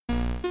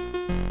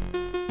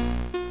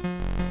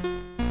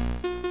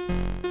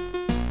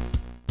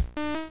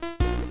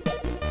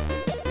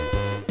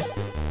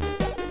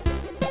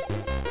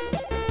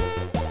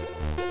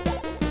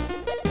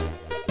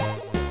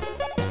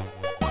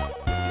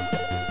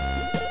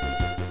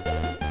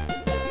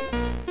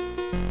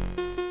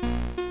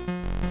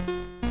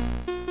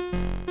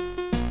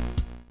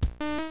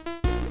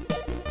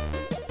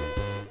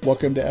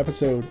Welcome to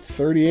episode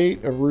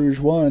 38 of Rouge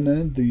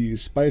One, the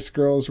Spice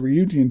Girls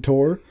reunion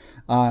tour.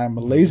 I'm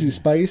Lazy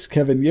Spice,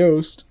 Kevin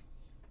Yost.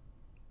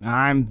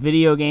 I'm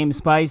Video Game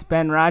Spice,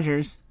 Ben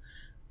Rogers.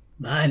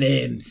 My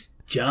name's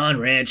John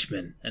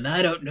Ranchman, and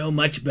I don't know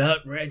much about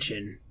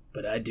ranching,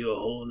 but I do a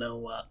whole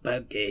lot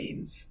about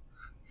games.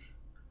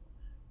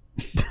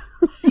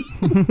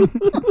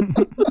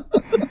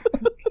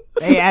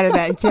 They added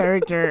that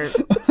character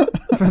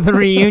for the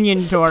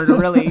reunion tour to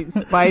really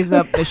spice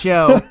up the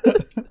show.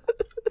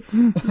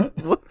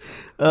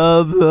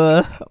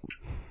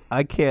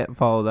 I can't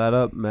follow that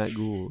up, Matt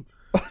Gould.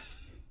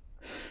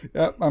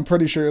 Yep, I'm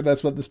pretty sure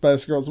that's what the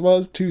Spice Girls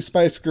was. Two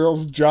Spice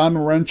Girls, John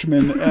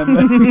Wrenchman, and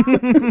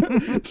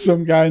then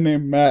some guy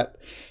named Matt.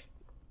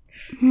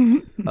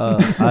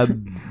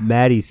 I'm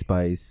Maddie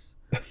Spice.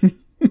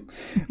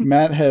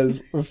 Matt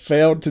has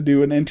failed to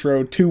do an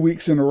intro 2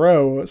 weeks in a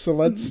row, so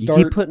let's start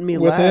You keep putting me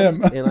with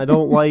last, him. and I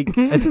don't like...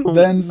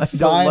 Then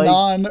sign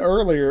on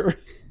earlier.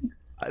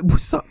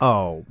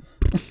 Oh.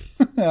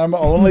 I'm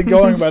only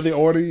going by the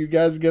order you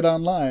guys get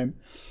online.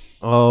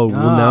 Oh,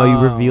 well, now you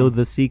revealed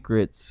the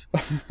secrets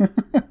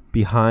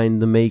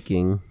behind the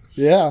making.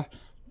 Yeah.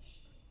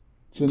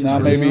 So now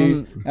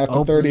maybe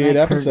after 38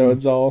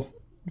 episodes, I'll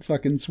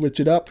fucking switch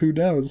it up. Who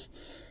knows?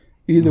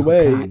 Either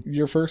way, God.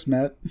 you're first,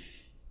 Matt.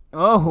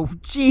 Oh,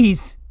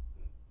 jeez.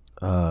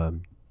 So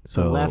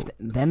The left,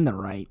 then the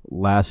right.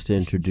 last to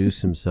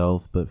introduce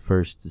himself, but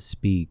first to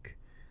speak.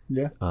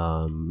 Yeah.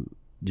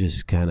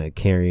 Just kind of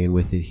carrying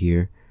with it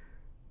here.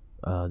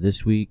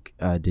 This week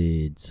I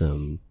did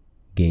some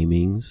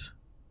gamings.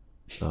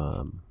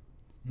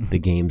 The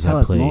games Tell I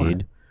us played more.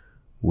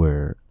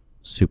 were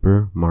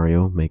Super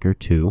Mario Maker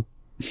 2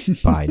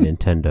 by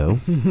Nintendo.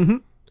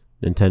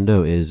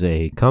 Nintendo is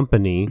a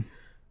company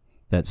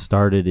that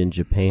started in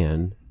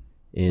Japan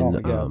in, Oh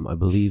my God. I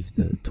believe,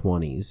 the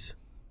 20s.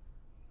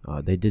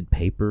 They did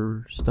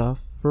paper stuff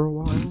for a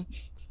while.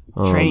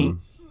 Trade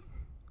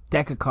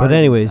deck of cards. But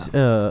anyways,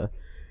 and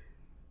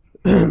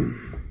stuff.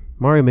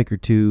 Mario Maker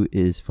 2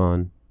 is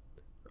fun.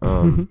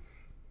 I've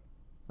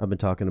been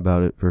talking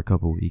about it for a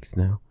couple weeks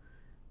now.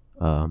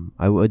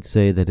 I would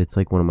say that it's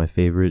like one of my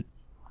favorite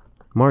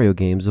Mario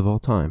games of all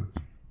time.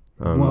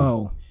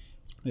 Whoa.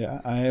 Yeah,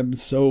 I am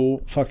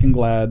so fucking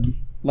glad.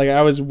 Like,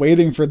 I was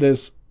waiting for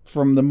this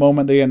from the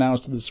moment they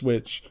announced the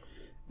Switch.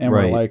 And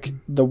Right. we're like,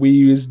 the Wii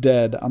U's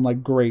dead. I'm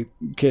like, great.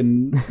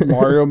 Can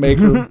Mario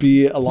Maker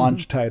be a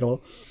launch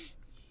title?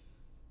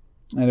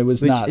 And it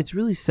was not. It's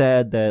really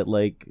sad that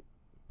like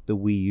the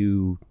Wii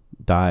U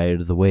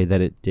died the way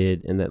that it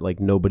did, and that like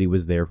nobody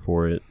was there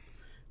for it,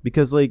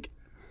 because like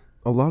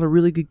a lot of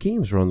really good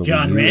games were on the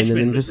John Wii U, and then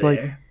Ranchman was just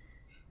there.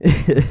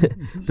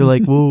 like they're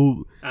like,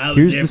 well, I was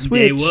here's there the from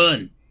day Switch,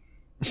 one.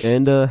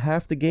 and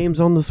half the games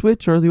on the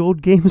Switch are the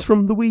old games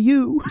from the Wii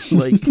U.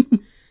 Like,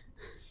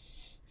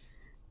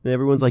 and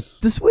everyone's like,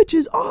 the Switch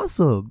is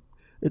awesome.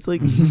 It's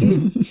like,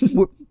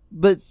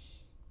 but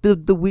the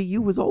Wii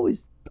U was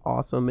always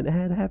awesome, and it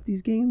had half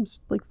these games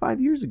like 5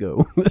 years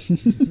ago.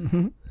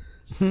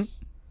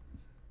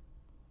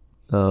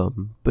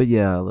 But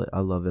yeah, I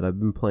love it. I've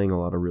been playing a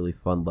lot of really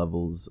fun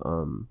levels.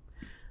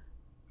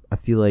 I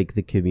feel like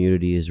the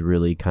community is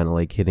really kind of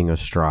like hitting a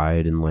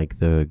stride in like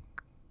the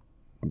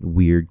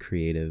weird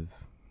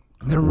creative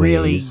They're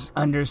really ways.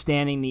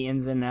 understanding the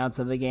ins and outs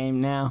of the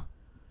game now.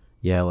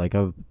 Yeah, like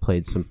I've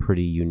played some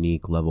pretty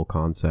unique level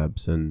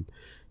concepts and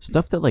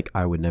stuff that like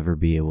I would never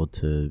be able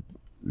to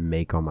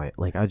make on my,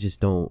 like I just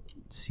don't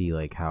see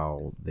like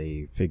how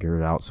they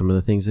figure out some of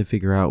the things they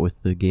figure out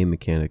with the game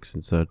mechanics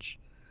and such.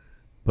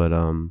 But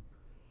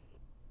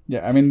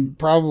Yeah, I mean,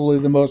 probably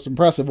the most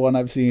impressive one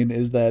I've seen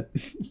is that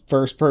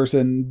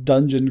first-person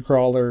dungeon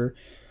crawler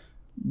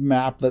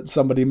map that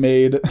somebody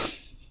made.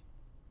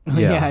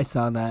 Yeah. Yeah, I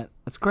saw that.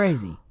 That's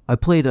crazy. I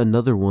played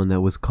another one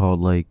that was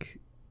called like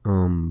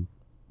Goomba's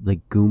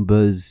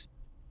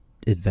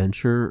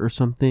Adventure or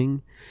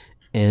something,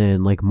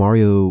 and like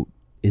Mario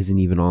isn't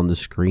even on the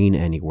screen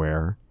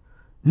anywhere,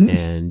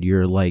 and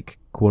you're like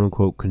quote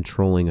unquote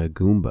controlling a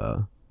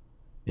Goomba,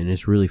 and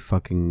it's really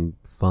fucking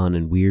fun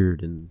and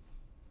weird, and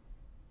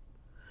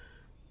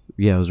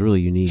yeah, it was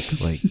really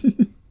unique. Like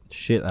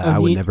shit that I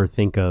would never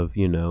think of,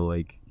 you know,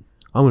 like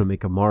I'm gonna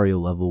make a Mario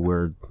level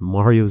where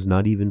Mario's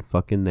not even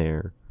fucking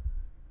there.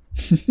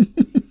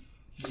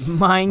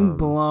 Mind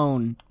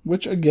blown.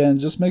 Which, again,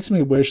 just makes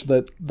me wish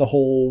that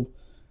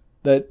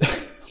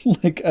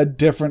like a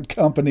different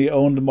company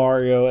owned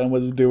Mario and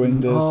was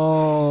doing this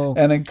Oh,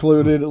 and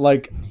included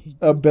like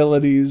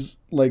abilities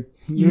like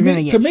You're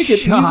gonna to get make it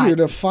shot. easier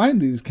to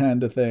find these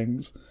kind of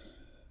things.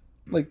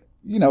 Like,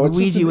 you know, it's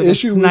just Luigi an with a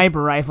issue.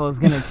 sniper rifle is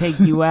going to take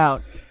you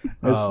out.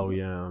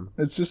 Yeah.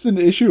 It's just an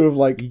issue of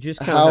like You just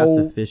kind how of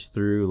have to fish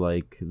through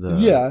like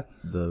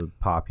the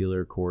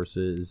popular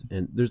courses,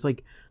 and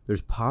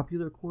there's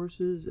popular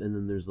courses, and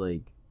then there's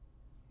like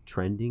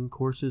trending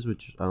courses,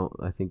 which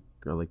I think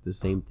are like the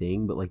same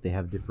thing, but like they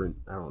have different.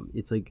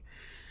 It's like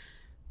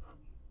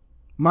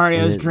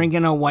Mario's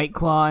drinking a White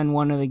Claw in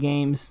one of the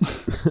games.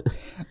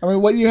 I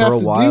mean, what you For have a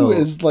to while- do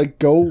is like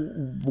go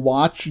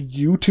watch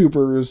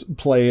YouTubers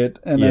play it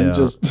and then Yeah.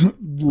 just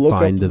look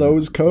Find up them.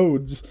 those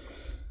codes.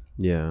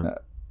 Yeah.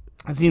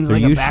 It seems They're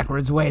like a usually-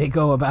 backwards way to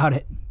go about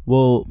it.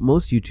 Well,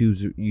 most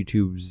YouTubers,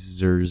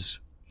 YouTubers.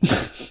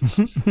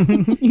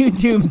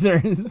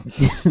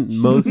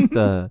 most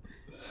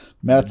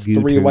Matt's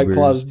 3 White YouTubers.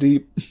 Claws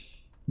deep.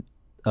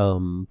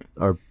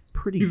 are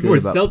pretty He's good more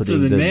about seltzer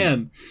putting than the-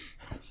 man.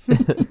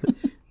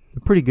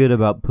 They're pretty good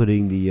about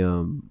putting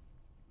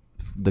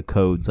the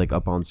codes like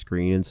up on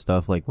screen and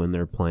stuff like when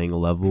they're playing a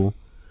level.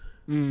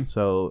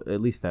 So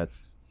at least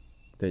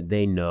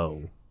they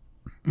know.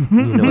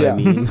 You know what I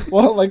mean?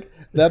 Well, like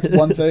that's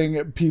one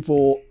thing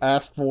people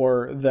ask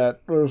for that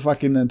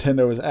fucking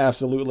Nintendo is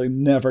absolutely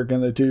never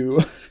gonna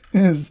do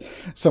is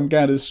some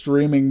kind of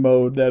streaming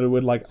mode that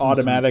would like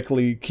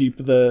automatically keep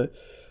the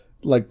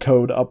like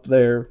code up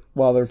there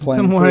while they're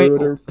playing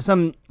food or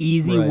Some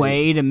easy Right.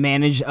 way to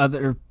manage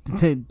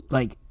to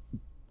like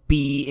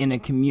be in a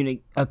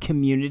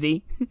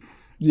community.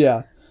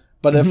 yeah.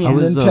 But if I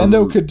was,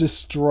 Nintendo could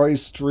destroy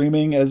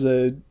streaming as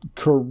a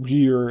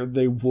career,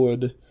 they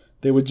would.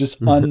 They would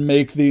just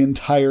unmake the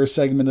entire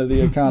segment of the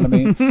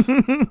economy.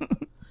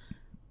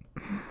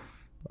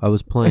 I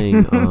was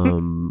playing.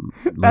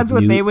 That's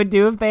what they would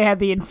do if they had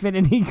the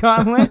Infinity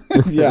Gauntlet.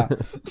 Yeah.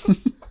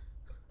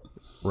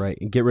 Right,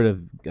 and get rid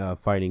of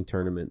fighting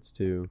tournaments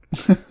too.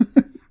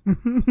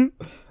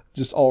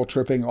 Just all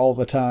tripping all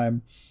the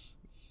time.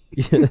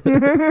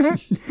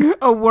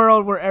 A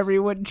world where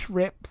everyone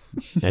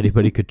trips.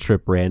 Anybody could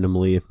trip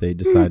randomly if they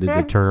decided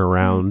to turn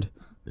around.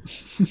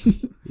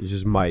 You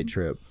just might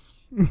trip.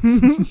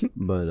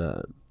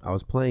 But I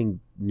was playing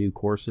new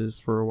courses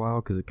for a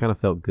while because it kind of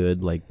felt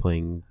good, like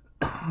playing,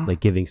 like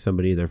giving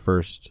somebody their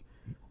first,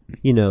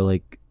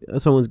 like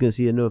someone's gonna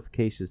see a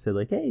notification that said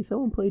like, "Hey,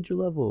 someone played your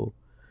level,"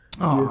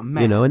 Oh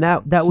man! and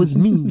that was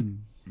me.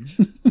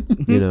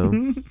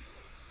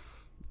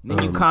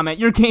 Then you comment,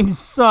 "Your game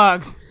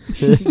sucks.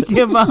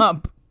 Give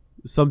up."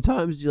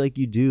 Sometimes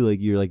you do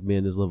you're like,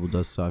 man, this level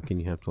does suck,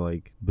 and you have to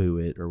like boo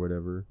it or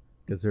whatever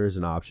because there is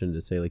an option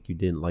to say like you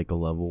didn't like a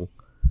level.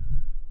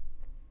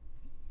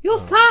 You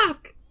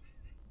suck.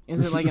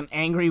 Is it like an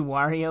angry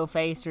Wario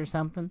face or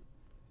something?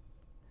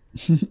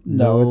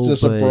 No, it's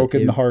just a but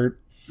broken heart.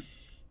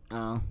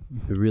 Oh,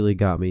 It really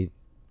got me.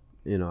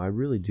 I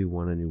really do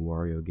want a new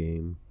Wario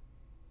game.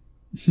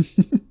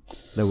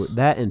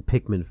 That and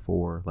Pikmin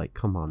 4. Like,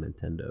 come on,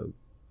 Nintendo.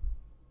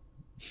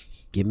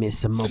 Give me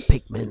some more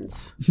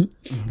Pikmins.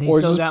 they Or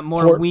still just got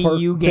more port Wii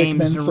U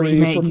games Pikmin to 3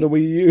 remake. from the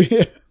Wii U.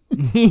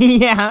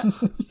 Yeah.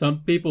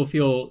 Some people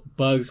feel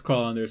bugs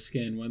crawl on their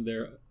skin when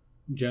they're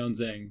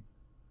jonesing,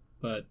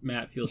 but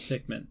Matt feels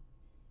Pikmin.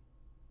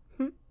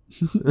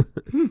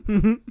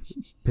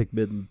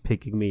 Pikmin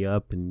picking me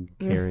up and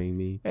carrying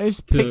me.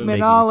 There's To Pikmin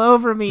make all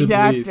over me, To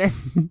Doctor.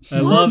 Blease. I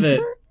love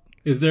it.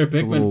 Is there a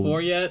Pikmin Oh.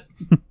 4 yet?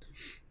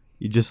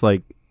 You just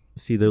like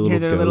see their You little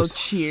hear their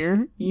ghosts. little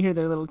cheer. You hear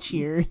their little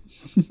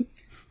cheers.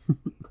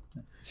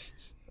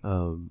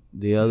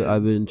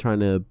 I've been trying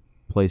to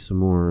play some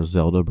more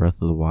Zelda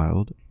Breath of the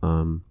Wild.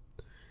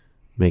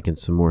 Making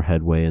some more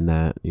headway in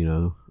that.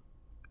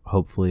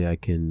 Hopefully I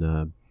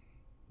can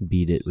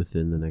beat it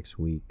within the next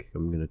week.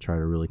 I'm gonna try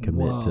to really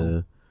commit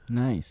Whoa.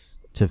 Nice.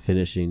 to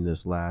finishing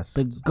this last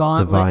The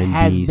gauntlet Divine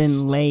has Beast.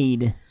 been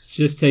laid. It's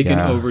just taken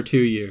Yeah. over 2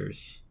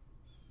 years.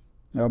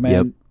 Oh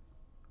man,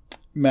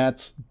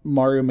 Matt's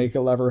Mario Maker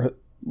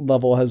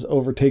level has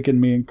overtaken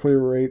me in clear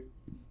rate.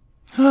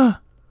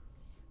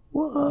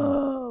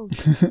 Whoa.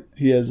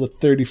 He has a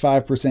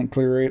 35%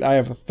 clear rate. I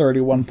have a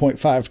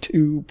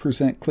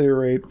 31.52% clear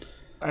rate.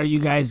 Are you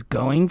guys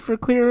going for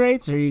clear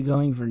rates, or are you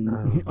going for,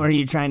 or are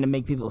you trying to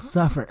make people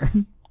suffer?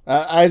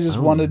 I just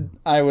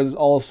I was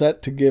all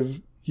set to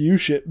give you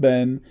shit,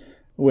 Ben,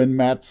 when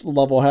Matt's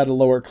level had a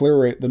lower clear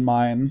rate than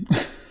mine.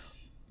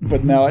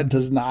 But now it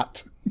does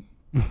not.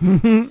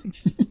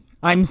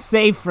 I'm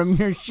safe from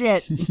your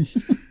shit.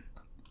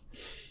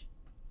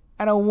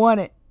 I don't want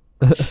it.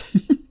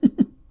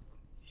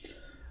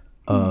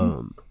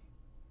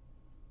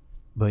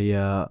 But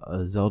yeah,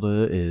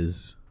 Zelda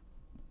is.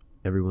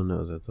 Everyone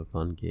knows it's a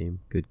fun game,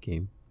 good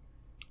game.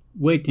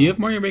 Wait, do you have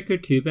Mario Maker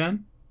 2,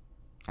 Ben?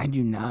 I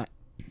do not.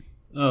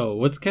 Oh,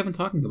 what's Kevin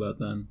talking about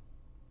then?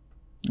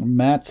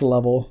 Matt's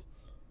level,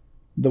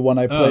 the one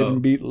I played Oh.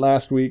 and beat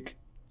last week,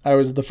 I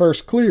was the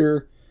first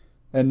clear,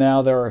 and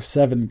now there are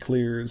 7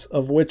 clears,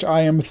 of which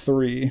I am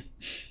 3.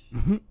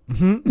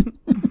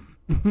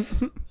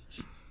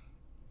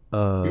 You're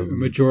a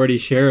majority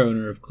share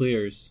owner of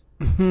clears.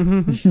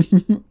 I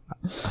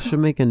should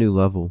make a new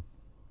level.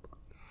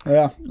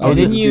 Yeah, I Oh, was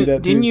didn't gonna you? do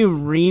that Didn't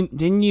too.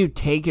 Didn't you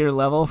take your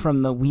level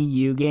from the Wii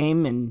U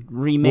game and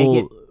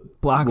remake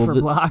it block for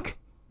block?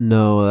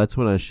 No, that's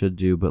what I should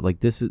do. But like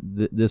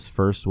this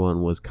first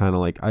one was kind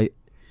of like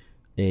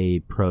a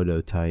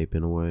prototype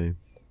in a way.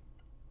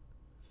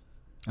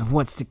 Of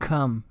what's to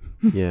come.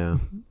 Yeah,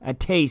 A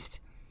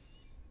taste.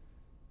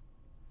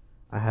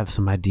 I have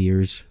some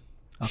ideas.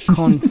 A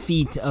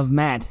confit of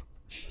Matt.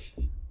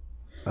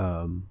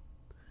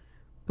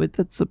 But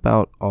that's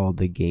about all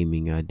the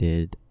gaming I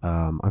did.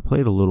 I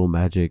played a little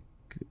Magic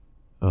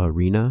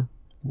Arena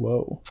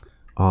Whoa.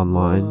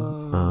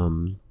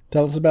 online.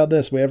 Tell us about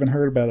this. We haven't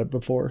heard about it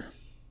before.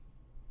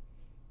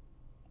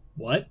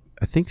 What?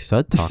 I think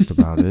Sud talked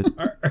about it.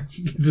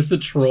 Is this a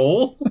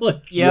troll?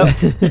 Like, Yep.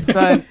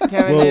 So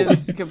Kevin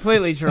is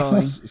completely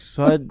trolling.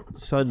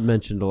 Sud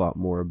mentioned a lot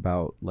more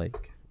about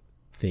like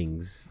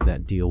things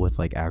that deal with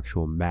like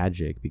actual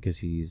magic because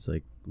he's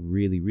like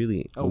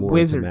really A more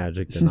wizard. into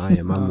magic than I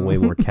am. I'm a way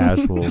more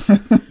casual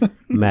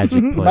magic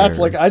player. Matt's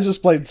like, I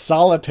just played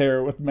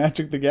solitaire with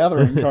Magic the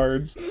Gathering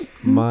cards.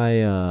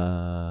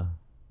 My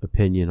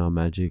opinion on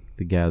Magic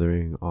the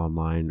Gathering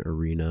online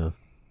arena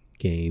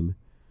game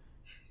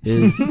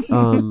is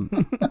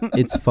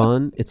it's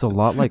fun. It's a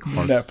lot like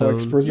Hearthstone.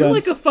 Netflix you're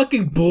presents. like a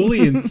fucking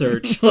Boolean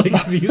search.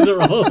 Like, these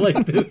are all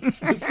like the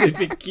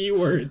specific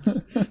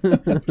keywords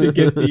to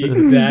get the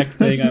exact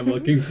thing I'm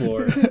looking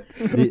for.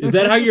 Is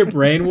that how your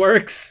brain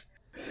works?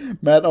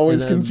 Matt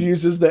always And then-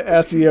 confuses the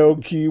SEO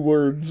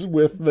keywords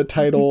with the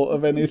title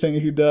of anything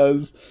he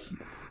does.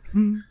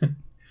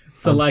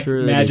 Select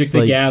sure that Magic it's, the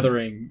like,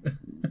 Gathering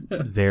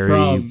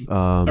Very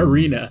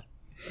arena.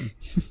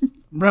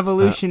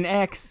 Revolution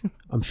X.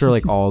 I'm sure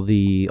like all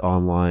the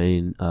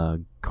online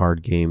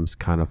card games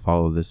kind of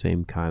follow the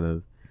same kind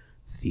of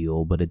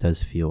feel, but it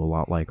does feel a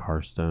lot like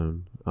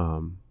Hearthstone.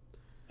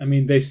 I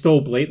mean, they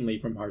stole blatantly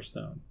from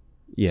Hearthstone.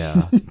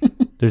 Yeah.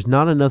 There's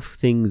not enough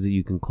things that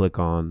you can click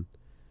on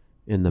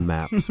in the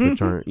maps,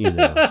 which aren't, you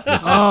know.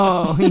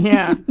 Oh,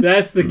 yeah.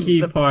 That's the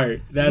key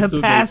part. That's The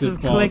what makes it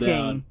passive fall clicking.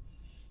 down.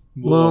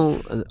 Well,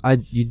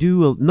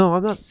 Woof. no,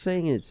 I'm not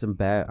saying it's some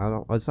bad.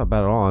 It's not bad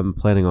at all. I'm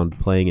planning on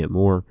playing it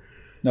more.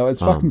 No,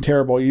 it's fucking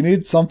terrible. You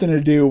need something to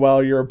do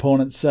while your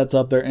opponent sets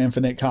up their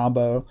infinite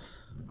combo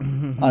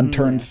on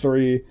turn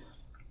 3.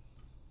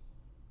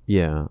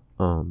 Yeah.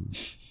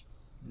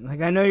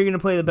 Like, I know you're going to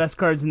play the best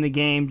cards in the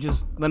game.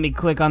 Just let me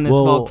click on this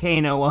Well-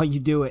 volcano while you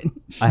do it.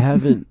 I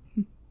haven't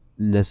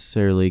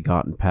necessarily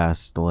gotten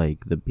past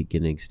like the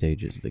beginning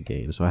stages of the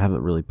game, so I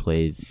haven't really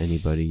played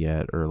anybody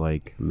yet or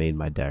like made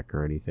my deck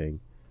or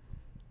anything.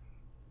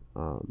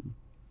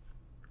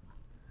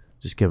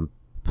 Just kept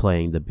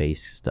playing the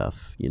base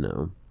stuff, you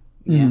know.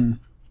 Yeah.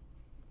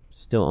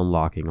 Still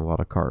unlocking a lot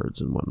of cards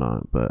and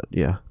whatnot, but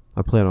yeah,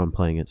 I plan on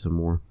playing it some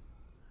more.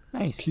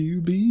 Nice.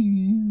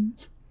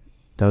 Q-beans.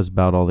 That was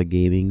about all the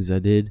gamings I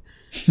did.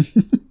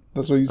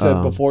 That's what you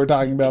said before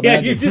talking about Yeah,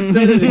 Magic. you just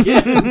said it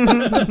again.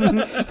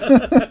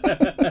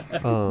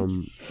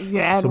 He's going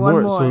to add Some one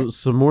more, more.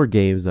 some more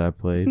games that I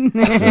played.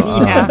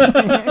 Yeah.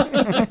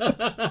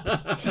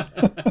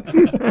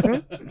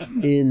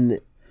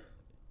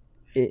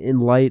 In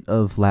light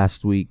of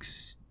last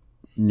week's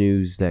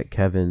news that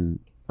Kevin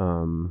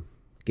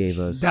gave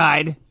us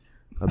Died.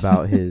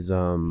 about his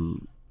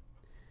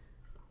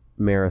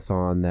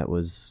marathon that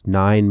was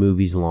 9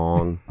 movies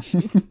long,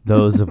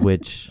 those of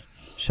which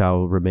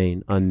shall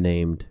remain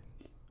unnamed.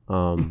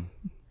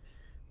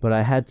 But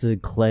I had to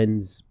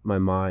cleanse my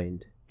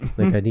mind.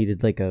 Like I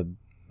needed like a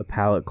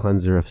palate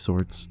cleanser of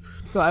sorts.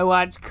 So I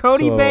watched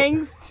Cody So-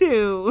 Bangs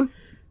 2.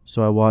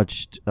 So I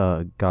watched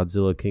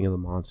Godzilla King of the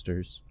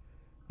Monsters.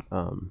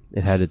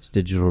 It had its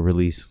digital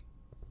release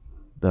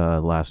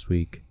last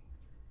week.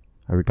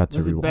 I got to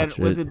rewatch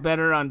it. Was it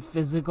better on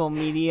physical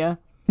media?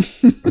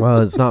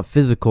 Well, it's not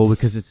physical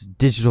because it's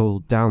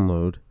digital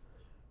download.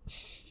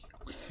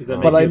 Does that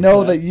make But I you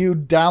know upset? that you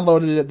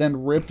downloaded it,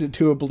 then ripped it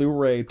to a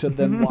Blu-ray to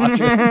then watch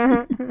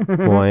it,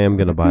 Well, I am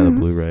gonna buy the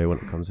Blu-ray when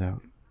it comes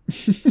out.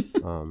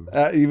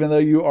 even though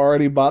you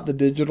already bought the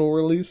digital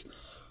release.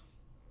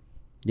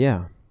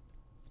 Yeah.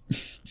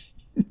 Because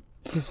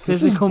This is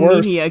physical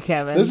worse. media,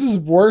 Kevin. This is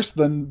worse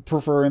than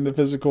preferring the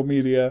physical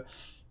media.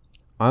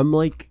 I'm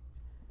like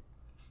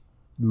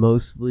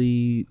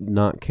mostly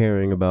not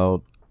caring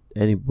about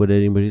what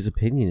anybody's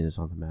opinion is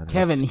on the matter.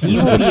 Kevin, It's- he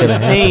it's will what's be a gonna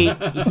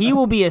happen. sage. He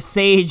will be a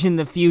sage in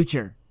the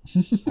future.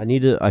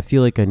 I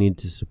feel like I need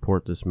to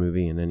support this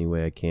movie in any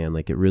way I can.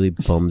 Like it really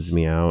bums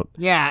me out.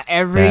 Yeah,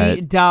 every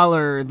That-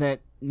 dollar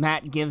that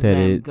Matt gives that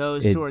them it-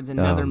 goes it, towards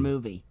another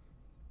movie.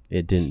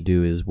 It didn't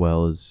do as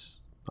well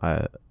as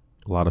a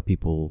lot of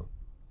people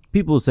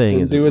saying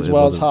Didn't do as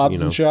well as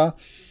Hobbs and Shaw.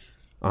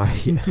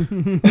 Yeah.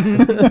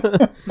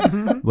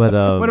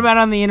 But What about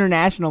on the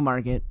international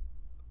market?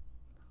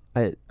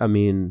 I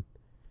mean,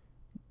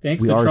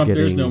 Thanks we to are Trump,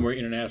 there's getting- no more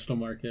international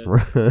market.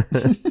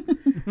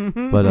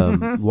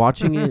 but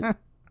watching it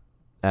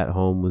at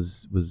home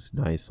was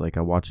nice. Like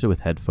I watched it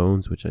with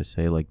headphones, which I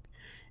say like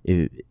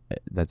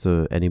that's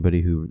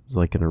anybody who's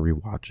like gonna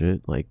rewatch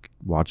it, like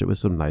watch it with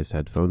some nice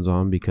headphones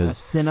on A because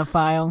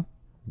cinephile?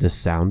 the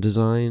sound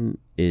design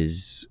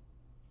is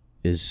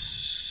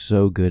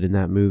so good in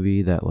that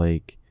movie that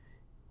like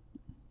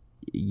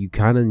you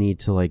kind of need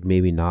to like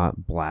maybe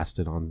not blast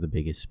it on the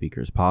biggest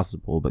speakers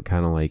possible, but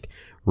kind of like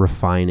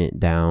refine it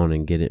down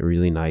and get it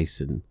really nice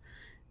and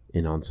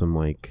on some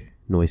like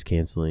noise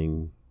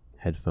canceling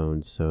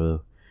headphones,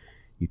 so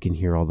you can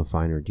hear all the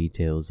finer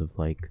details of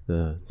like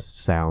the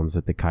sounds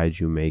that the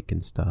kaiju make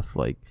and stuff.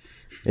 Like,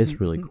 it's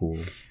really cool.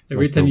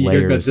 Every Like, time the you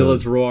hear layers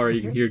Godzilla's of- roar,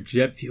 you can hear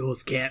jet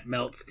fuels can't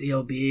melt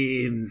steel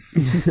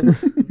beams.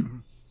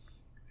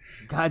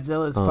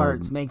 Godzilla's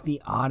farts make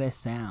the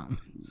oddest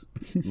sounds.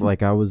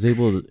 like I was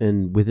able to,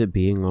 and with it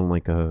being on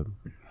like a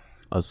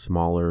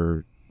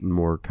smaller,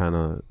 more kind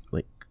of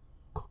like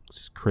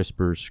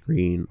crisper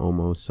screen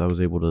almost, I was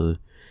able to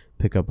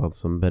pick up on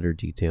some better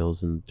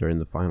details and during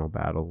the final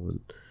battle. And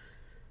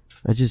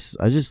I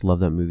just love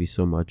that movie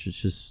so much.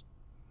 It's just,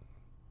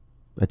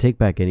 I take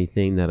back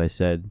anything that I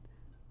said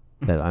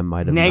that I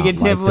might have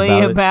Negatively not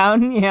liked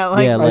about it. about yeah,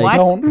 like, Yeah, like-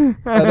 what?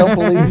 I don't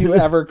believe you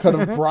ever could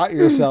have brought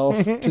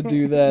yourself to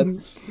do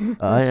that.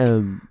 I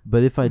am,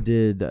 but if I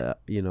did, I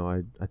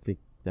think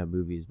that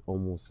movie is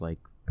almost like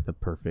the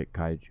perfect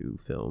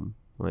kaiju film.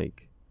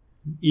 Like,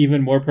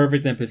 Even more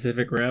perfect than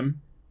Pacific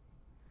Rim.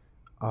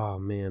 oh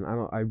man,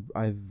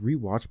 I've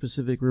rewatched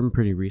Pacific Rim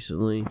pretty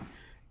recently,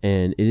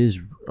 and it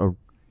is a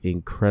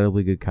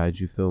incredibly good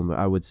kaiju film. But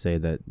I would say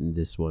that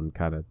this one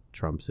kind of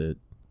trumps it.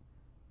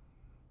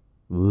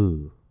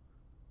 Ooh,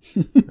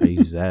 I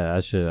use that.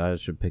 I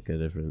should pick a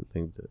different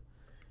thing.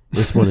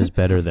 This one is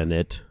better than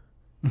it.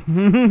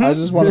 I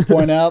just want to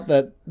point out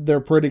that they're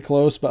pretty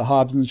close, but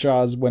Hobbs and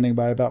Shaw is winning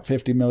by about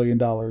 $50 million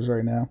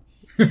right now.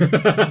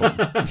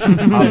 Hobbs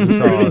and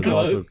Shaw Pretty is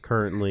also close.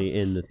 currently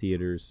in the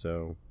theaters,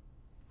 so.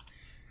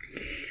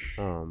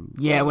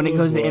 Yeah, when it Oh,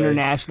 goes to boy.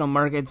 international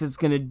markets, it's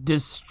gonna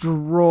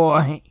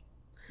destroy.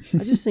 I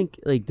just think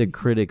like the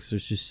critics are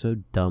just so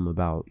dumb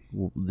about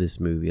this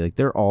movie. Like,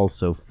 they're all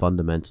so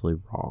fundamentally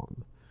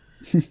wrong.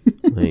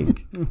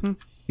 Like,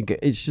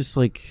 it's just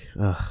like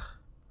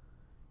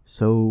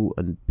so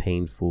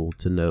painful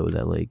to know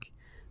that like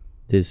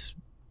this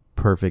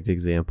perfect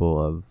example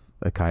of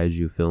a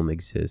kaiju film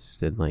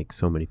exists, and like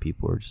so many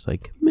people are just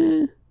like,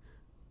 meh,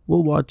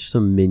 we'll watch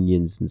some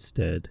Minions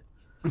instead.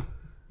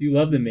 You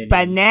love the Minions.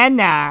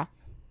 Banana.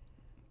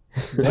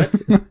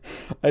 What?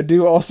 I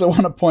do also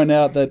want to point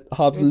out that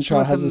Hobbs and It's Shaw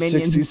what has the a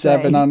Minions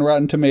 67 say. on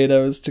Rotten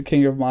Tomatoes to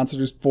King of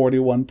Monsters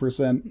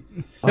 41%.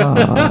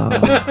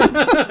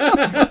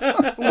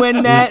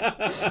 When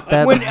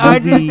That when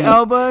Idris movie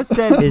Elba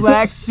said is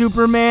Black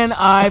Superman,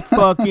 I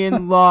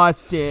fucking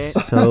lost it.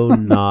 so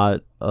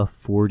not a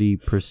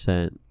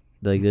 40%.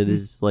 Like, that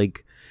is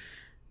like,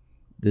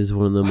 this is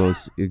one of the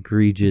most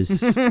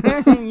egregious.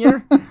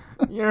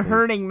 You're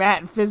hurting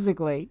Matt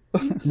physically.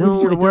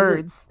 No, your it doesn't-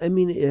 words. I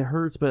mean, it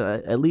hurts,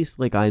 but at least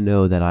like I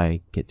know that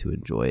I get to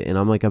enjoy it, and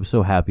I'm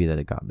so happy that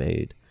it got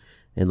made.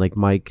 And like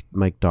Mike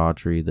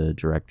Daughtry, the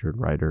director and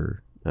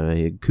writer,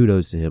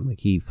 kudos to him.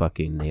 Like, he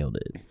fucking nailed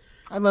it.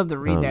 I'd love to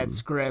read that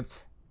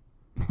script.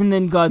 And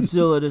then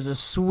Godzilla does a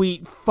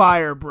sweet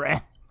fire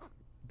breath.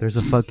 There's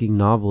a fucking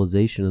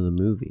novelization of the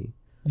movie.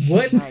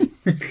 What?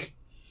 Nice.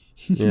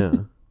 Yeah.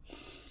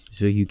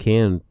 So you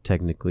can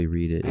technically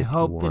read it I if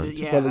hope you that want. it,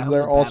 yeah. But I is hope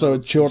there the also a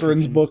battles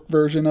children's freaking- book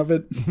version of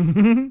it?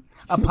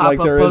 A pop-up Like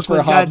there is book for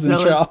with Hobbs and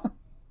Godzilla's- Shaw?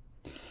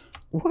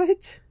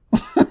 What?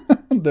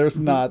 There's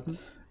not.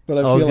 But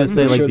I I feel was gonna like say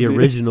there like should the be.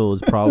 original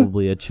is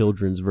probably a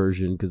children's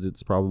version because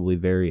it's probably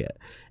very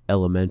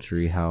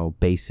elementary how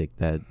basic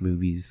that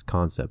movie's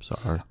concepts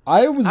are.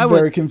 I was I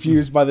very would-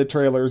 confused by the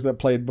trailers that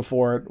played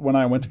before it when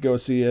I went to go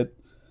see it.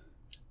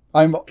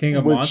 King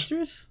of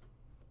Monsters?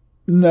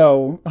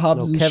 No,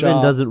 Hobbs No, and Kevin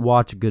Shaw. doesn't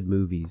watch good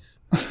movies.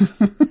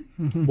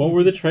 What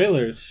were the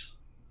trailers?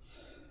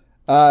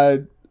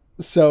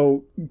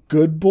 So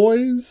Good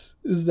Boys,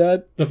 is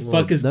that? The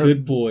fuck is no.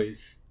 Good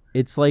Boys?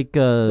 It's like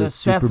Seth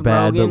super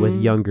bad, but with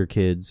Rogen- younger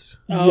kids.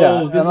 Oh,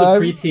 Yeah, these and are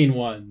I'm- preteen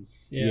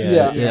ones.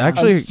 Yeah.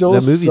 Actually, I'm still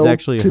that movie's so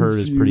actually heard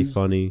is pretty confused.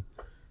 funny.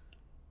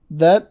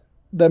 That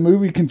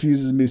movie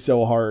confuses me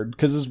so hard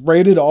because it's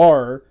rated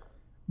R,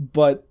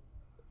 but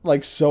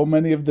like so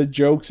many of the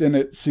jokes in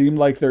it seem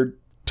like they're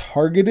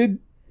targeted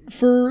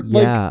for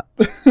like Yeah.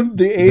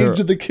 the age They're-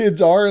 of the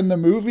kids are in the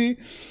movie.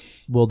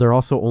 Well, they're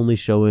also only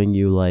showing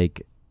you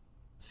like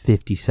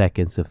 50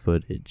 seconds of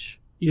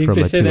footage. You think from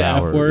they a say the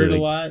F 2-hour word a movie.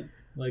 lot?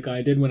 Like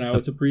I did when I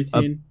was a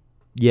preteen?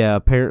 Yeah,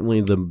 apparently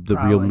the real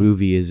Probably.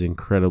 movie is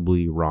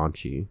incredibly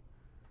raunchy.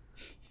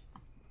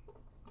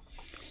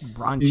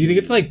 Raunchy. Do you think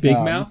it's like Big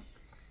Mouth?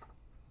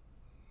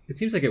 It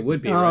seems like it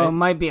would be, Oh, it right?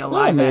 might be a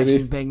live maybe.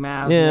 action Big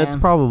Mouth. Yeah, it's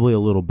probably a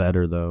little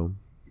better though.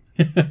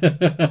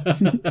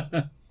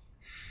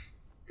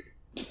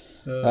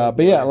 But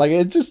yeah, like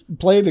it just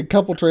played a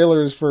couple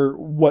trailers for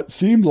what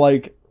seemed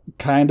like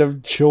kind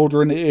of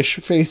children-ish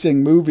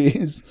facing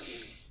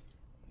movies.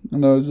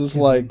 And I was just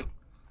like,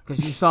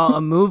 Because you saw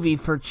a movie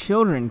for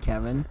children,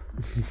 Kevin.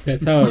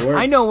 That's how it works.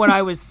 I know what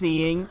I was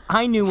seeing.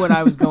 I knew what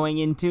I was going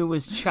into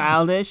was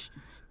childish.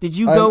 Did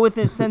you go with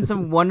a sense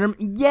of wonderment?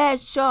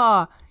 Yes,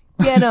 Shaw,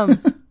 get him.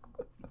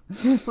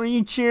 Were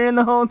you cheering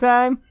the whole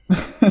time?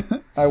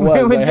 I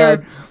was.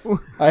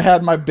 With I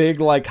had my big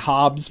like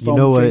Hobbs foam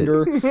know what?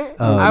 finger.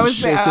 I was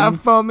shaking.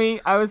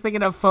 I was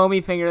thinking of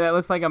foamy finger that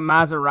looks like a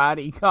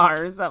Maserati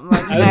car or something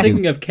like I was that.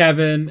 thinking of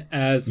Kevin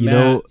as You Matt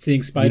know-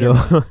 seeing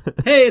Spider-Man. You know,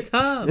 Hey, it's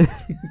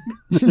Hobbs!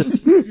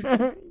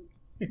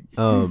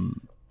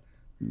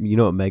 you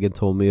know what Megan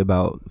told me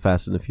about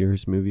Fast and the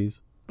Furious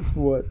movies?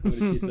 What? What did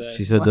she say?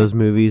 She said those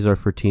movies are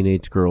for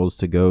teenage girls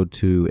to go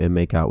to and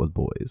make out with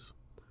boys.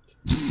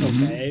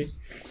 Okay.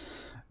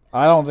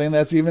 I don't think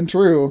that's even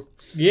true.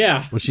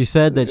 Yeah. Well, she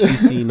said that she's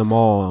seen them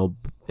all,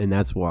 and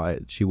that's why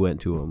she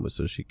went to them,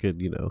 so she could,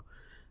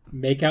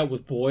 Make out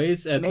with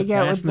boys at Make the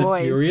out Fast with and the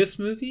boys. Furious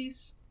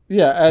movies?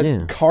 Yeah, at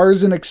Yeah.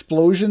 Cars and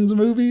Explosions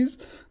movies,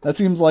 that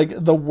seems like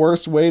the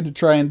worst way to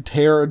try and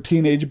tear a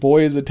teenage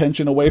boy's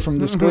attention away from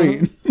the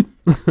screen.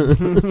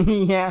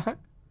 Yeah.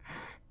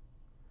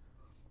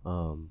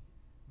 Um,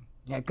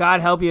 Yeah,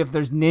 God help you if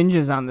there's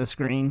ninjas on the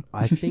screen.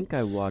 I think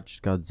I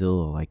watched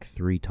Godzilla like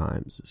 3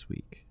 times this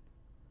week.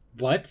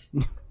 What?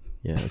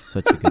 Yeah, it's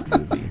such a good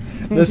movie.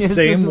 The Just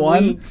same this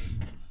one? week.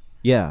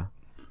 Yeah,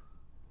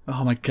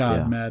 Oh my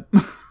god, Yeah. Matt.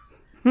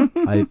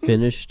 I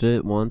finished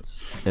it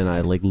once, and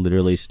I like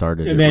literally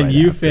started. And it then right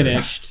you after.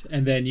 finished,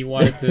 and then you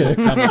wanted to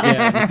come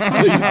again,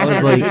 so you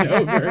started like- it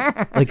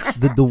over. Like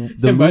the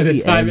And by movie the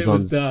time ends it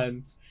was on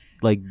done,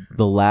 like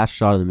the last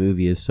shot of the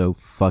movie is so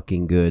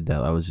fucking good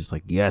that I was just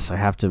like, yes, I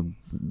have to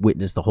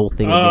witness the whole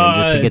thing again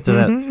just to get to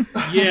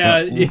that. yeah,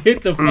 you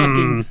hit the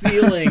fucking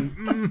ceiling.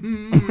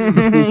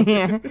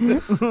 Yeah.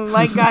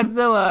 Like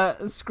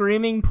Godzilla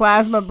screaming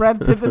plasma breath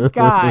to the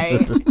sky.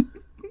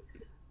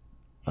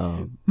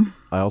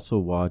 I also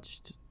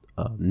watched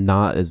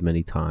not as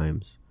many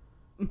times,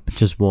 but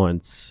just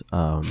once.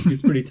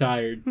 He's pretty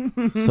tired.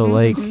 So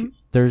like,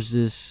 there's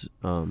this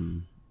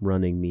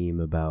running meme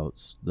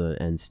about the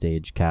end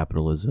stage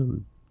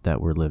capitalism that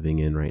we're living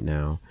in right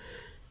now,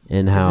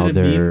 and how it a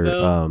meme, they're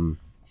though?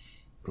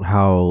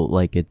 how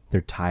like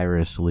they're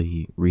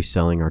tirelessly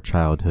reselling our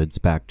childhoods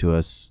back to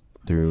us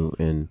through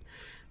in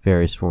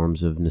various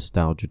forms of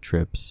nostalgia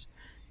trips.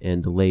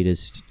 And the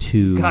latest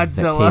 2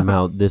 Godzilla. that came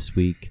out this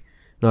week.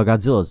 No,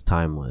 Godzilla's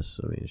timeless.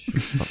 I mean,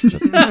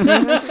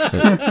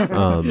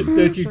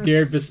 Don't you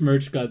dare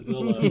besmirch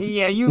Godzilla.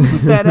 Yeah, you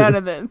leave that out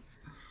of this.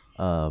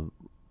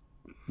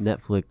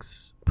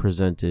 Netflix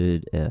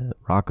presented a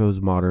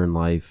Rocco's Modern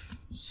Life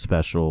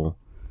special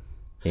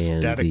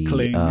and Static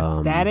Cling.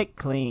 Static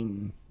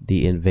cling.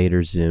 the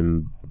Invader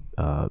Zim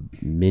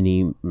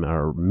mini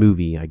or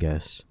movie, I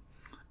guess.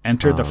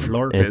 Enter the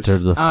Florpus. Enter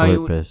the Oh,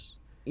 you- Florpus.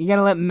 You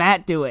gotta let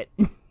Matt do it.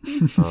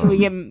 so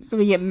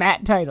we get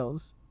Matt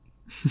titles.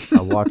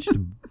 I watched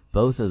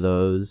both of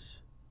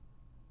those,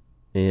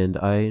 and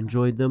I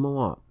enjoyed them a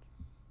lot.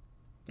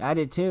 I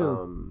did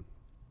too.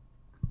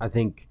 I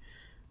think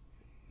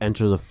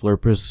Enter the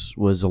Florpus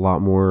was a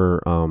lot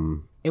more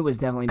It was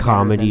definitely better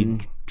comedy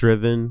than-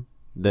 driven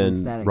than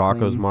Static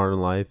Rocco's Cling. Modern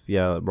Life.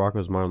 Yeah,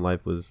 Rocco's Modern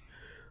Life was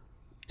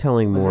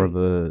telling Was more it-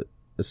 of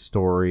a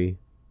story.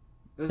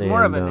 It was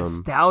more of a and,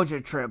 nostalgia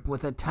trip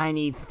with a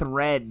tiny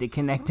thread to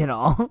connect it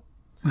all.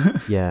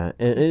 Yeah,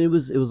 and it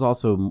was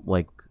also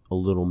like a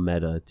little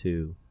meta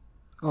too.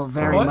 Well,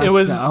 very Well, much it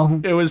was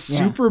so. it was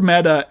Yeah. super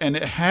meta, and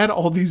it had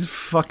all these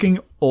fucking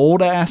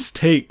old ass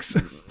takes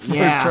for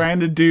Yeah. trying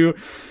to do.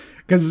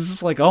 Because it's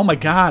just like, oh my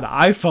god,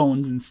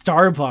 iPhones and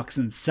Starbucks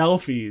and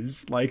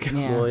selfies, like,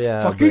 Yeah. Well,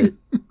 yeah, fucking.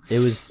 it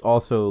was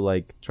also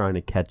like trying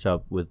to catch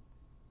up with,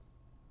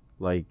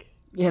 like,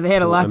 Yeah, they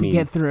had a lot I to mean-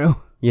 get through.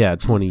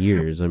 20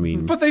 years. I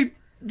mean, But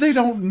they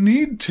don't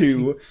need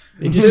to.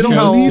 They, just don't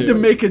chose need to to.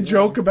 make a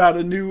joke about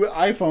a new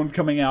iPhone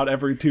coming out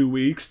every 2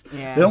 weeks.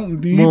 Yeah. They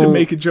don't need to Well-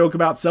 make a joke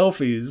about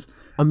selfies.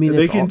 I mean,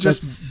 They it's can all,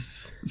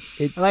 just-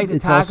 it's I like the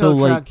it's taco also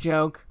truck like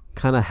joke.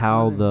 kind of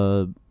how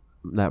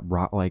that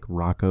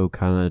Rocco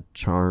kind of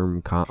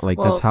charm Well-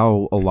 that's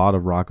how a lot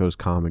of Rocco's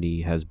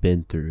comedy has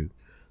been through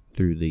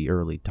the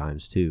early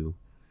times too.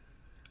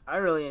 I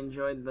really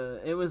enjoyed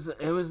it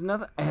was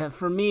nothing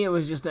for me. It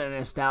was just a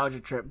nostalgia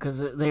trip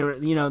because they were,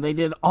 they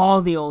did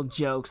all the old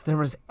jokes. There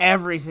was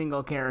every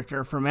single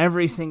character from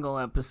every single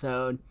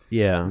episode.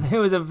 Yeah. It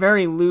was a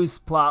very loose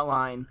plot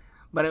line,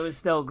 but it was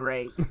still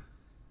great.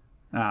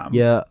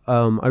 Yeah,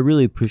 I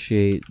really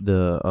appreciate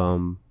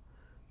the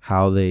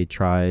how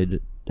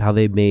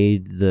they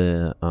made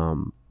the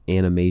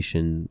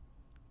animation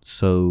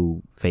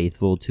so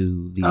faithful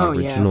to the Oh,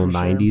 yeah, original for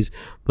sure. 90s,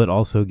 but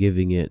also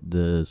giving it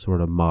the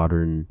sort of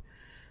modern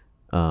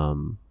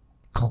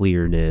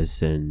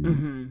clearness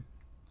and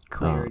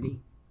Clarity.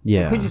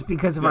 yeah. Could just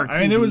because of our TVs. I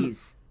mean,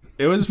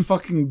 it was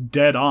fucking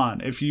dead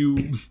on. If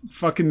you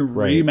fucking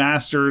Right.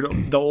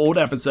 remastered the old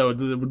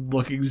episodes, it would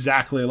look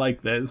exactly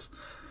like this.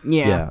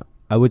 Yeah.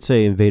 I would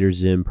say Invader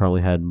Zim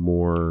probably had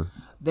more.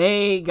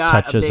 They got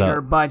Touches a bigger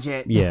up.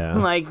 budget. Yeah.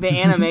 Like, the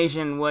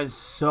animation was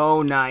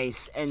so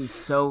nice and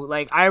so,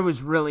 like, I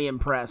was really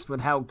impressed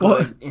with how good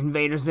Well-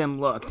 Invader Zim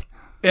looked.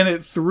 And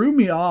it threw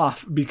me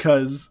off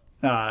because,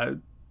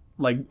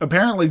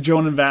 apparently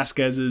Jonan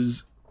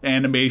Vasquez's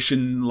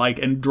animation,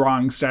 and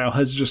drawing style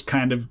has just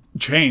kind of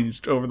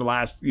changed over the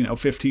last,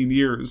 15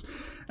 years.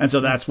 And so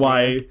that's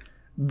why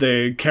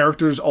the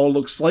characters all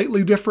look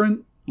slightly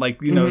different.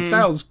 The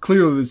style's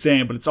clearly the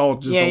same, but it's all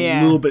just a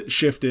Yeah. little bit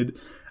shifted.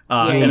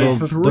 And yeah. it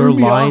threw Their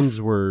me lines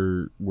off.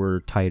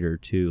 were tighter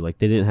too. Like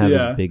they didn't have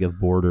Yeah. as big of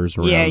borders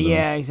around Yeah, them.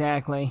 yeah,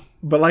 exactly.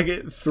 But like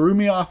it threw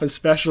me off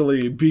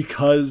especially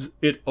because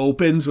it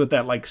opens with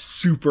that like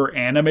super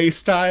anime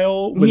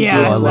style with Yeah,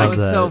 Dibs, I that love like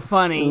was so that.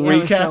 funny. That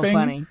was so recapping,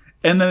 funny.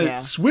 and then Yeah.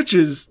 it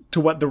switches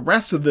to what the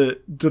rest of the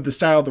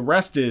style of the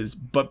rest is.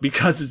 But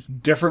because it's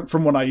different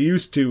from what I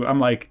used to, I'm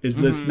like, is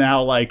this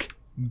now like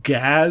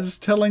Gaz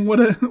telling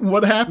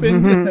what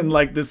happened? And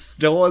like this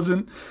still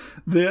wasn't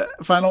the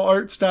final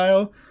art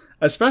style,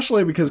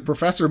 especially because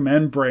Professor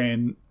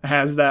Membrane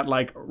has that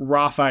like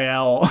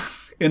Raphael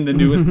in the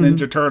newest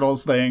Ninja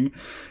Turtles thing,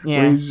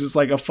 where Yeah. he's just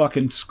like a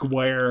fucking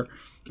square.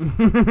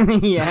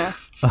 Yeah.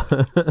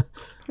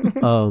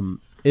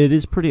 It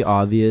is pretty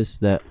obvious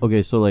that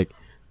so like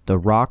the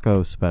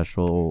Rocco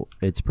special,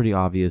 it's pretty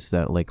obvious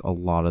that like a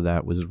lot of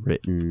that was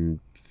written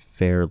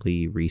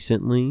fairly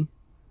recently.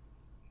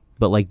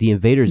 But like the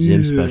Invader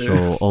Zim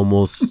special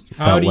almost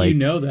felt How do like you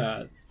know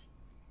that?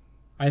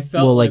 I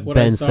felt Well, like like what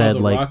Ben I saw said, the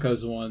like-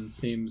 Rocco's one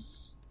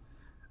seems.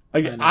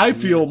 Like, Kinda I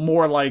familiar. feel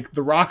more like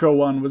the Rocco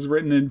one was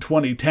written in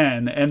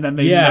 2010, and then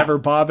they Yeah. never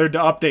bothered to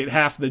update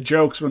half the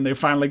jokes when they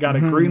finally got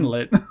it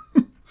greenlit.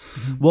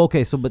 well,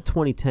 okay, so but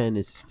 2010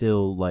 is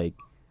still like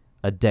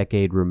a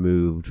decade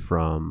removed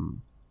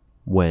from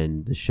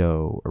when the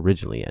show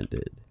originally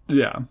ended.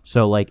 Yeah.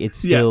 So like it's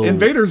still Yeah,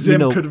 Invader Zim you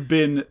know, could have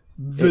been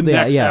the Yeah,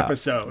 next yeah.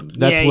 episode.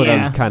 That's Yeah, what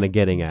yeah. I'm kind of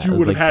getting at. You is,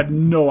 would have like, had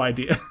no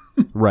idea.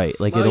 right,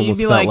 like Well, it you'd almost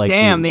be felt like,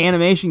 damn, the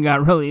animation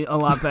got really a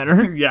lot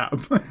better. Yeah.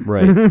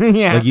 right.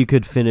 Yeah. Like you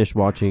could finish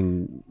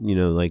watching,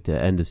 like the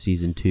end of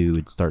season 2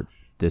 and start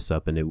this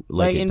up, and it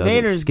Like it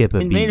doesn't skip a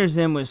Invader beat.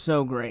 Zim was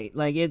so great.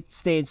 Like it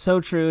stayed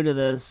so true to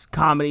this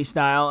comedy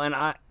style, and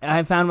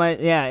I found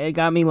it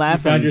got me You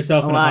laughing. found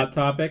yourself a in a lot. hot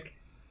topic.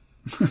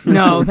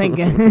 No, thank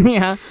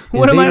yeah.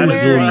 What am I Invader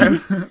Zim-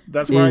 wearing?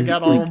 That's where I Is,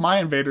 got all of my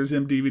Invader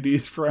Zim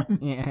DVDs from.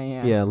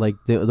 Yeah. Yeah, like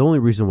the only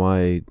reason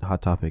why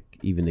Hot Topic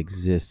even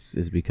exists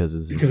is because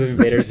of Because of the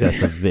Invader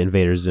success of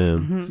Invader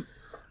Zim.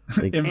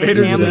 Like,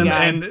 Invader Family Zim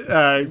Guy.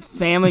 and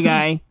Family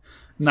Guy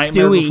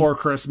Nightmare Stewie. Before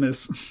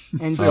Christmas.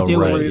 and Oh, Stewie.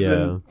 right, Reason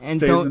yeah. And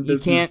stays don't in you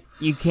business.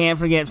 can't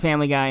forget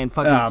Family Guy and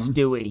fucking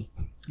Stewie.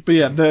 But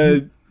yeah,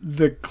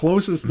 the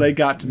closest they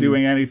got to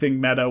doing anything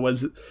meta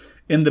was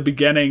in the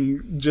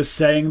beginning, just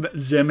saying that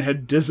Zim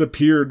had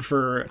disappeared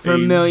for a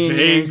million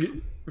vague, years.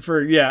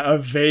 a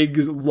vague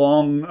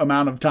long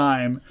amount of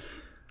time.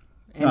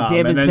 And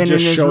Dib and has then been in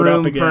just this showed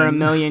up room for a again.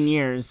 million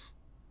years.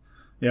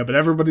 Yeah, but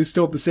everybody's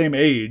still at the same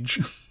age.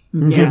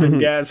 Yeah. Dib and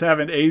Gaz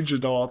haven't aged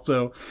at all,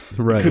 so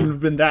right. it couldn't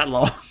have been that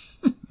long.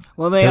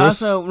 Well, they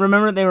There's- also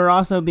remember they were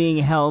also being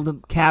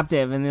held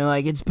captive, and they're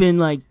like, it's been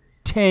like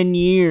 10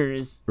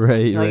 years.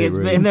 Right, Like right, it's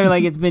right. been, they're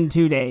like, it's been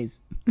 2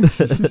 days.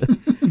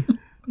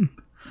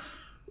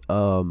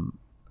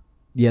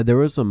 Yeah, there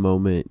was a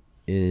moment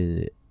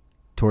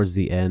towards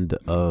the end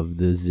of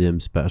the Zim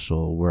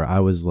special where I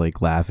was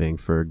like laughing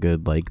for a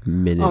good like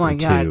minute Oh my or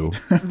god! two.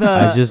 The,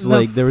 I just the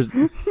like there was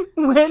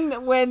when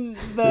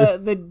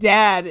the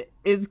dad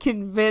is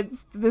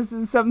convinced this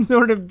is some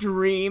sort of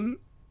dream,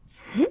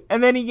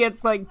 and then he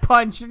gets like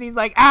punched, and he's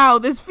like, "Ow,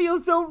 this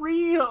feels so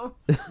real."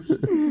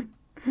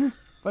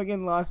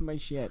 Fucking lost my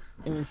shit.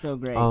 It was so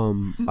great.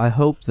 I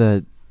hope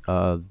that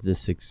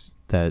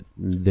that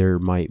there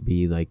might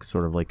be like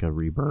sort of like a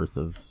rebirth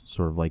of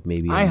sort of like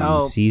maybe a I new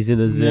hope. season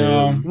of Zim.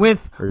 No.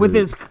 with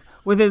his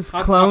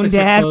Hot clone topics are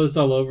dad. closed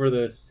all over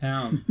the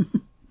town.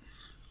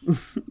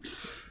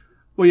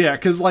 Well, yeah,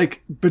 because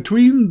like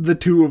between the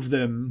two of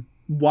them,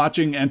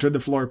 watching Enter the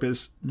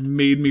Florpus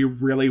made me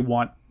really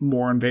want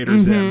more Invader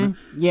Zim.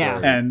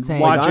 Yeah, And same.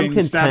 watching I'm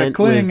Static content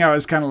Cling, with- I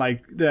was kind of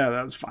like, yeah,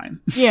 that was fine.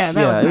 Yeah,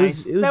 that was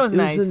nice. That was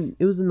nice.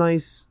 It was a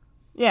nice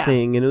Yeah.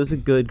 thing, and it was a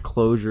good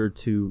closure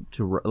to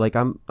like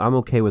I'm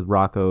okay with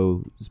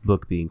Rocco's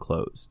book being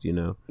closed.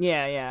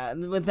 Yeah.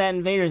 With that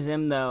Invader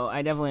Zim, though,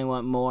 I definitely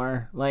want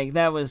more. Like,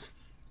 that was...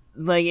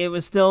 Like, it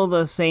was still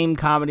the same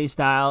comedy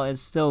style. It's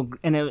still...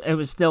 And it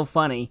was still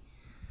funny.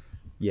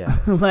 Yeah.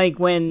 Like,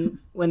 when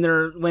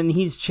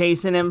he's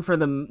chasing him for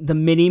the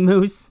mini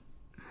moose...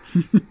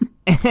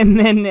 and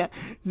then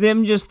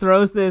Zim just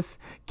throws this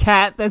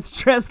cat that's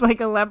dressed like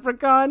a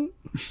leprechaun.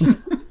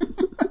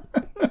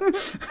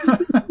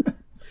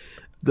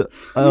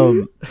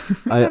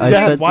 I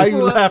Dad, said why are this,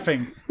 you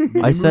laughing?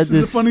 I said This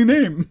is this a funny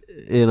name.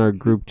 in our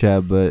group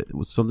chat, but it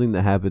was something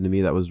that happened to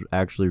me that was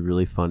actually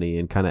really funny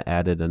and kind of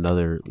added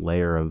another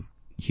layer of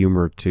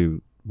humor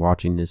to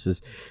watching this.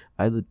 Is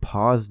I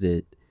paused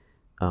it,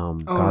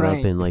 got right.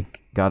 up and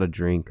like got a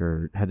drink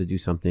or had to do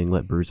something,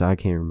 let Bruce. I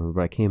can't remember,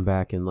 but I came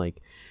back and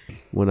like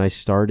when I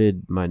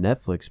started my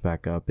Netflix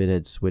back up, it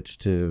had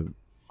switched to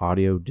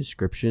audio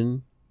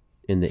description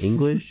in the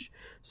English.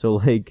 So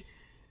like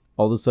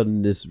all of a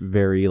sudden this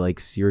very like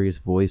serious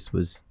voice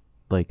was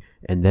like,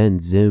 and then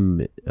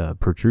Zim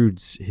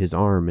protrudes his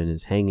arm and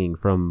is hanging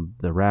from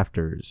the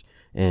rafters,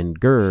 and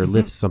Gur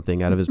lifts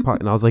something out of his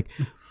pocket, and I was like,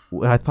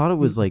 I thought it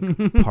was like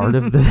part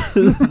of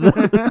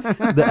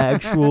the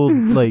actual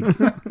like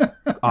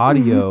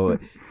audio,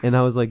 and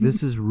I was like,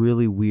 this is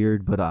really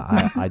weird, but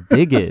I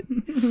dig it.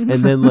 And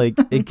then like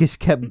it just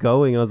kept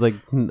going, and I was like,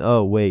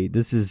 oh wait,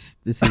 this is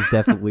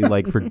definitely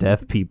like for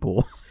deaf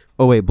people.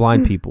 Oh wait,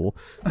 blind people.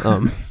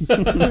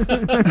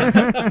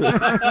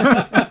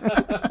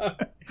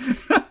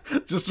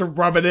 Just to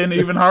rub it in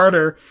even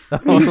harder.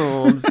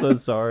 Oh, I'm so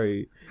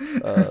sorry.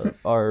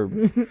 Our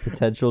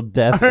potential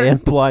deaf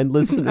and blind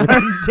listeners.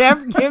 Our deaf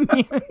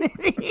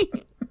community.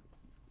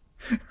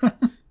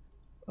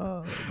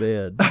 Oh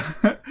man.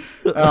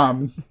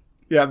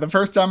 Yeah, the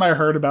first time I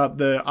heard about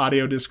the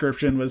audio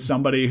description was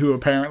somebody who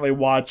apparently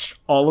watched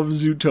all of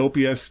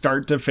Zootopia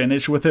start to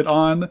finish with it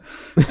on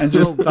and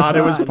just thought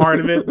it was part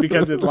of it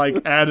because it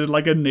like added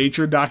like a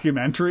nature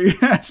documentary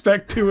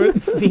aspect to it.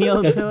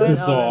 Feel That's to it.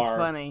 bizarre. Oh, that's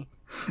funny.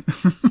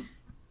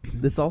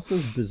 It's also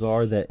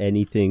bizarre that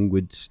anything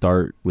would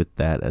start with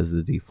that as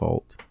the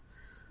default.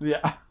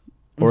 Yeah.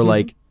 Or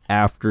like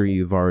after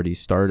you've already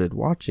started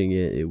watching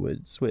it, it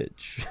would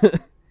switch.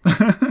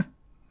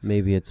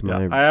 Maybe it's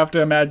my... I have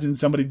to imagine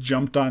somebody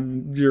jumped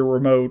on your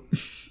remote.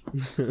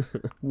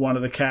 One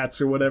of the cats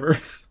or whatever.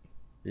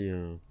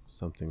 Yeah,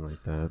 something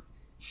like that.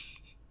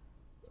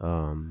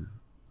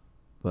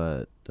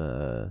 But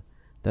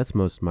that's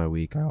most of my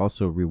week. I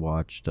also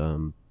rewatched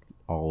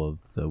all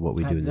of the What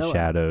We Do in the Godzilla.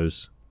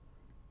 Shadows.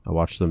 I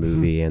watched the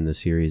movie and the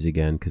series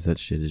again because that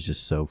shit is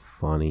just so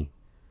funny.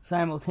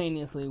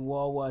 Simultaneously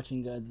while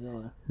watching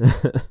Godzilla.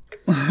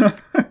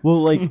 Well,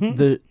 like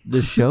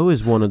the show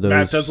is one of those.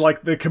 Matt does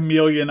like the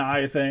chameleon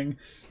eye thing.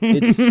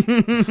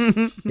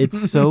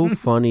 It's so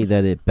funny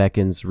that it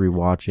beckons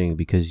rewatching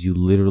because you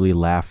literally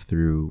laugh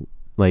through,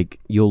 like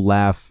you'll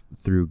laugh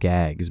through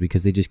gags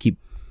because they just keep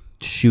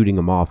shooting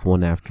them off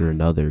one after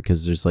another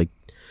because there's like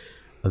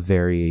a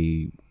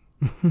very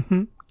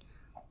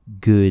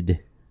good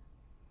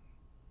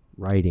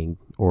writing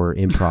or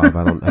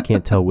improv. I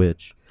can't tell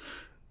which.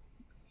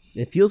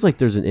 It feels like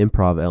there's an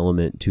improv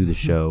element to the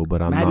show, but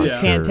I'm I not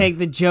just sure. can't take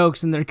the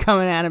jokes and they're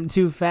coming at him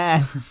too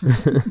fast.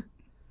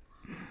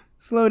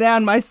 Slow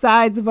down, my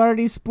sides have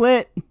already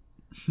split.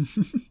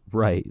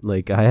 Right,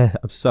 like I'm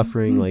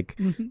suffering like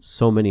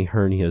so many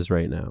hernias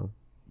right now.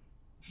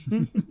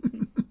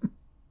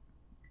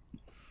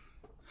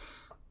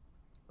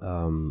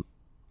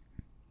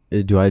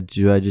 Do I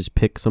just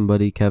pick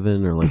somebody,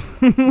 Kevin, or like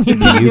do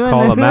you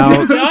call them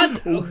out?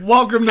 God,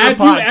 Welcome to the have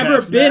podcast. you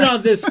ever been Matt.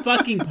 on this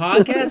fucking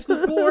podcast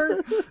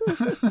before?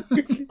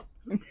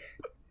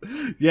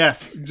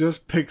 Yes,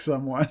 just pick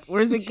someone.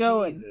 Where's it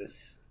going?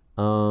 Jesus.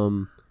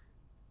 I'm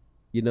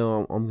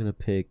gonna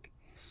pick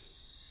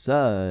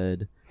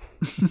Sud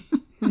because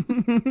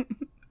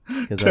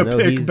I To know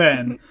pick he's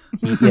Ben.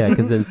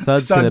 because then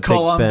Sud's Sud, gonna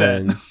call pick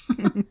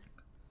on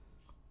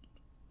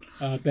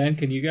Ben. Ben,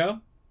 can you go?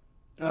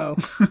 Oh.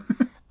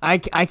 I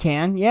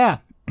can, yeah.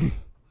 All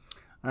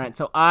right,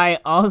 so I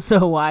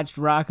also watched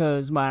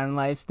Rocco's Modern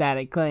Life,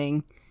 Static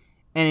Cling,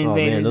 and Oh, man,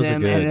 Invader those are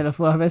Zim, good. Enter the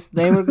Floribus.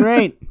 They were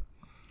great.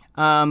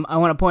 I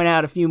want to point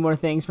out a few more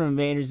things from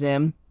Invader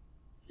Zim.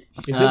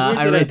 Is it weird I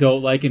that I read-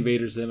 don't like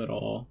Invader Zim at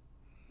all?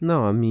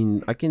 No, I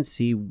mean I can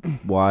see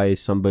why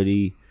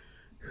somebody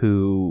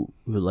who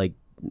like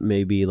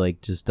maybe like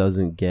just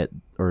doesn't get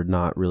or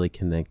not really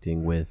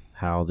connecting with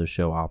how the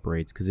show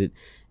operates because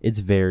it's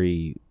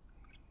very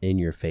in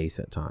your face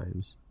at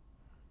times.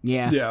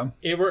 Yeah. Yeah.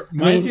 It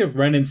reminds me of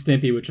Ren and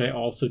Stimpy, which I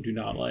also do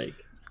not like.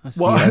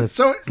 Well,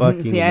 so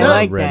Fucking See, I love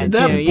like Ren and that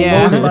that too, Stimpy. yeah.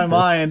 blows my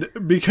mind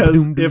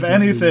because if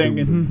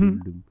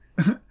anything,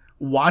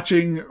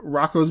 watching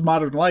Rocco's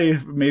Modern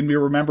Life made me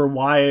remember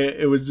why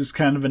it was just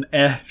kind of an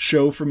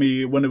show for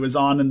me when it was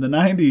on in the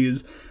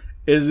 90s.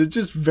 Is it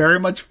just very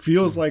much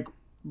feels like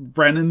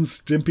Ren and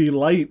Stimpy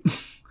light.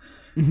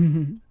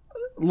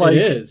 Like,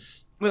 It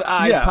is. With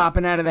eyes Yeah.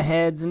 popping out of the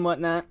heads and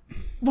whatnot.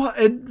 well,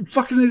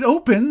 it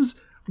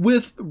opens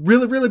with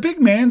really, really big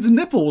man's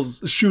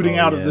nipples shooting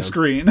out of yeah. the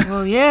screen.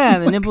 Well, yeah,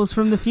 the nipples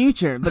from the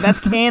future, but that's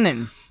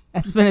canon.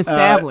 That's been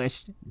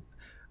established.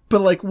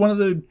 But like one of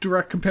the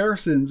direct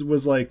comparisons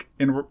was like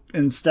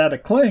in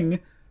Static Cling,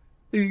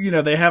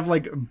 they have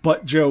like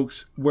butt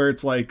jokes where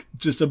it's like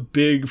just a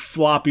big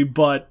floppy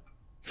butt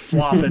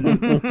flopping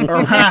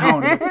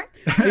around. And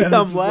it's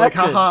just like,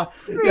 haha.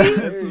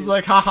 This is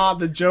like, haha.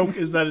 The joke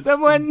is that it's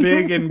Someone-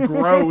 big and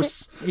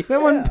gross.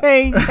 Someone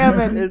pay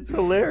Kevin It's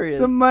hilarious.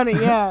 some money,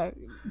 yeah.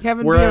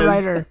 Kevin,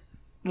 Whereas- be a writer.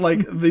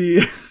 Like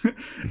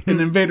in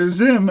Invader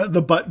Zim,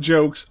 the butt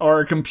jokes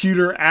are a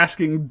computer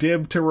asking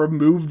Dib to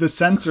remove the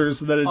sensors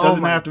so that it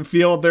doesn't my- have to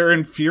feel their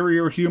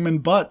inferior human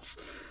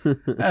butts.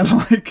 And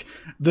like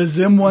the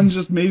Zim one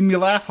just made me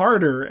laugh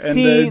harder, and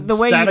See, the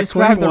way you Static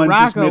described Cling the one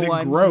just Rocco made it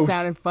one gross.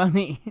 sounded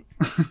funny.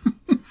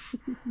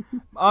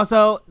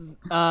 Also,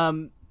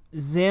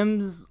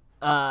 Zim's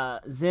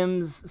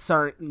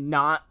sorry,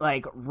 not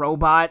like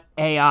robot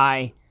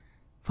AI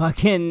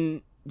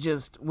fucking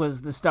just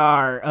was the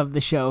star of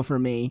the show for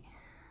me.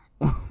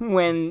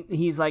 When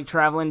he's like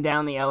traveling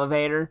down the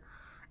elevator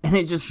and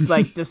it just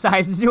like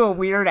decides to do a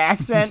weird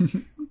accent.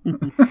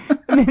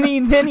 And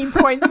then he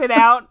points it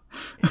out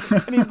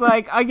and he's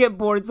like, I get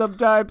bored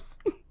sometimes.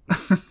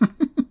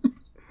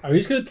 Are we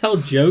just gonna tell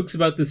jokes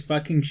about this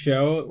fucking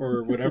show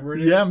or whatever it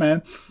is? Yeah,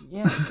 man.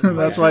 Yeah.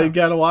 That's why you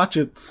gotta watch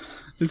it.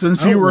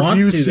 Since I you don't want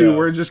refuse to, to, though.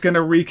 we're just gonna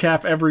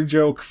recap every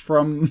joke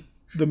from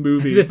the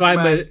movie. As if I'm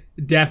a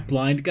deaf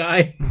blind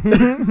guy.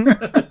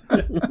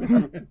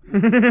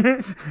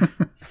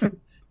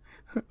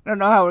 I don't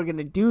know how we're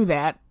gonna do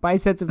that. By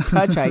sense of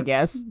touch, I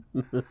guess.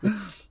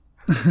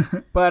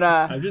 But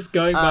I'm just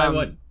going by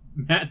what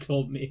Matt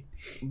told me.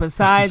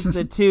 besides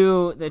the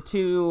two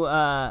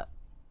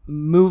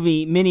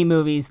mini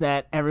movies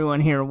that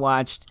everyone here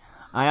watched,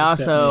 I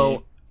also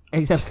me.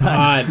 except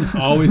God,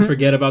 always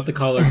forget about the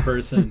colored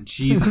person.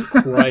 Jesus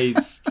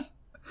Christ.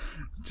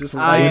 Just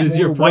What is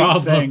your white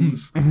problem?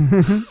 things.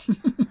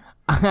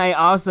 I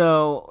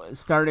also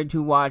started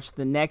to watch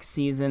the next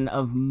season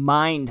of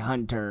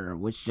Mindhunter,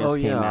 which just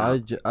came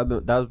out. that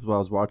was what I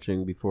was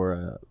watching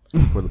before the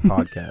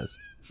podcast.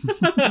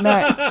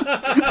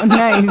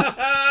 Nice.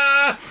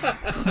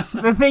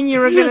 The thing you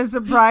were gonna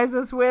surprise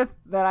us with,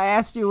 that I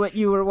asked you what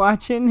you were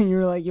watching, and you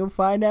were like, "You'll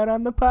find out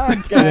on the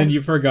podcast." And then you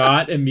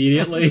forgot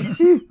immediately.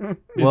 Is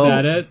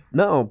that it?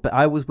 No, but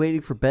I was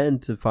waiting for Ben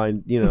to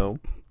find out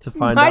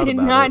I did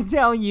about not it.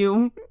 tell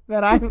you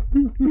that I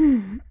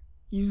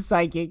you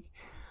psychic.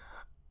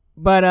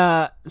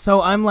 But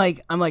so I'm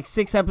like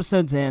 6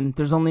 episodes in.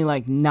 There's only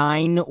like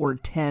 9 or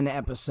 10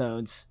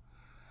 episodes.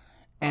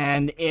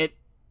 And it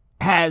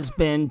has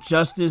been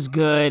just as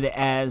good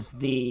as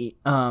the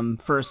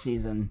first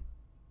season.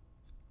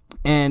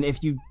 And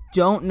if you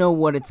don't know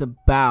what it's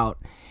about,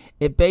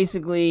 it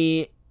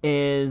basically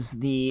is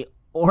the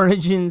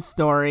origin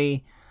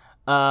story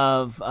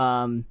of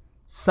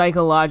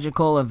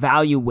psychological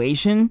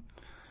evaluation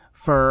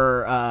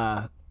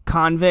for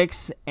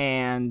convicts,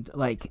 and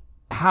like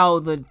how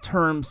the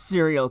term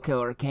serial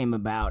killer came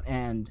about.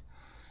 And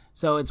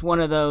so it's one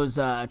of those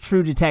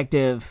True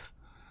Detective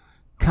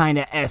kind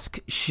of esque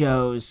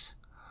shows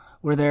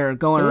where they're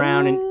going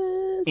around and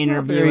It's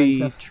interviewing not very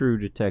stuff. True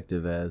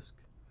Detective-esque.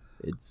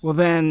 It's Well,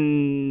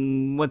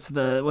 then what's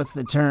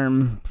the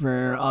term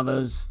for all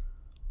those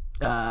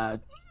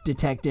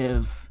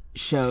detective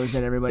shows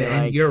that everybody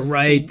Ben, likes? you're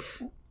right.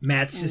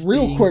 Matt's just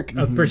Real being quick.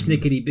 a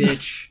persnickety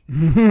bitch.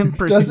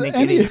 Does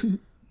Persnickety.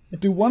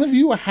 do one of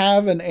you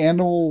have an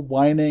animal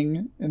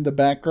whining in the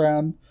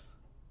background?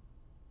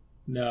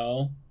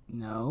 No.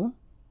 No.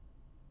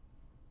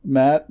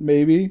 Matt,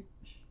 maybe?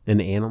 an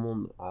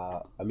animal.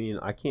 I mean,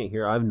 I can't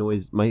hear. I have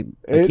noise. I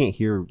It- can't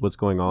hear what's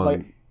going on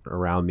like,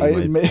 around me. I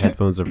My admit-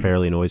 headphones are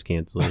fairly noise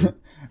canceling.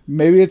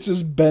 Maybe it's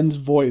just Ben's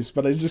voice,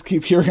 but I just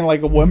keep hearing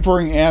like a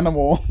whimpering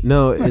animal.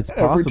 No, it's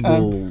Every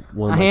possible.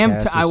 One of I my am.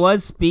 cats I is-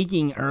 was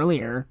speaking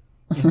earlier.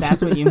 If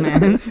that's what you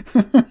meant.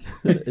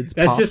 It's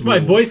That's just my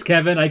possible. voice,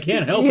 Kevin. I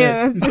can't help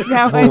Yeah, it. that's just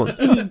how I Hold on.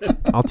 speak.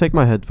 I'll take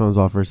my headphones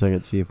off for a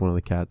second. See if one of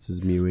the cats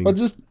is mewing. But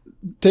just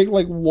take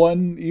like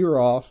one ear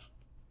off.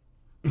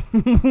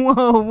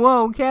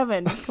 Whoa,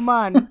 Kevin, come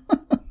on.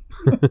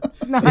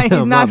 He's not, he's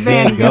I'm not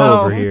Van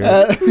Gogh. over here.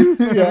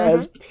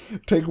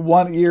 Take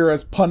one ear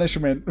as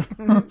punishment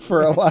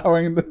for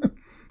allowing the.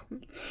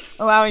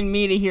 Allowing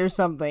me to hear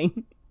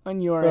something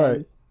on your All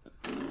end.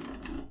 right.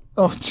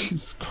 Oh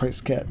Jesus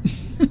Christ, cat!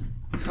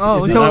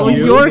 Oh, Is it so it not was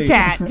you? your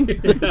cat.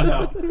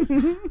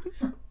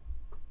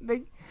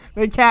 No.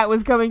 The cat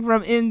was coming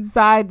from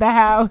inside the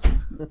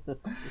house.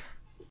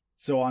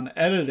 So on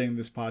editing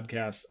this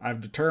podcast,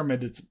 I've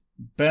determined it's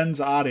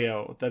Ben's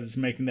audio that is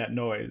making that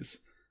noise.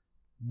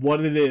 What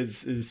it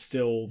is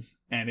still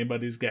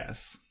anybody's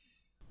guess.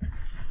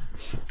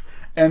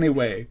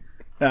 Anyway,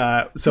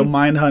 so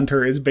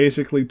Mindhunter is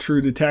basically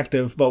True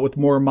Detective, but with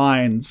more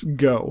minds.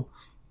 Go.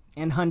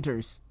 And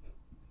hunters.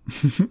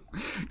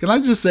 Can I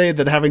just say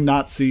that having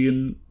not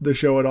seen the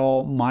show at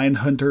all,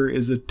 Mindhunter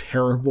is a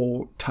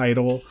terrible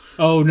title.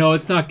 Oh no,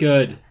 it's not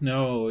good.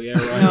 No, yeah,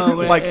 right. No,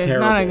 but Like, it's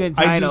terrible. not a good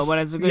I title, just- but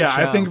it's a good yeah,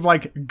 show. I think of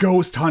like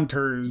Ghost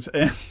Hunters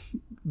and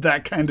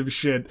that kind of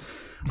shit,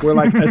 where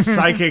like a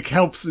psychic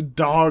helps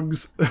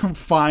dogs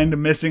find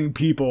missing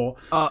people.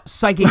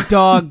 Psychic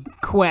Dog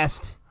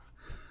Quest.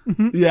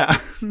 Yeah.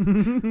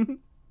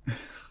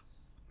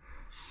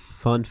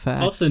 Fun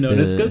fact. Also known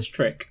as the- Ghost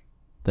Trick.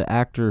 The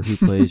actor who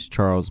plays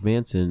Charles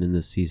Manson in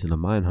this season of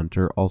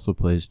Mindhunter also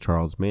plays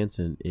Charles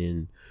Manson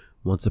in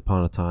Once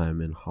Upon a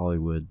Time in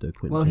Hollywood, the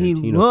Quentin Well, he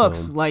Tarantino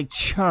looks film. like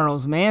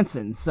Charles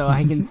Manson, so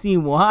I can see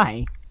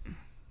why.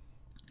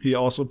 He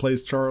also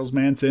plays Charles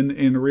Manson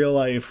in real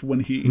life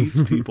when he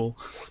eats people.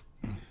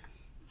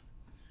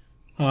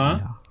 Huh?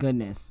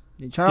 Goodness.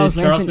 Did Did Charles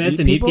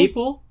Manson eat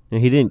people?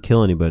 And he didn't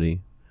kill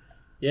anybody.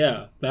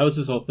 Yeah, that was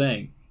his whole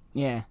thing.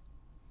 Yeah.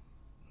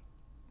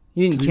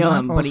 He didn't Did kill he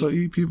him, not but also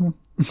eat people?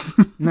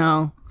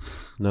 no.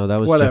 No, that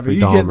was Whatever, Jeffrey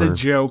you get the Dahmer.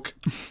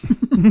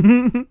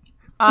 joke.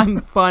 I'm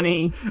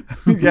funny.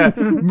 Yeah,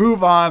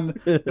 move on.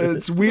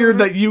 It's weird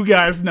that you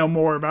guys know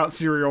more about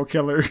serial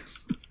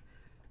killers.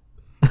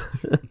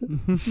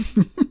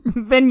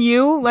 Then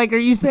you? Like, are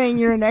you saying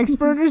you're an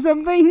expert or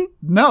something?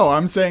 No,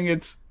 I'm saying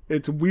it's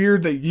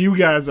weird that you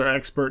guys are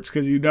experts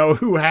because you know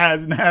who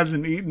has and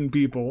hasn't eaten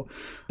people.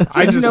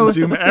 I just No.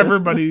 assume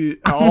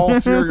all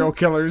serial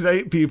killers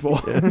ate people.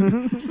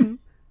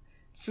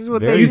 This is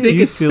what Very You they think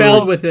few it's feel spelled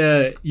like- with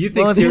a? You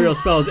think Well, cereal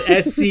spelled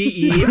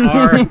SCEREAL?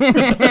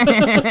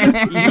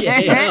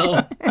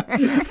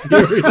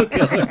 Serial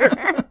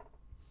killer.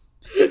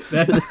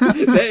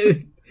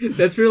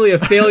 That's really a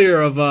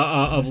failure of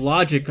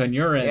logic on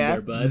your end, Yeah.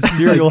 there, bud.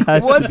 Cereal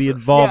has to What's- be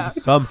involved yeah.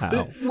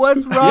 somehow.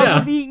 What's wrong Yeah.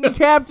 with eating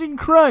Captain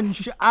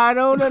Crunch? I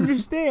don't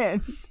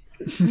understand.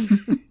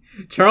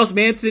 Charles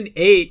Manson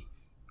ate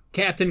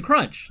Captain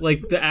Crunch,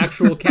 like the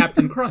actual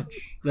Captain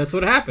Crunch. That's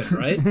what happened,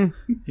 right?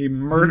 He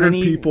murdered And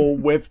he- people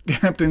with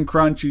Captain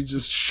Crunch. He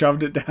just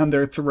shoved it down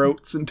their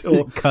throats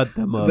until Cut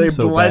them up They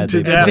so bled bad to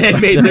they- death.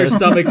 Then made their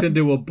stomachs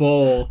into a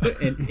bowl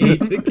and ate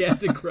the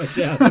Captain Crunch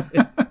out of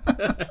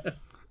it.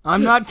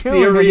 I'm not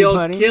killing Serial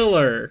anybody.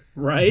 killer,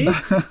 right?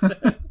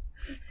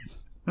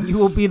 You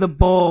will be the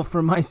bowl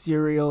for my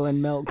cereal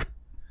and milk.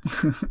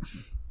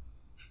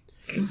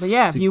 But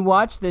yeah, if you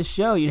watch this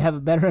show, you'd have a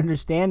better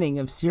understanding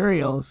of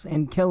cereals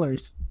and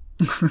killers.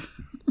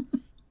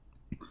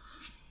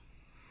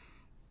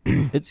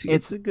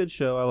 It's a good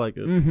show. I like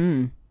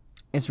it.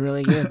 It's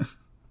really good.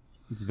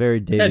 It's very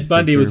David Ted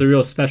Bundy Fincher. was a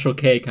real Special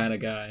K kind of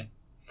guy.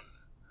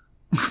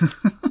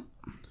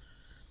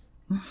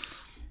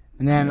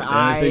 And then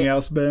anything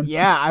else, Ben?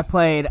 I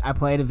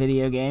played a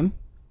video game.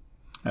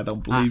 I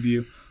don't believe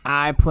you.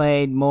 I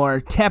played more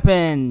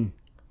Tekken.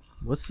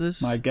 What's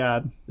this? My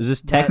God. Is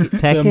this The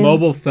Tekken?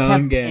 mobile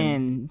phone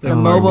game. It's The the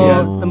card mobile.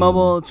 game. It's the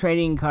mobile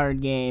trading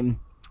card game.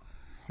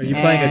 Are you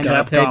playing a And-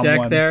 Dante Capcom deck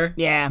one. there,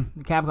 Yeah,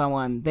 the Capcom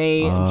one.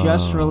 They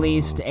just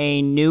released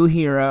a new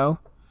hero,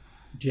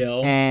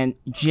 Jill? and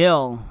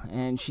Jill,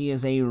 and she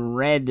is a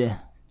red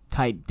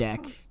type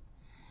deck,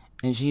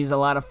 and she's a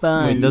lot of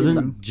fun. Wait,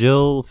 doesn't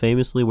Jill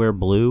famously wear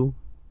blue?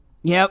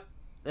 Yep.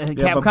 Yeah, but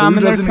Capcom blue and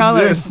their doesn't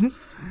colors. exist.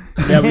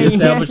 Yeah, we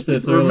established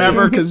this earlier.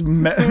 Remember, because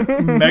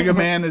Mega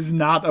Man is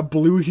not a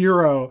blue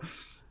hero.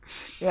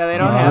 Yeah, they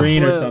don't He's have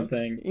green or blue.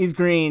 something. He's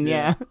green,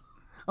 yeah.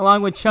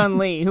 Along with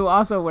Chun-Li, who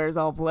also wears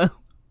all blue.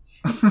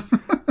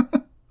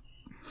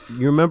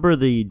 You remember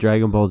the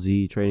Dragon Ball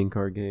Z trading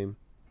card game?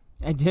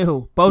 I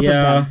do. Both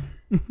Yeah.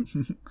 of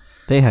them.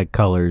 They had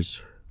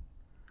colors.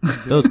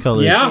 Those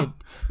colors. Yeah.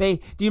 Do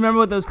you remember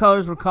what those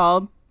colors were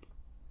called?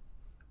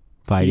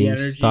 Fighting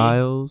energy.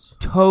 styles.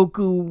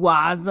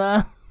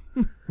 Tokuwaza.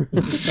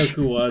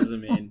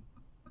 Tokuwaza, mean.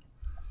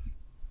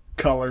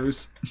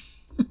 Colors.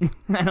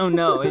 I don't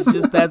know. It's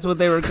just that's what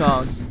they were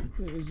called.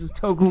 It was just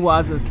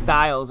Tokuwaza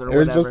styles or It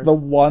was whatever. just the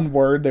one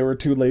word they were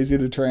too lazy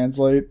to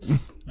translate.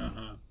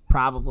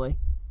 Probably.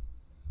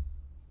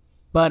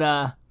 But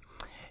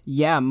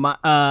yeah,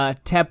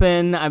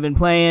 Teppen, I've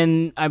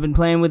been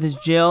playing with his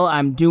Jill.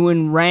 I'm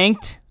doing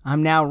ranked.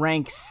 I'm now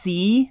rank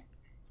C.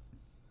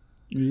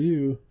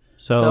 Ew.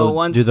 So, So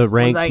once- do the once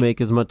ranks I-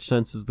 make as much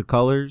sense as the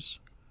colors?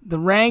 The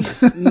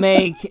ranks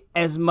make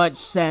as much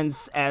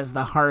sense as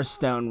the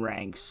Hearthstone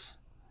ranks.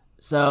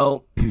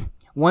 So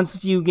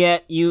once you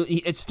get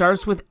it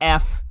starts with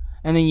F,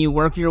 and then you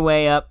work your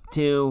way up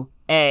to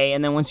A,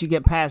 and then once you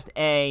get past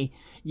A,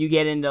 you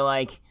get into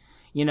like,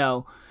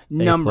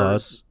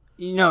 numbers.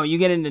 No, you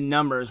get into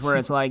numbers where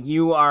it's like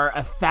you are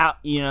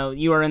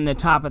you are in the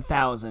top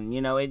 1,000.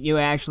 You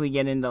actually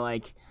get into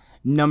like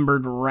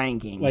numbered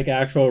ranking. Like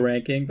actual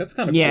ranking. That's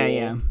kind of yeah, cool.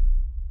 yeah.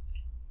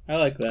 I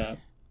like that.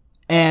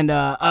 And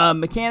a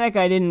mechanic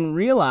I didn't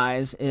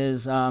realize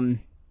is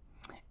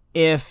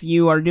if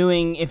you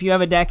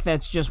have a deck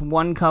that's just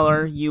one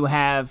color, you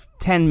have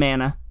 10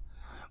 mana.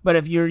 But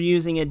if you're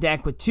using a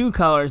deck with two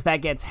colors, that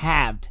gets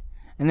halved.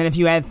 And then if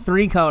you add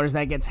 3 colors,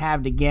 that gets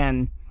halved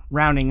again,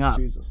 rounding up.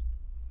 Jesus.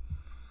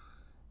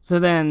 So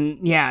then,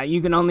 yeah, you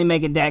can only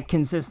make a deck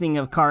consisting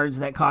of cards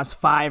that cost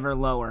 5 or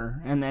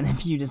lower. And then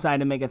if you decide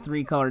to make a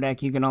 3-color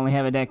deck, you can only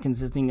have a deck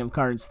consisting of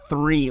cards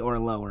 3 or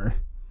lower.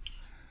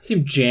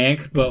 Seemed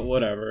jank, but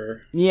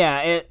whatever.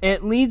 Yeah,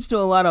 it leads to a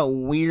lot of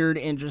weird,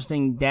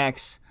 interesting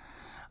decks.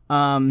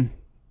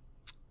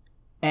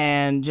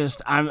 And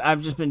just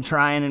I've just been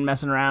trying and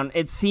messing around.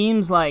 It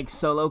seems like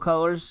solo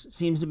colors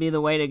seems to be the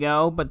way to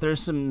go, but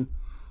there's some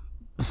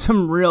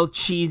real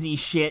cheesy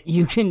shit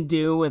you can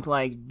do with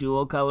like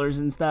dual colors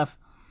and stuff.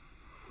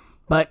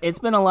 But it's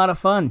been a lot of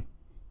fun.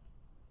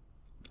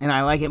 And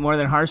I like it more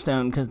than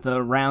Hearthstone because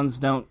the rounds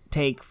don't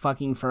take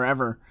fucking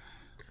forever.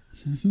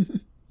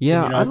 Yeah,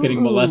 You're I not don't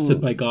getting know.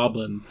 molested by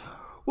goblins.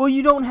 Well,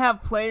 you don't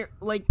have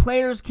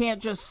players can't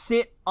just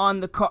sit on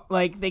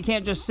the they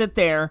can't just sit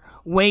there,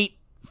 wait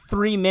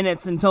 3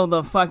 minutes until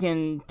the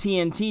fucking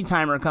TNT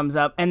timer comes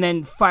up and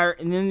then fire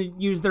and then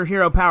use their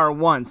hero power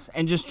once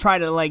and just try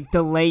to like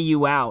delay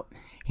you out.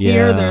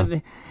 Yeah.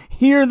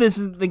 Here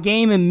the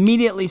game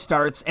immediately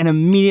starts and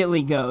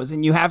immediately goes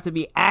and you have to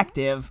be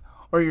active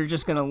or you're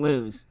just going to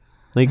lose.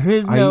 Like, There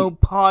is no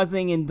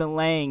pausing and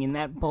delaying in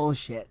that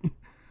bullshit.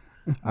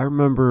 I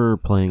remember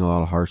playing a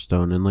lot of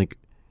Hearthstone and like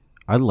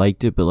I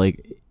liked it, but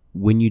like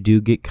when you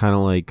do get kind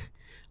of like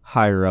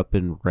higher up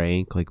in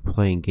rank, like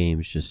playing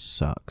games just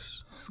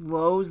sucks.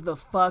 Slows the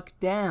fuck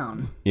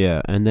down.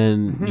 Yeah, and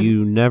then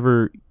you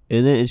never,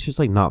 and then it's just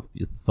like not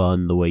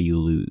fun the way you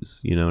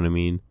lose. You know what I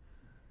mean?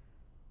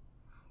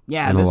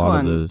 Yeah, And a this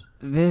lot one, of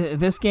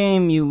this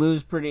game, you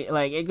lose pretty,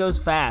 like, it goes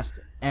fast,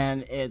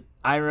 and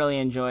I really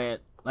enjoy it.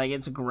 Like,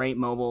 it's a great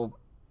mobile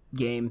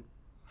game.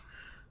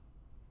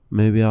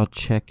 Maybe I'll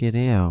check it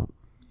out.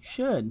 You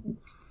should.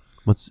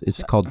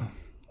 It's called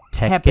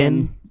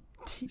Tekken.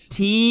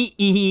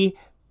 Teppen.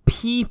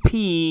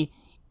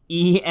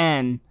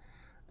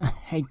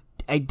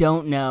 I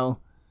don't know.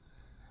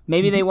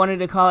 Maybe they wanted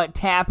to call it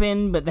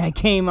Tappin', but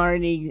that name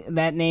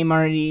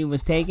already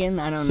was taken.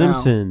 I don't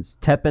Simpsons,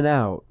 Teppin'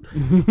 out.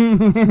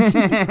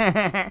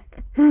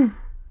 know.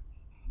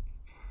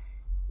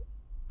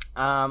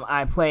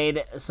 I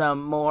played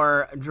some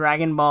more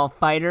Dragon Ball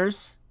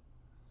Fighters.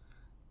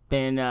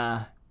 Been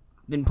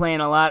playing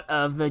a lot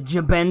of the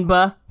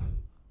Jabenba.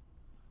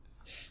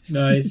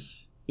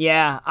 Nice.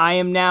 Yeah, I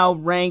am now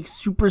ranked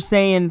Super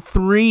Saiyan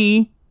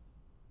 3.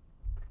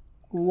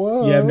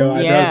 Whoa. You have no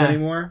eyebrows Yeah.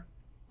 anymore?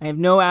 I have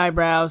no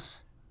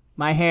eyebrows.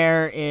 My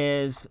hair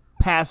is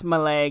past my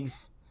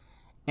legs.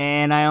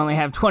 And I only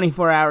have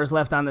 24 hours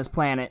left on this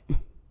planet.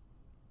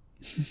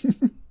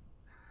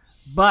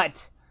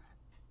 But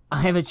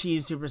I have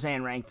achieved Super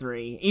Saiyan rank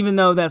 3. Even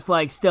though that's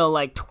like still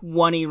like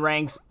 20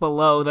 ranks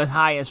below the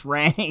highest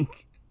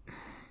rank.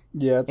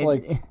 Yeah, it's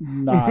like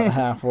not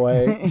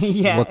halfway.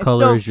 Yeah. What it's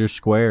color still- is your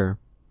square?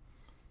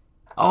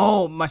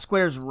 Oh, my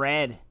square's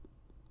red.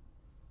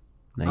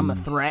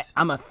 Nice.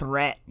 I'm a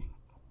threat.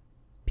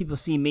 People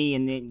see me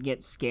and they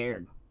get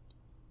scared.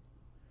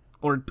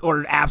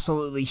 Or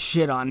absolutely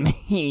shit on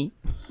me.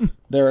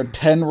 There are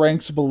 10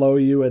 ranks below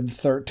you and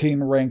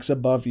 13 ranks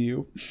above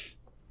you.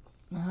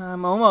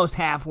 I'm almost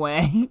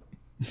halfway.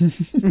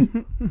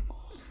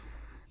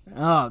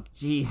 Oh,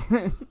 jeez.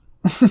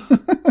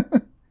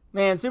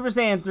 Man, Super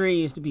Saiyan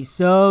 3 used to be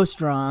so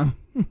strong.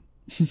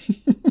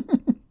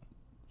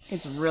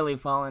 It's really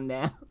fallen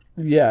down.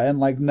 Yeah, in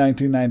like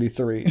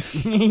 1993.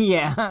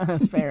 Yeah,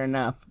 fair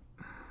enough.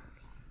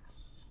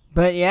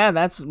 But yeah,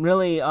 that's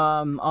really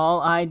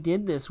all I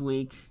did this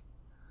week.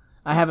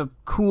 I have a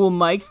cool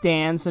mic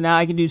stand, so now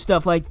I can do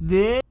stuff like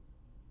this.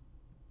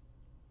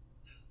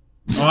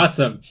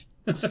 Awesome.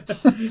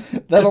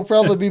 That'll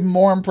probably be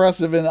more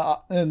impressive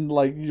in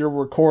like your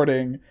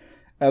recording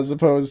as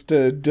opposed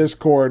to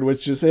Discord,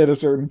 which just hit a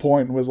certain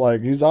point and was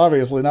like, he's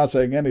obviously not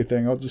saying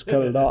anything. I'll just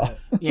cut it off.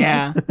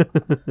 Yeah.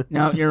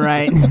 No, you're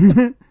right.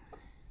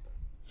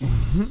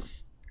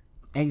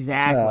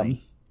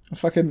 Exactly.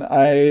 Fucking,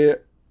 I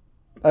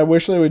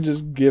wish they would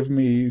just give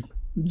me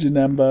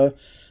Janemba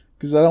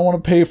because I don't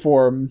want to pay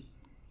for him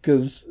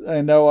because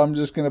I know I'm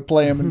just going to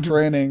play him in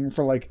training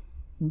for like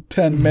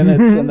 10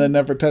 minutes and then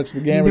never touch the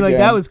game You'd be again. like,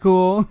 that was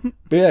cool. But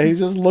yeah, he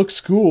just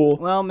looks cool.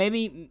 Well,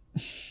 maybe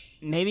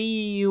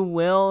you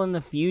will in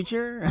the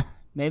future.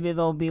 Maybe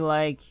they'll be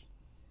like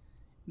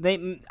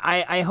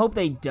I hope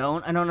they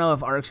don't. I don't know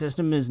if Arc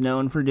System is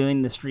known for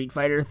doing the Street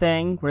Fighter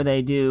thing where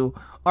they do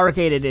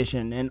Arcade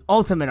Edition and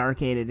Ultimate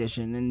Arcade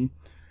Edition and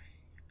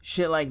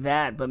shit like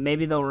that, but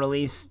maybe they'll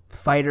release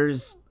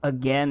fighters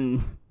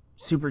again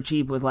super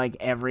cheap with like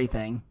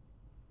everything.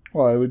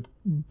 Well, it would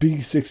be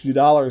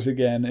 $60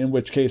 again, in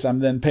which case I'm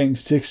then paying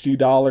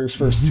 $60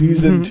 for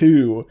season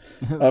 2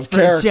 of For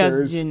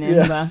characters. just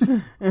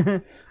Janemba. Yeah.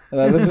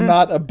 That is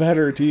not a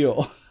better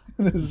deal.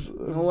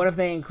 Well, what if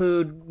they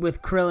include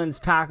with Krillin's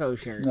taco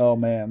shirt? Oh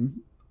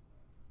man.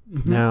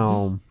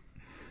 Now,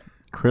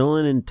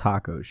 Krillin and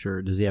Taco,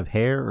 sure. Does he have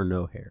hair or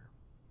no hair?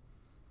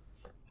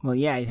 Well,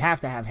 yeah, you'd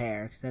have to have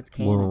hair because that's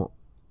canon. Well,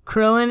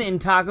 Krillin in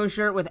taco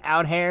shirt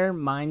without hair,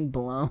 mind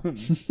blown.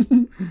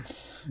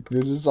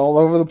 You're just all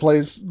over the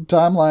place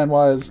timeline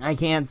wise. I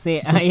can't see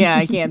it. Yeah,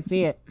 I can't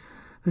see it.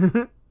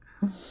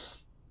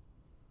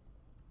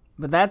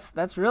 But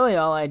that's really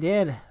all I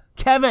did.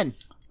 Kevin,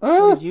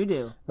 what did you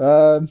do?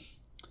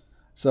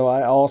 So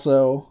I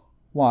also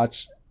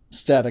watched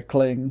Static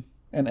Cling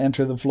and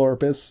Enter the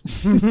Florpus.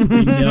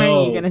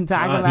 Are you gonna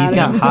talk about he's it?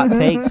 got hot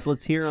takes.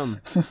 Let's hear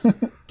him.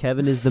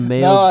 Kevin is the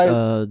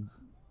male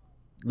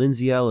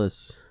Lindsay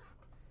Ellis.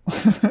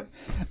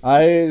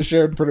 I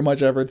shared pretty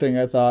much everything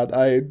I thought.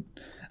 I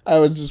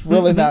was just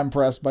really not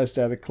impressed by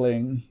Static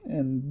Cling,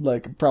 and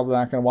like probably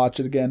not going to watch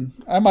it again.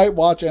 I might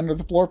watch Enter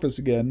the Florpus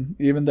again,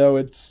 even though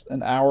it's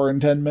an hour and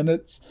 10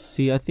 minutes.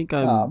 See, I think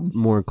I'm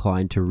more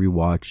inclined to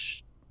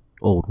rewatch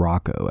old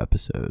Rocco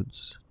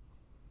episodes.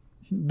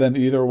 Than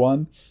either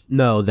one.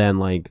 No, than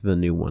like the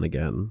new one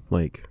again.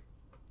 Like,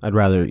 I'd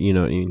rather, you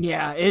know what I mean?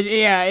 Yeah,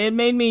 it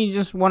made me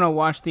just want to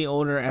watch the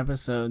older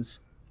episodes.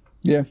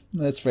 Yeah,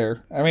 that's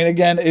fair. I mean,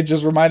 again, it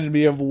just reminded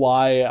me of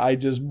why I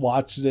just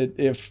watched it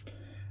if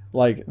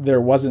like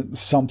there wasn't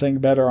something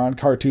better on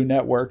Cartoon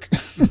Network.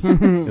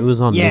 It was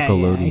on Yeah,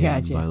 Nickelodeon, I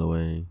gotcha. by the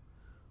way.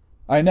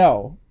 I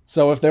know.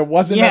 So if there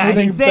wasn't Yeah,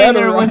 anything he's saying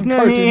better there was on no-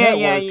 Cartoon yeah,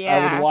 Network,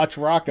 yeah. I would watch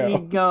There you Rocco.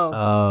 go.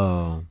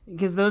 Oh.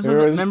 Because those There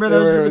are the, was- remember there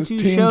those were the was two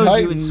Teen shows you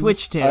would Titans.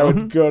 switch to. I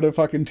would go to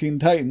fucking Teen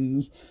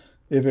Titans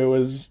if it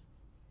was,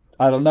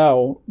 I don't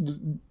know,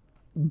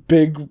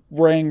 Big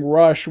Ring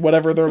Rush,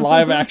 whatever their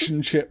live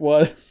action shit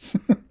was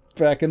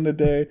back in the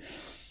day.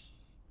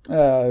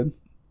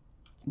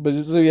 But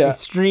so yeah,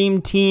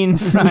 Extreme Teen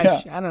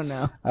Rush. I don't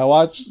know. I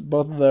watched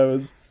both of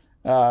those,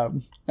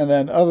 And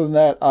then other than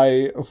that,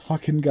 I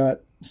fucking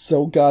got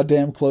so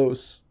goddamn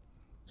close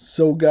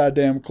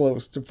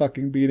to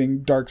fucking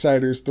beating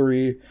Darksiders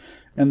 3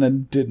 and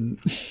then didn't.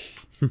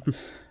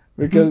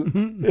 Because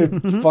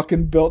it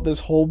fucking built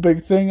this whole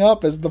big thing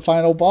up as the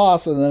final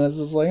boss, and then it's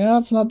just like,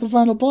 it's not the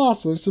final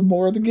boss, there's some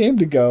more of the game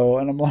to go.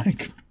 And I'm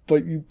like,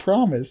 but you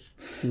promise.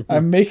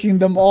 I'm making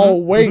them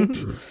all wait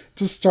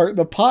to start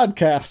the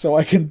podcast so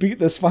I can beat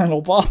this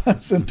final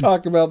boss and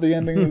talk about the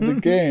ending of the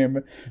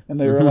game. And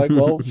they were like,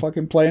 well,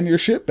 fucking plan your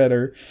shit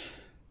better.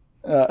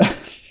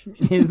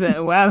 Is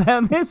that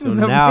wow? This is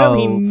a now-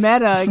 really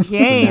meta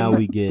game. So now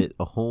we get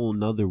a whole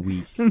nother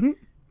week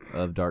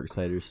of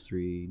Darksiders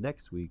 3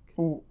 next week.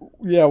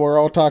 Yeah, we're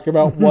all talking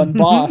about one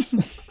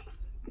boss.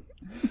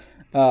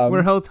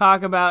 Where he'll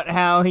talk about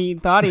how he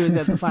thought he was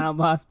at the final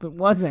boss but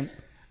wasn't.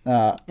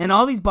 And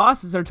all these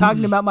bosses are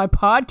talking about my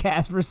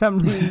podcast for some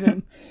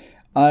reason.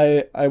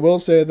 I will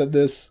say that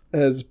this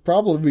has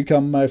probably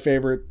become my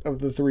favorite of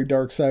the 3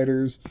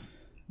 Darksiders.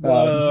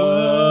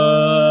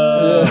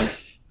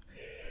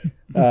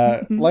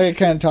 Like I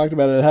kind of talked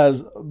about, it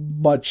has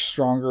much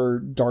stronger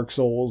Dark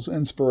Souls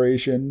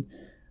inspiration.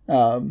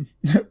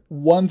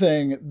 One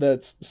thing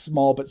that's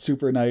small but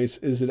super nice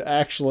is it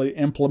actually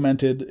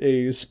implemented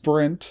a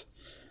sprint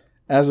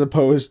as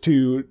opposed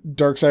to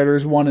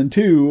Darksiders 1 and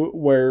 2,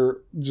 where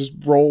just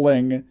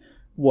rolling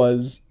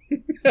was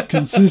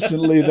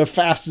consistently the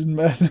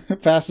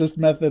fastest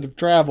method of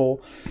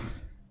travel.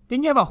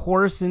 Didn't you have a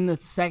horse in the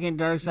second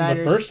Darksiders?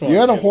 The first one. You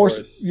had a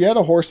horse. You had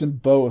a horse in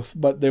both,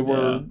 but they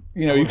were,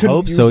 you couldn't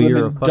hope use so. them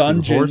You're a in fucking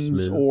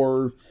dungeons horseman.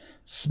 or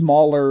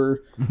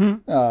smaller.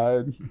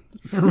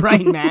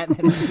 Right, Matt.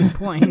 That is a good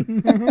point.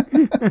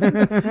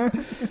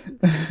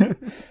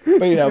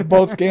 But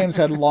both games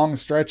had long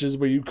stretches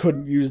where you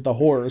couldn't use the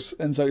horse,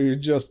 and so you're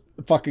just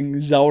fucking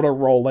Zelda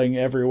rolling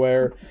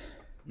everywhere.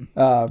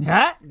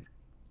 Huh?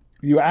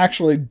 You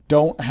actually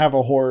don't have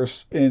a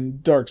horse in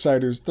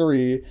Darksiders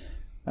 3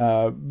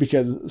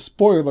 because,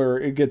 spoiler,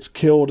 it gets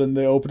killed in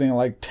the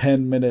opening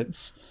 10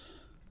 minutes.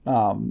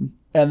 And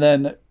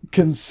then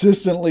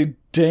consistently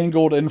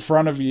dangled in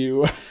front of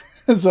you.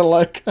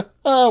 So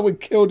we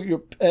killed your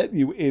pet,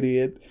 you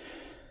idiot.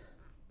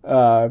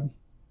 But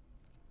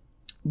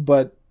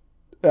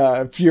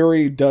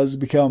Fury does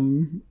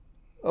become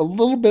a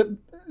little bit...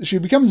 She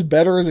becomes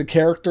better as a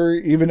character,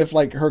 even if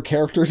her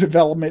character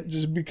development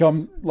just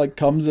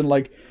comes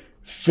in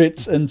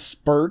fits and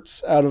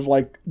spurts out of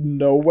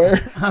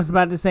nowhere. I was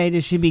about to say,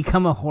 does she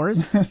become a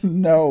horse?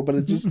 No, but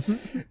it just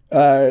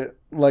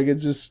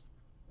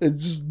it's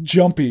just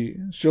jumpy.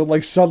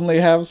 She'll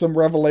suddenly have some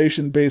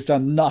revelation based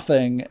on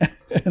nothing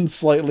and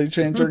slightly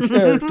change her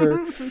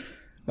character.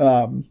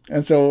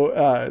 And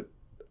so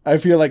I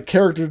feel like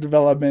character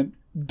development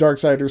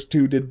Darksiders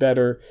 2 did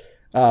better.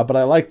 But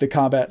I like the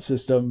combat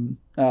system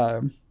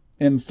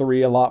in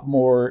 3 a lot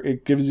more.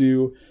 It gives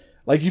you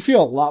you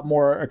feel a lot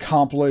more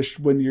accomplished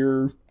when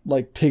you're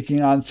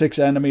taking on 6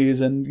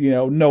 enemies and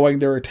knowing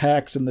their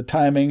attacks and the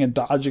timing and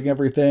dodging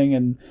everything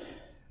and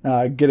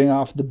getting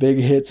off the big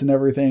hits and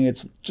everything.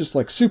 It's just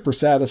super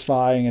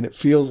satisfying, and it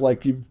feels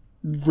like you've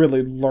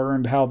really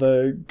learned how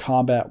the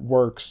combat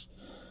works.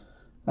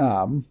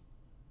 It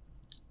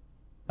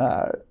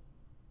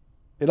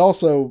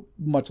also,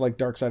 much like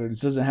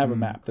Darksiders, doesn't have a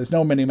map. There's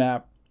no mini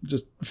map.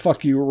 Just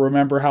fuck you,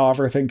 remember how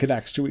everything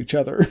connects to each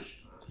other.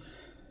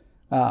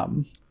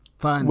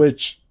 Fun.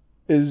 Which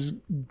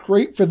is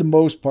great for the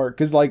most part,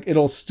 because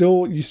you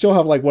still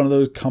have one of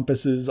those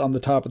compasses on the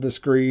top of the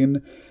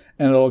screen,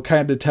 and it'll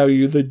kind of tell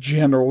you the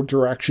general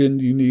direction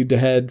you need to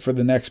head for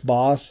the next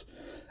boss.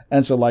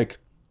 And so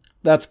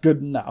that's good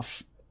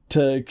enough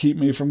to keep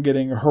me from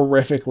getting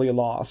horrifically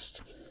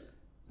lost.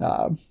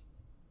 So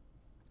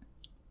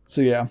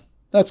yeah,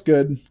 that's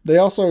good. They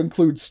also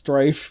include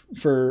Strife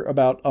for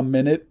about a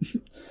minute.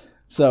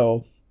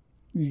 So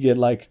you get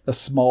a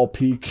small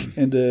peek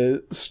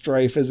into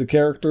Strife as a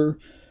character,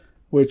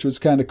 which was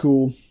kind of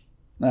cool.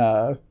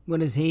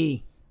 What is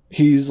he?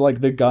 He's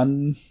the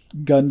gun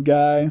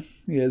guy.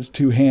 He has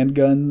 2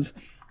 handguns.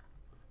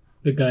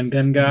 The gun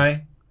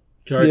guy?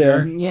 Jar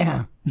Jar?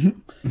 Yeah.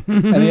 And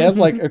he has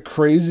a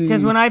crazy...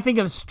 Because when I think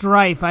of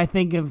Strife, I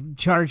think of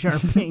Jar Jar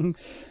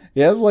Binks. He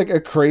has a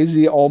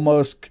crazy,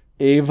 almost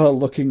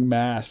Ava-looking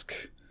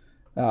mask.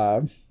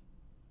 That's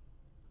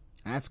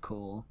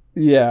cool.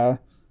 Yeah.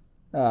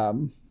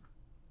 And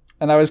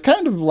I was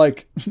kind of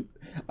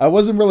I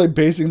wasn't really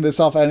basing this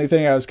off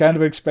anything. I was kind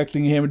of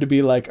expecting him to be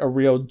a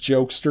real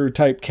jokester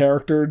type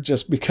character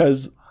just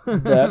because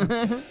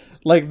that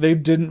they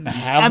didn't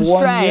have I'm one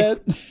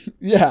Strife. yet.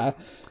 Yeah.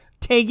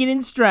 Take it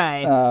in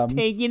Strife.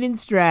 Take it in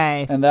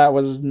Strife. And that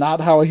was not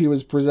how he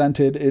was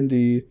presented in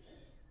the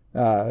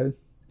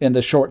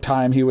short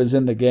time he was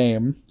in the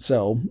game.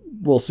 So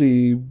we'll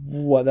see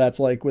what that's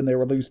like when they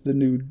release the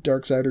new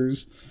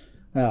Darksiders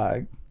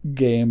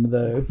game.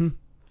 The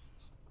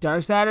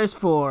Darksiders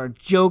 4,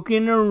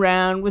 joking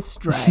around with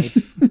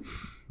Strife.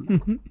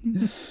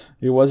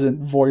 He wasn't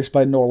voiced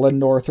by Nolan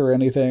North or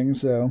anything,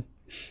 so...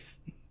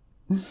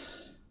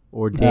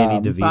 Or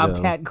Danny DeVito.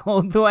 Bobcat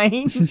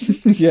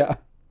Goldthwait. Yeah.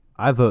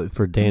 I vote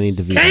for Danny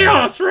DeVito.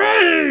 Chaos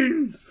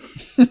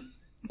reigns.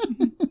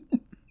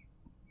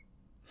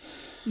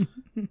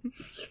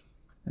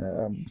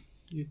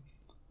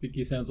 Think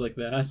he sounds like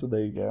that? So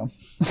there you go.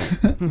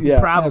 Yeah,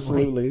 Probably.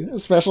 absolutely.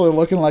 Especially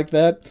looking like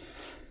that.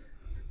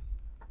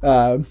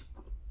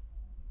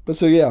 But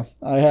so yeah,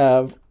 I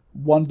have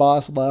one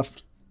boss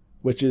left,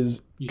 which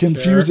is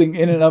confusing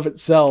in and of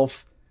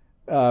itself,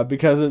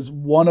 because it's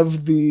one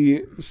of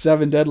the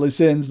 7 deadly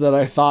sins that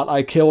I thought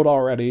I killed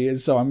already, and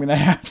so I'm gonna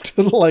have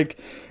to like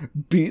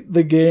beat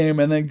the game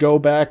and then go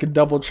back and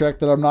double check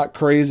that I'm not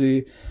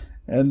crazy,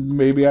 and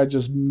maybe I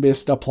just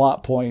missed a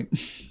plot point.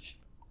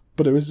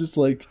 But it was just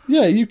like,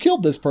 yeah, you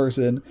killed this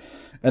person.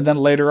 And then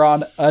later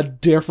on, a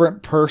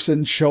different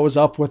person shows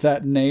up with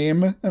that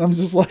name. And I'm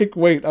just like,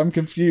 wait, I'm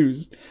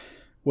confused.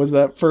 Was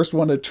that first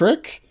one a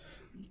trick?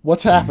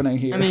 What's happening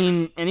here? I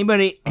mean,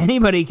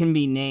 anybody can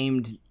be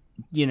named,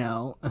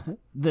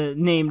 the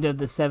named of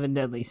the 7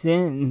 deadly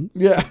sins.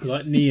 yeah.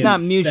 Gluttony It's and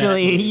not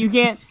mutually, fat. you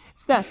can't,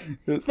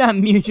 it's not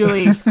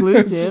mutually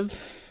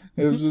exclusive.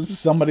 It was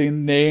just somebody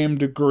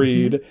named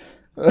Greed.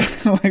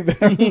 Like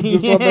that was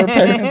just what their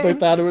parents, they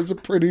thought it was a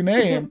pretty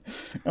name.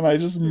 And I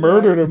just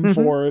murdered him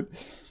for it.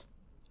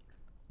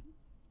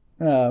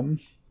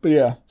 But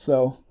yeah,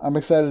 so I'm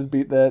excited to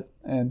beat that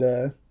and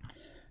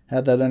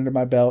had that under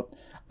my belt.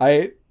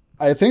 I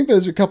think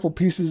there's a couple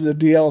pieces of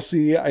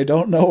DLC. I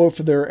don't know if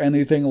they're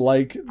anything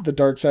like the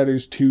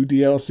Darksiders 2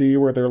 DLC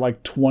where they're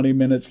like 20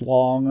 minutes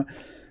long.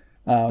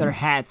 They're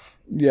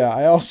hats. Yeah,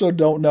 I also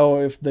don't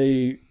know if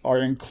they are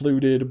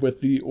included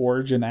with the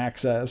Origin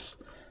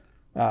access.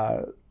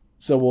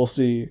 So we'll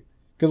see.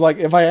 Because like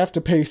if I have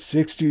to pay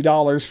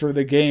 $60 for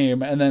the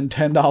game and then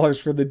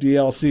 $10 for the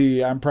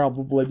DLC, I'm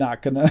probably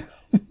not going to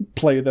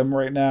play them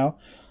right now.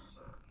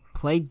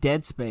 Play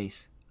Dead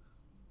Space.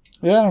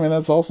 Yeah, I mean,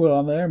 that's also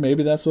on there.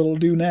 Maybe that's what I'll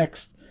do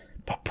next.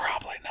 But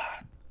probably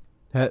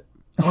not.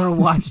 Or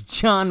watch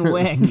John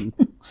Wick.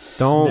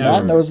 Don't.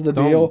 Matt knows the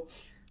deal.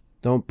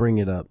 Don't bring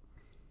it up.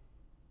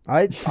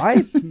 I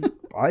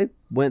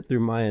went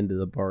through my end of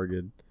the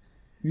bargain.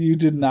 You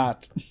did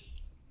not.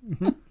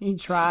 He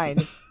tried.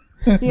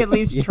 He at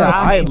least Yeah, tried.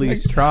 I at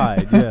least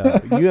tried. Yeah,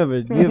 you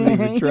haven't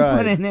even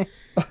tried.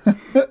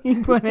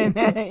 He put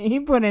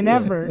in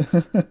effort.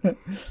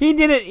 He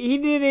did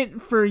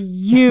it for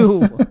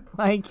you.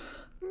 Like,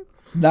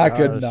 It's not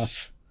good Gosh.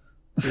 enough.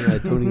 Yeah, I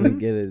don't even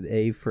get an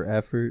A for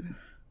effort.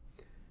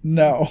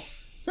 No.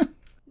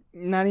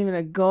 not even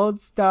a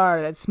gold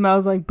star that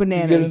smells like You get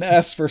bananas. an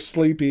S for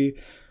sleepy.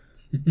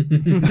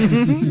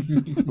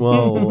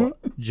 Well,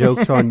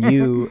 joke's on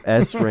you.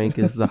 S rank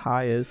is the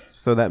highest,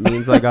 so that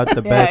means I got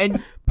the best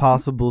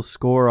possible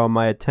score on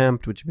my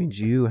attempt, which means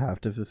you have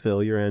to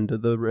fulfill your end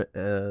of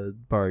the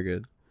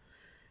bargain.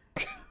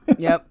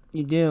 Yep,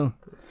 you do.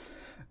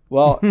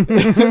 Well,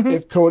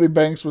 if Cody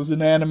Banks was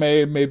an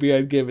anime, maybe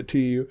I'd give it to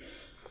you.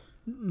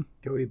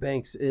 Cody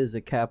Banks is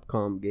a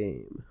Capcom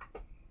game.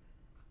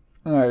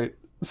 All right,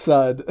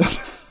 Sud,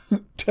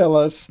 tell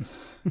us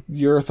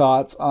your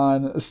thoughts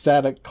on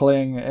Static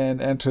Cling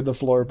and Enter the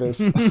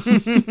Florbus.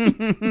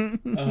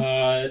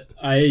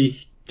 I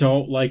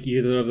don't like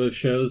either of those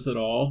shows at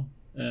all,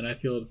 and I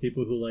feel the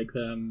people who like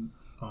them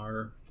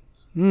are...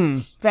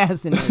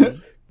 Fascinating.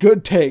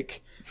 Good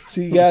take.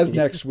 See you guys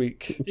next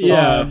week.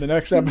 Yeah. On the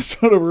next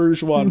episode of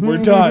Rouge One. We're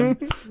done.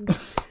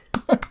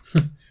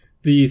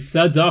 The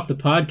Suds Off the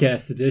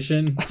Podcast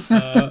edition.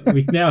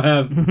 We now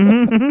have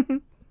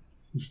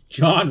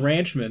John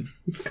Ranchman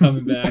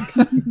coming back.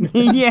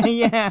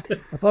 yeah.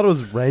 I thought it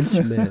was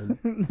Wrenchman.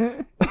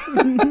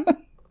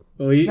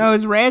 Well, he, No,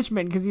 it's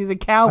Ranchman because he's a I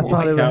cowboy.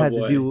 thought it had to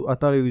Cowboy. do. I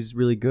thought he was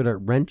really good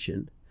at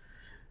wrenching.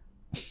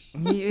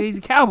 He's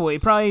a cowboy.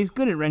 Probably he's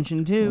good at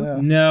wrenching too. Yeah.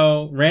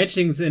 No,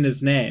 ranching's in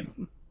his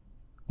name.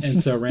 And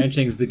so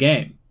ranching's the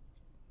game.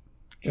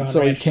 John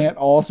So he Ranchman. can't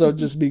also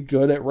just be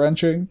good at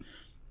wrenching?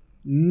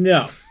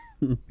 No.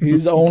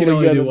 He's only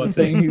only good do at one the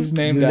thing he's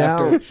named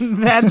Now- after.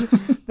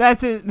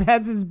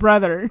 That's his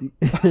brother.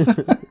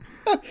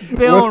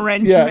 Bill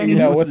Wrenchman.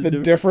 Yeah, with the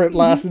different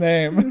last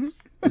name.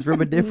 He's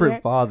from a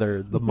different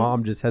father. The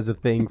mom just has a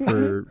thing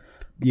for,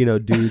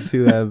 dudes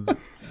who have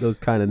those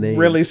kind of names.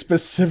 Really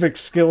specific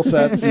skill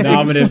sets.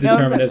 Nominative Skills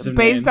determinism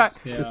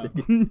based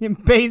names. Yeah.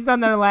 based on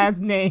their last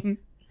name.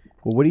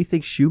 Well, what do you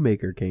think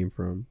Shoemaker came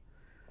from?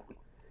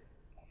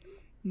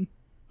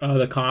 Oh,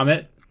 the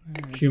Comet.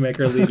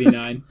 Shoemaker Levy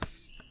 9.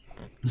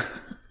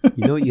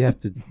 You know what you have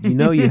to.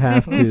 You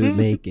have to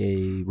make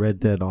a Red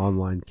Dead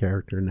Online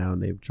character now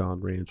named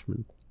John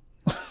Ranchman.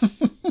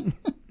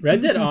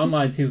 Red Dead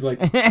Online seems like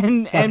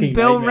and fucking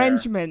Bill nightmare.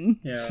 Wrenchman.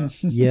 Yeah.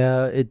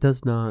 Yeah, it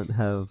does not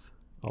have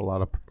a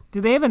lot of.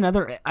 Do they have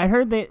another? I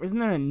heard that isn't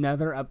there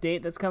another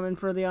update that's coming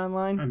for the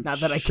online? I'm Not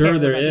that I sure care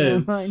there about the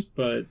is, online.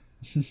 but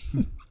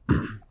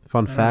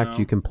Fun don't fact: know.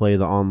 you can play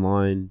the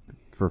online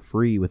for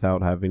free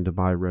without having to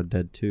buy Red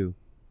Dead 2.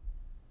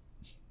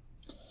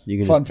 You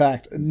can Fun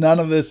fact, none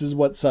of this is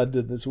what Sud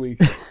did this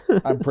week.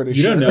 I'm pretty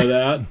you sure. don't know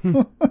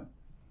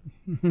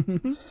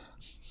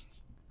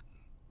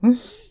that.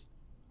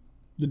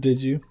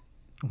 Did you?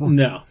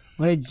 No.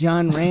 What did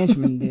John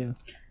Ranchman do?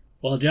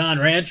 While John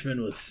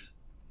Ranchman was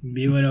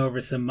mewing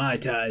over some Mai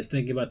Tais,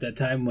 thinking about that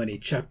time when he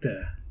chucked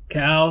a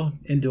cow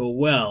into a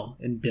well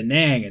in Da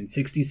Nang in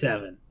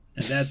 67.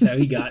 And that's how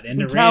he got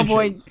into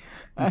ranching.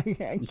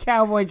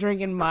 Cowboy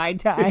drinking Mai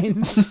Tais.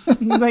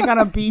 He's like on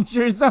a beach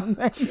or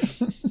something.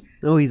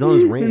 No, he's on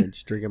his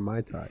ranch drinking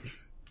Mai Tai.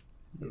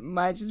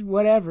 Just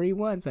whatever he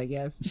wants, I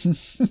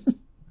guess.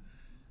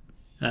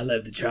 I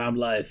lived a charmed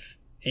life.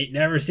 Ain't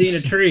never seen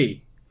a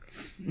tree.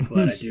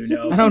 But I do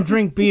know. I don't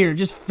drink beer,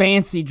 just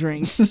fancy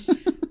drinks.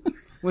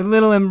 With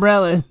little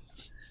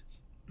umbrellas.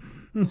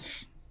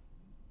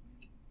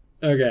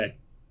 Okay.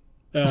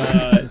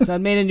 So I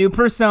made a new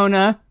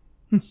persona.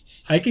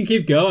 I can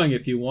keep going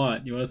if you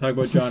want. You want to talk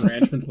about John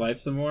Ranchman's life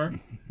some more?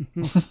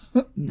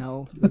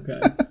 No.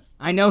 Okay.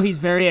 I know he's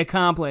very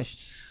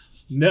accomplished.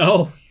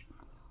 No.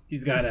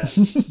 He's got a...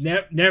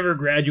 never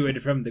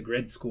graduated from the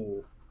grid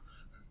school.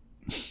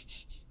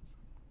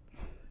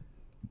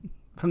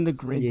 From the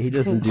grid Yeah, he school.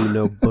 doesn't do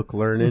no book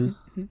learning.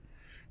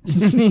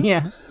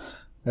 Yeah.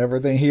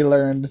 Everything he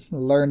learned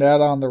out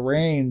on the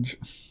range.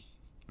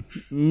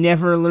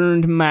 Never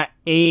learned my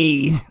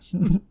A's.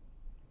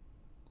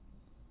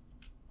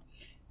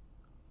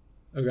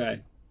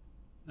 Okay.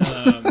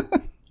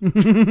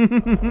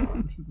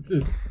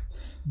 This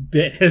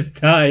bit has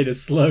died a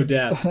slow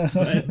death,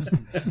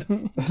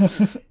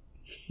 but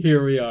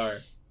here we are.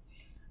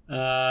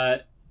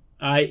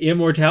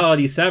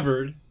 Immortality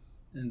severed,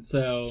 and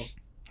so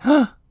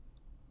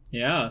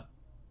yeah,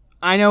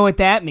 I know what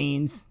that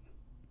means.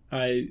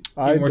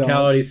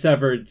 Immortality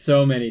severed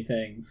so many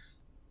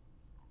things.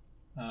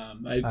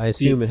 I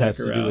assume beat it has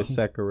to do Sekiro. with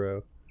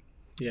Sekiro.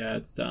 Yeah,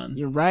 it's done.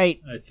 You're right.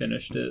 I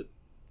finished it.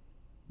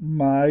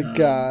 My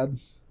God.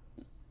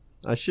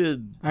 I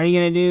should. Are you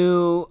gonna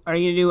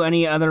do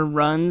any other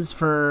runs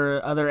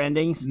for other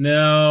endings?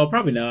 No,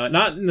 probably not.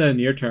 Not in the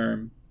near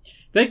term.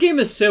 That game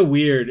is so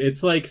weird.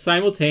 It's like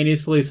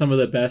simultaneously some of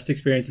the best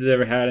experiences I've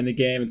ever had in the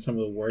game and some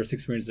of the worst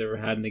experiences I've ever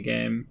had in the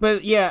game.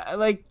 But yeah,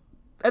 like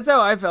that's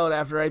how I felt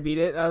after I beat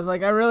it. I was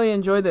like, I really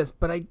enjoyed this,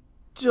 but I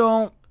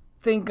don't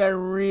think I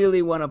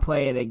really want to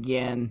play it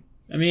again.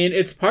 I mean,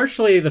 it's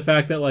partially the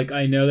fact that like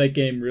I know that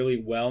game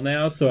really well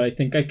now, so I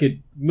think I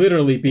could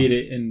literally beat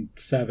it in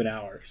 7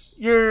 hours.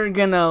 You're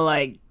gonna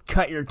like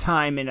cut your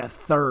time in a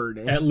third.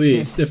 At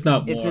least, if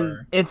not It's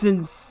more. it's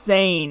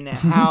insane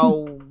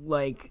how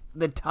like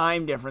the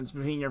time difference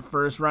between your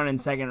first run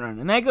and second run,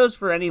 and that goes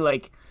for any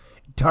like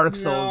Dark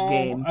Souls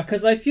game.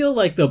 Because I feel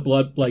like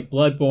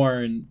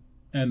Bloodborne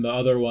and the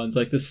other ones,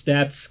 like the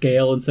stats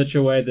scale in such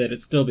a way that it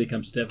still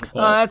becomes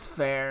difficult. Oh, that's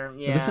fair.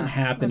 Yeah, It doesn't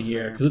happen that's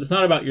here fair. because it's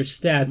not about your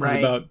stats; Right.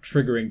 it's about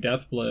triggering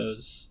death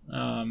blows.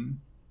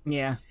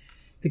 Yeah,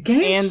 The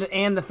game's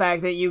and the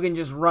fact that you can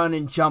just run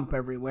and jump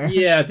everywhere.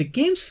 yeah, the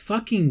game's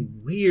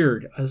fucking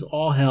weird as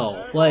all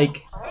hell. Like,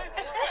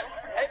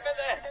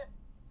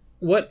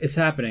 what is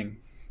happening?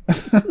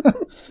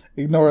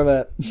 Ignore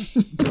that.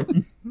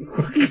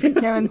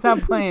 Kevin, stop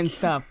playing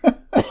stuff.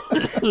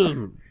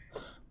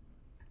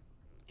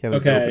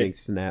 Kevin's Okay. opening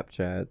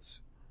Snapchats.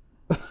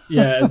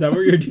 Yeah, is that what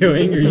you're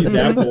doing? Are you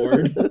that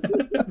bored?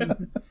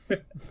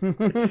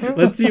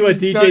 Let's see what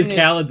DJ's Starting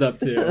Khaled's up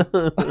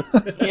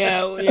to.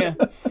 Yeah.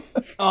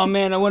 Oh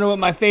man, I wonder what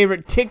my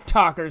favorite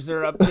TikTokers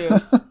are up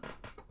to.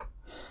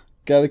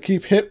 Gotta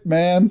keep hip,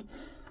 man.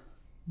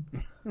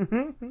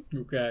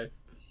 Okay.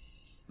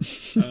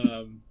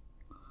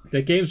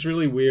 That game's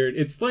really weird.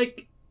 It's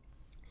like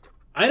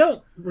I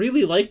don't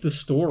really like the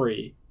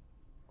story.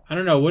 I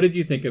don't know. What did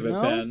you think of it,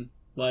 No? Ben?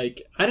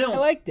 Like, I I don't.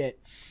 liked it.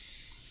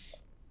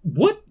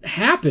 What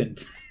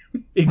happened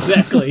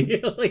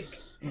exactly? Like,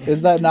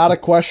 Is that not a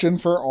question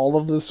for all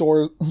of the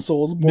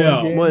Soulsborne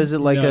No. games? What is it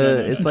like? No,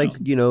 It's no. like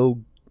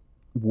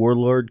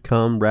warlord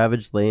come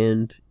ravage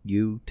land.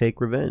 You take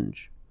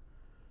revenge.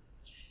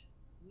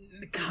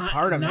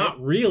 Part of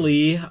not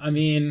really. I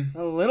mean,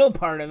 A little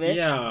part of it.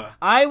 yeah.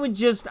 I would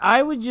just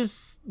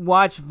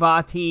watch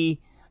Vati.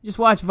 Just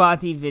watch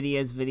Vati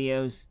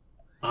videos.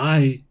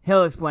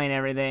 He'll explain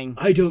everything.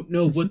 I don't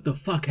know what the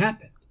fuck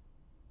happened.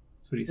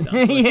 That's what he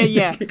sounds like.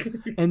 Yeah.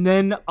 And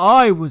then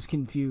I was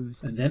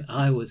confused. And then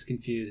I was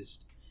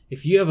confused.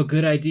 If you have a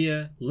good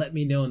idea, let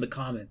me know in the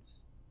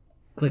comments.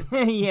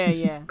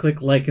 Yeah.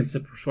 Click like and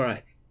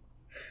subscribe.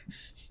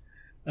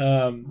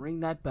 Ring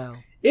that bell.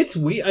 It's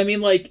weird. I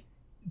mean, like,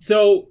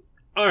 so,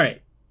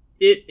 alright.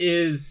 It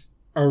is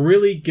a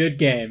really good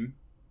game.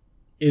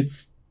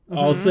 It's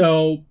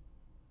also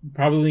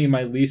probably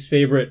my least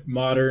favorite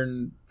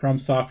modern From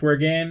Software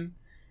game,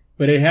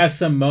 but it has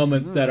some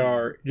moments that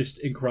are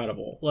just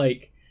incredible.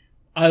 Like,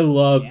 I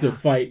love the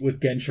fight with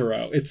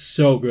Genshiro. It's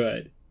so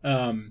good.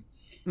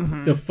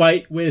 The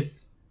fight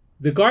with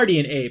the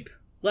Guardian Ape,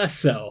 less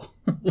so.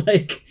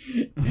 Like,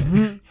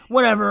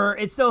 Whatever.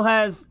 It still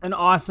has an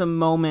awesome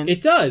moment.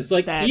 it does.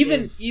 Like, That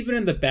even is-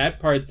 in the bad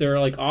parts, there are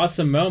like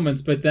awesome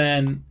moments, but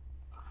then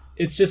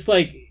it's just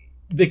like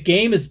the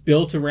game is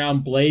built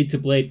around blade to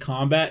blade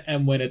combat,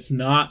 and when it's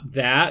not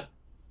that,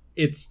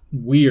 it's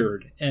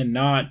weird and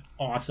not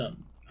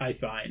awesome. I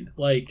find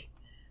like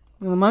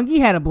The monkey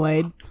had a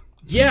blade.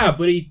 Yeah,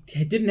 but he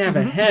didn't have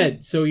a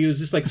head, so he was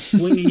just like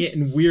swinging it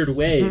in weird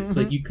ways.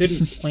 Like you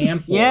couldn't plan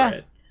for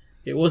it.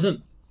 It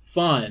wasn't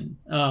fun.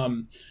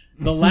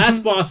 The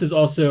last boss is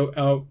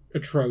also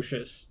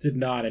atrocious. Did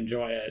not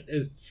enjoy it.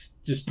 It's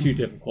just too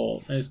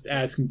difficult. It's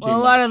asking too much.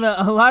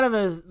 A lot of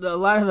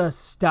the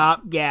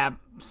stop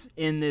gaps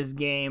in this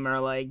game are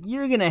like,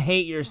 you're gonna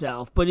hate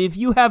yourself, but if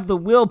you have the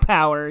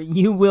willpower,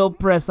 you will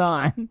press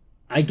on.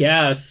 I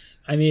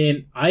guess. I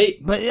mean, I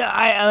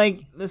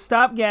like the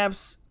stop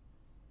gaps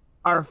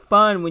are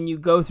fun when you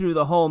go through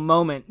the whole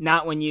moment,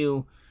 not when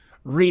you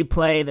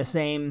replay the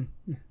same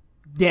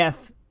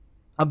death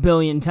a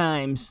billion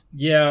times.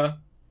 Yeah.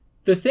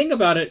 The thing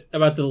about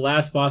the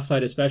last boss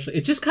fight especially,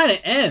 it just kind of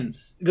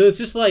ends. It's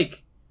just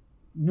like,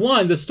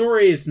 one, the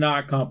story is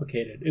not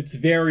complicated. It's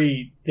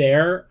very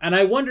there. And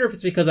I wonder if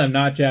it's because I'm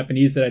not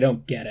Japanese that I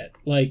don't get it.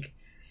 Like,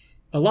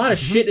 a lot of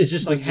shit is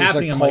just like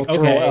happening. I'm like,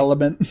 okay.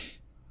 Element.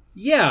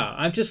 Yeah,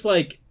 I'm just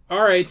like,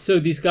 all right, so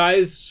these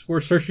guys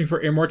were searching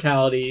for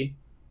immortality,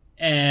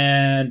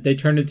 and they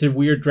turned into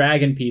weird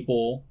dragon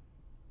people,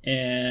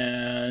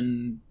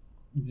 and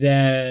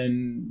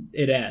then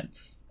it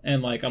ends.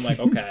 And, like, I'm like,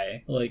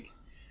 okay.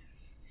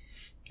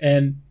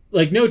 And,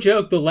 no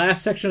joke, the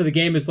last section of the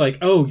game is like,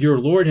 oh, your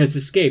lord has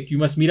escaped. You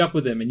must meet up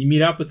with him. And you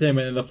meet up with him,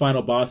 and then the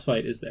final boss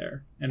fight is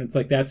there. And it's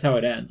like, that's how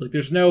it ends. Like,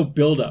 there's no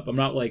build-up. I'm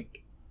not, like...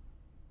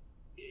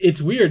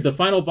 It's weird. The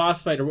final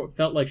boss fight, or what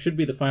felt like should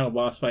be the final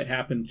boss fight,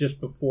 happened just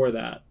before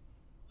that,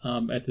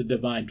 at the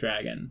Divine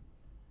Dragon.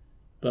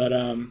 But,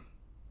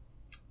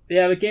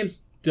 yeah, the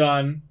game's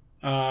done.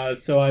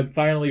 So I'm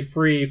finally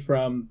free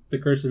from the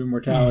Curse of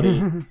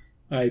Immortality.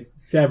 I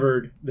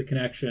severed the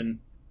connection.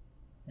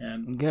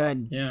 And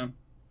good. Yeah.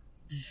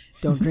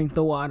 Don't drink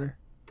the water.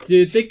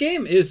 Dude, the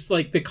game is,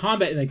 like, the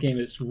combat in the game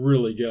is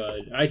really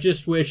good. I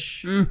just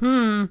wish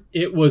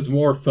it was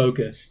more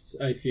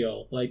focused, I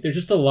feel. Like, there's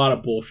just a lot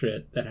of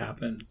bullshit that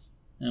happens,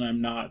 and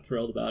I'm not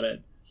thrilled about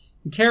it.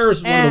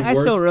 Terror's one of the worst.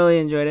 I still really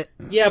enjoyed it.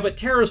 Yeah, but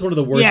Terror is one of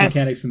the worst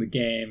mechanics in the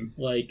game.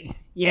 Like,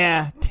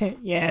 yeah,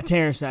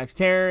 Terror sucks.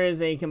 Terror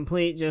is a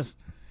complete just,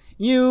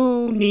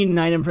 you need an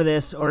item for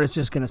this, or it's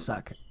just gonna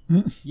suck.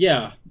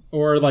 Yeah,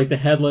 or like the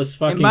headless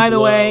fucking.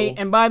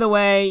 And by the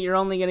way, you're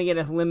only gonna get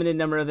a limited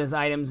number of these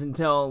items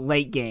until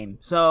late game.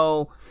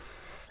 So,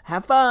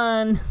 have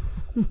fun.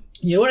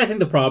 You know what I think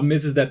the problem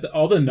is that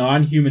all the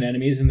non-human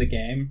enemies in the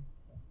game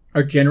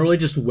are generally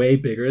just way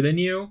bigger than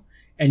you,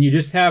 and you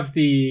just have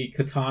the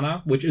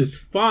katana, which is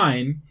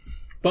fine,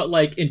 but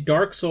like in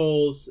Dark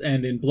Souls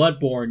and in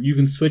Bloodborne, you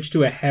can switch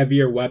to a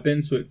heavier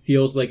weapon, so it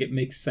feels like it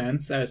makes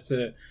sense as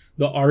to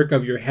the arc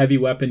of your heavy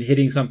weapon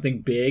hitting something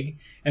big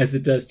as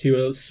it does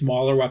to a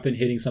smaller weapon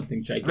hitting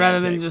something gigantic. Rather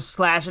than just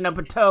slashing up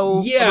a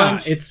toe. Yeah,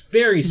 it's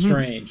very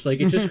strange.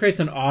 Like, it just creates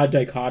an odd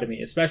dichotomy,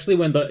 especially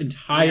when the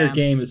entire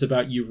game is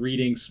about you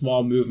reading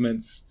small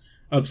movements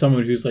of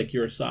someone who's like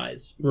your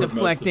size.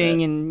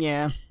 Deflecting and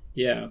Yeah.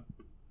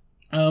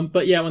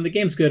 But yeah, when the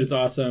game's good, it's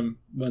awesome.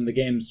 When the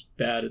game's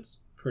bad,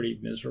 it's pretty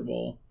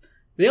miserable.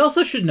 They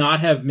also should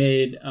not have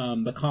made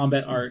the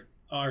combat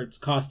arts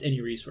cost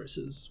any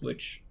resources,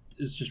 which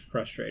is just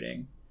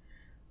frustrating.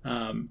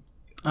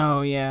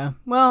 Oh, yeah.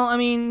 Well, I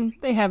mean,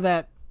 they have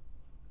that.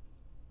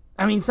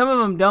 I mean, some of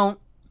them don't.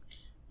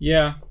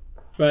 Yeah,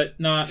 but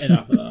not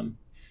enough of them.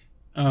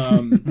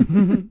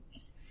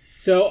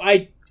 So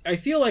I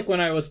feel like when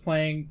I was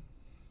playing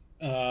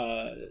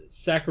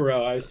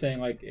Sekiro, I was saying,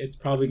 like, it's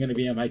probably going to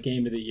be on my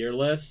Game of the Year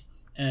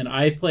list. And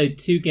I played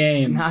 2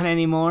 games not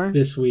anymore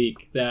this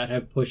week that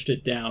have pushed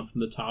it down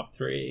from the top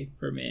 3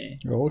 for me.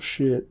 Oh,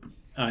 shit.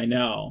 I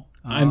know.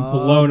 I'm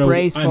blown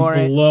away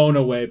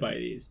by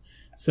these.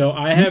 So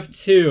I have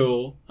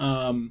 2.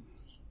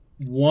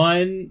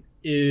 One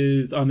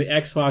is on the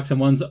Xbox and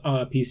one's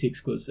PC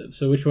exclusive.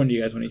 So which one do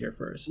you guys want to hear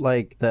first?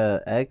 Like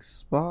the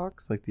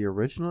Xbox? Like the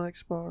original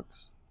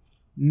Xbox?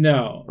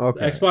 No.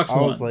 Okay. Xbox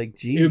One. I was like,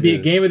 Jesus. It would be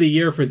a Game of the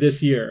Year for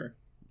this year.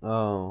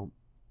 Oh.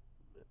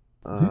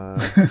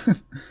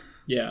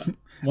 Yeah.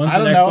 I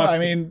don't know. I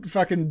mean,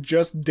 fucking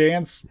Just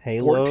Dance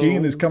Halo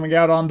 14 is coming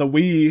out on the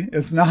Wii.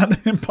 It's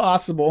not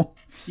impossible.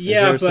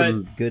 Yeah, is there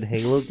but some good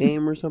Halo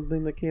game or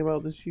something that came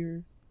out this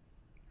year?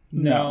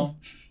 No.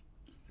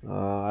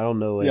 I don't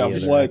know any Yeah, other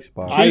like,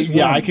 Xbox.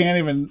 I can't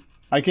even.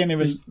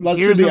 Let's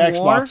do the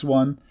Xbox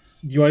one.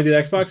 You want to do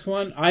the Xbox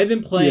one? I've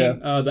been playing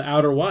the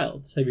Outer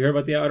Wilds. Have you heard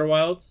about the Outer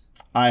Wilds?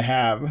 I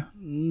have.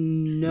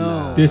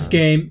 No. This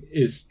game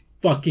is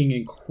fucking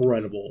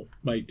incredible,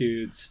 my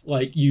dudes.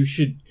 Like, you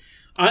should...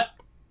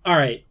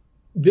 Alright.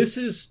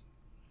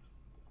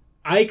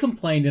 I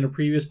complained in a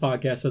previous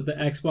podcast that the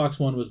Xbox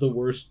One was the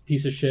worst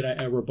piece of shit I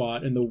ever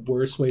bought and the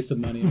worst waste of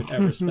money I've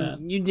ever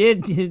spent. You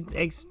did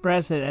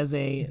express it as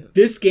a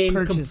This game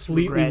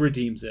completely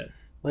redeems it.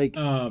 Like,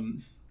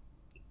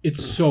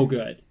 it's so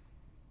good.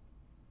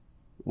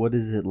 What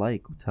is it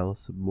like? Tell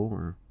us some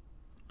more.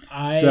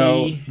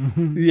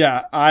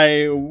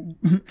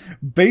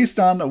 Based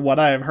on what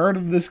I have heard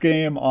of this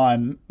game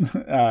on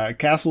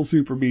Castle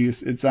Super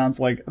Beast, it sounds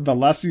like the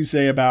less you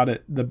say about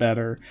it, the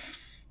better.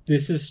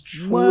 This is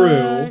true.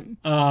 What?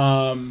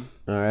 All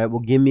right. Well,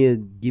 give me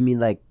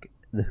like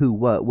the who,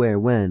 what, where,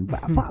 when.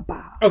 Bah, bah,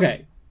 bah.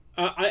 Okay.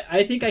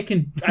 I think I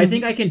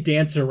can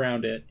dance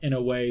around it in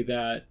a way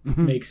that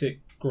makes it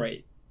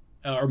great,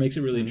 or makes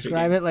it really intriguing.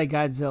 Describe it like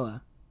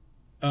Godzilla.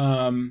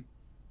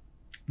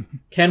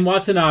 Ken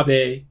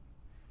Watanabe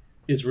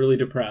is really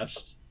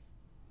depressed,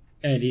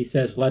 and he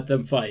says, "Let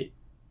them fight,"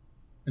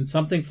 and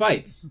something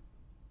fights,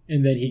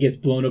 and then he gets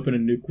blown up in a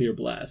nuclear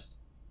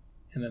blast,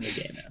 and then the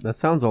game ends. That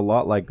sounds a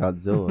lot like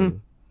Godzilla.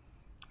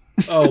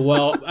 Oh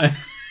well.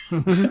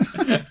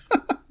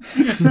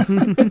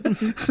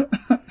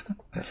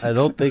 I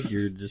don't think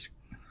you're just.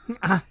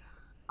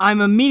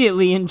 I'm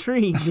immediately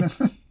intrigued.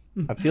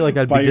 I feel like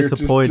I'd By be your just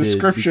disappointed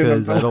description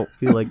because of I don't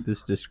feel like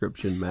this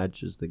description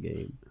matches the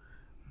game.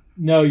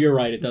 No, you're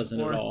right. It doesn't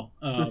at all.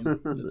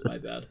 That's my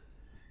bad.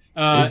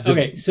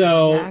 Okay,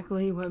 so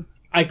Exactly what.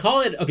 I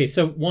call it. Okay,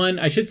 so one,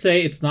 I should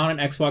say it's not an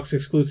Xbox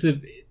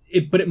exclusive,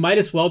 but it might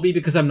as well be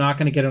because I'm not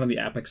going to get it on the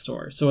Epic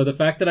Store. So the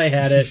fact that I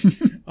had it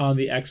on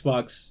the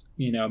Xbox,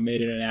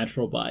 made it a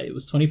natural buy. It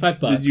was $25.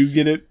 Did you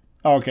get it?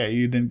 Okay,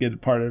 you didn't get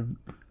it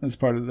as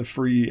part of the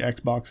free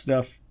Xbox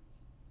stuff.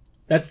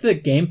 That's the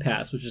Game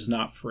Pass, which is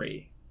not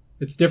free.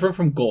 It's different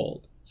from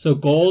Gold. So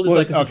Gold is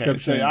like a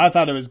subscription. So I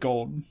thought it was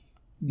Gold.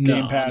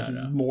 Game No, Pass no.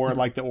 is more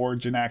like the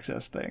Origin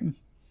Access thing.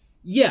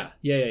 Yeah.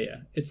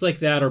 It's like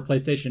that, or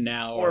PlayStation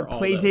Now, Or all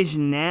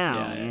PlayStation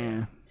Now.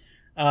 Yeah.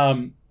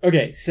 Yeah.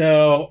 Okay,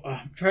 so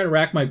I'm trying to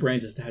rack my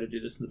brains as to how to do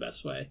this in the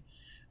best way.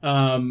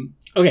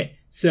 Okay,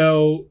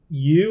 so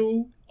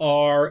you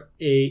are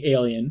a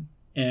alien,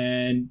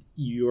 and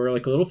you're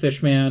like a little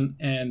fishman,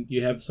 and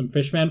you have some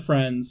fishman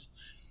friends,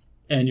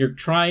 and you're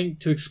trying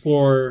to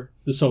explore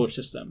the solar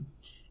system.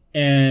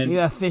 And You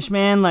a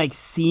fishman like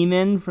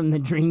Seaman from the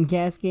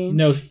Dreamcast game?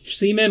 no,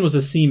 Seaman was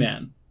a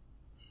seaman.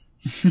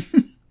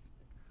 He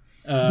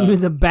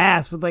was a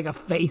bass with like a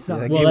face on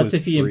that it. Well, game that's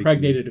was if he freaky.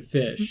 impregnated a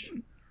fish.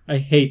 I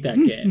hate that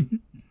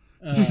game.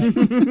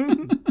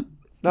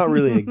 It's not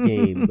really a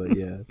game, but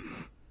yeah.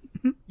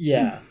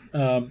 Yeah.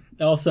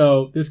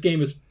 Also, this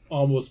game is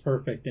almost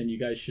perfect, and you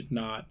guys should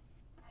not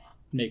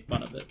make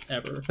fun of it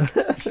ever.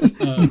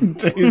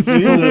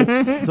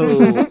 Jesus.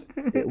 So,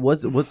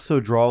 what's so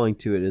drawing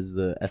to it is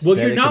the aesthetic.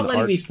 Well, you're not and the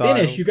letting art me style.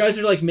 finish. You guys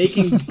are like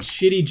making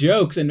shitty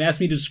jokes and ask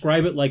me to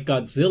describe it like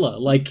Godzilla.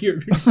 Like you're.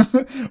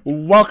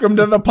 Welcome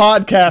to the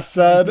podcast,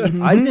 son.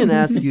 I didn't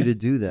ask you to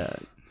do that.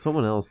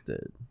 Someone else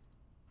did.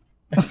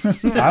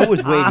 I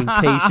was waiting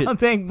I'll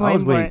take blame I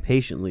was for waiting it.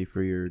 patiently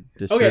for your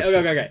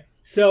description. Okay.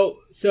 So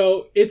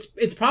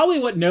it's probably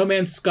what No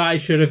Man's Sky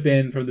should have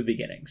been from the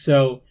beginning.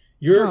 So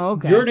you're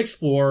an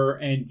explorer,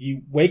 and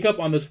you wake up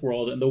on this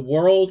world, and the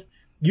world,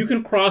 you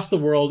can cross the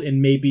world in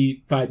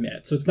maybe 5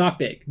 minutes. So it's not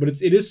big, but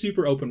it is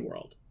super open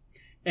world.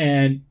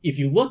 And if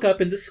you look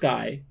up in the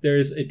sky,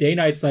 there's a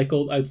day-night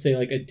cycle. I'd say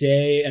like a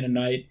day and a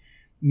night,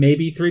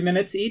 maybe 3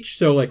 minutes each.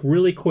 So like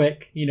really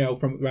quick,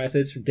 from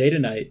day to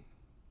night.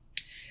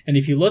 And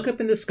if you look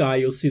up in the sky,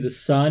 you'll see the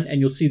sun, and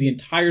you'll see the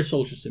entire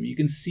solar system. You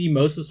can see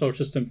most of the solar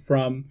system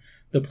from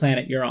the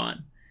planet you're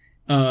on.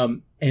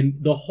 And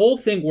the whole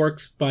thing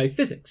works by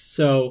physics.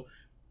 So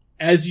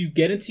as you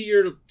get into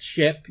your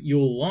ship,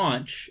 you'll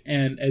launch.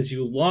 And as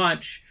you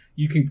launch,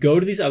 you can go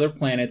to these other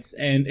planets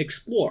and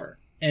explore.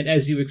 And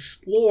as you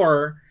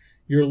explore,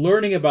 you're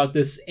learning about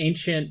this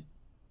ancient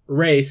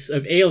race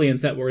of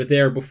aliens that were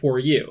there before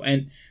you.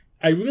 And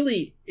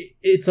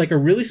it's like a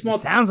really small.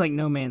 Sounds like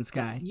No Man's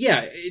Sky.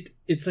 Yeah,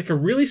 it's like a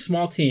really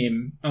small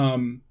team,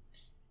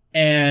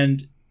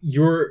 and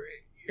you're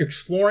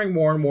exploring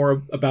more and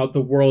more about the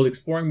world,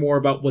 exploring more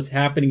about what's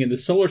happening in the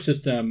solar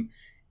system,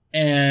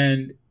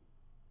 and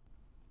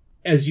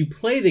as you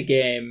play the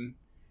game,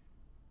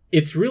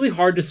 it's really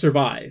hard to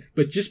survive.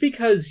 But just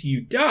because you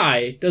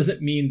die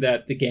doesn't mean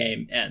that the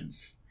game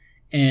ends,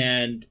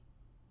 and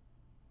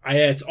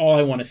that's all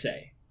I want to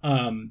say.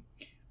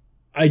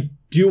 I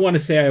do want to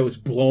say I was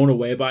blown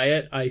away by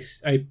it. I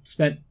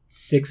spent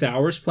 6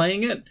 hours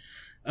playing it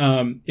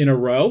in a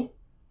row.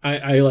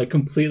 I like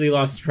completely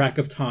lost track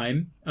of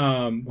time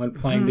when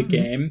playing the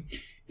game.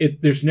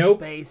 There's no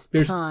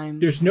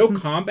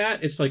combat.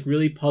 It's like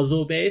really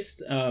puzzle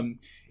based.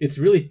 It's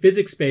really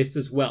physics based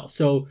as well.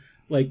 So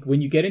like when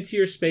you get into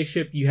your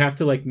spaceship, you have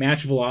to like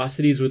match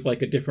velocities with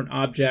like a different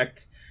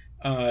object.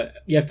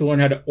 You have to learn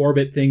how to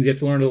orbit things. You have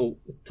to learn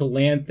to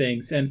land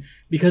things. And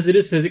because it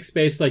is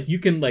physics-based, like you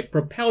can like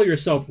propel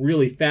yourself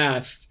really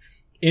fast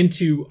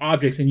into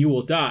objects and you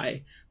will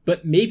die.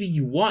 But maybe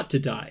you want to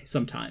die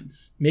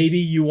sometimes. Maybe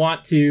you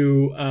want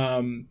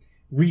to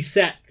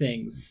reset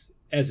things,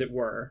 as it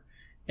were,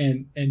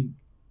 and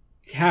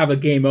have a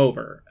game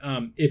over,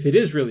 if it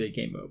is really a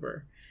game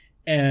over.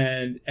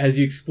 And as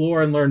you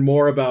explore and learn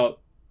more about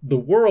the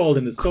world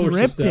and the solar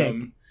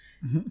system,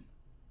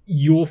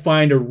 you'll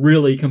find a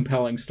really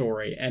compelling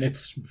story, and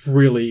it's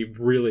really,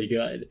 really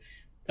good.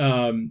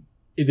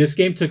 This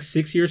game took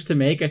 6 years to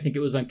make. I think it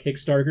was on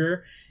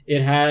Kickstarter.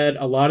 It had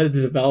a lot of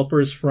the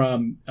developers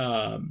from,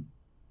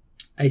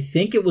 I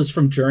think it was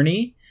from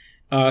Journey,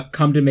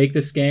 come to make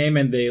this game,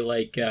 and they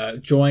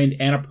joined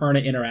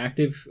Annapurna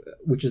Interactive,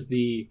 which is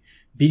the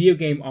video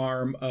game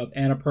arm of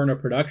Annapurna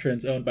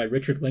Productions, owned by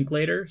Richard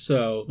Linklater,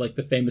 so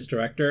the famous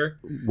director.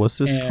 What's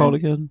this called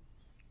again?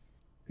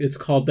 It's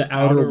called The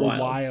Outer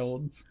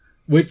Wilds.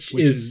 Which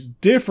is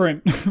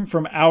different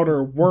from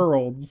Outer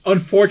Worlds.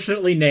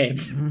 Unfortunately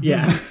named.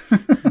 Yeah.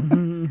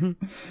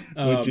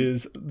 Which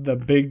is the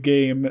big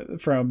game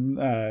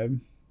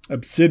from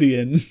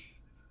Obsidian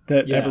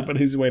that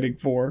everybody's waiting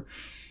for.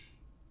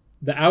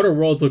 The Outer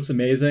Worlds looks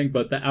amazing,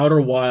 but The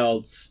Outer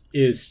Wilds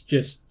is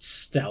just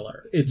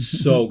stellar. It's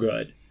so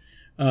good.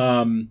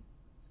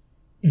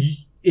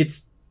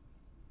 It's...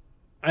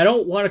 I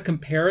don't want to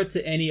compare it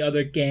to any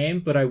other game,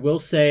 but I will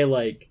say,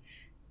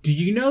 do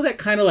you know that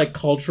kind of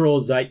cultural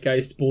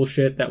zeitgeist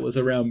bullshit that was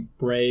around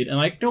Braid? And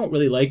I don't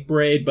really like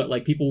Braid, but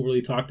people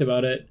really talked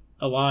about it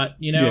a lot,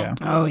 you know? Yeah.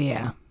 Oh,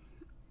 yeah.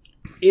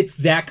 It's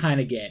that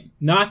kind of game.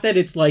 Not that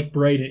it's like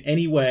Braid in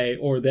any way,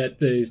 or that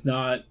there's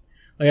not...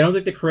 I don't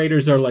think the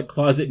creators are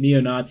closet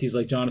neo-Nazis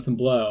like Jonathan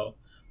Blow,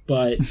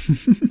 but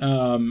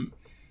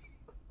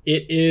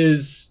it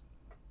is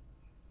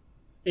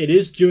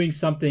doing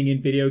something in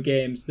video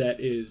games that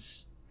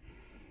is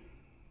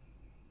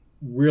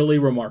really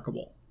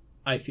remarkable,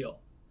 I feel.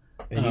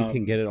 And you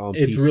can get it on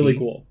It's PC. really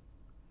cool.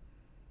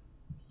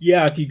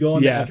 Yeah, if you go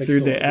on the Epic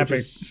through Store, the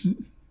Epic.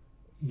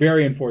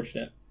 Very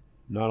unfortunate.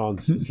 Not on...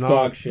 It's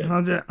dog shit.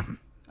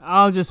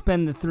 I'll just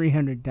spend the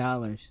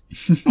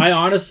 $300. I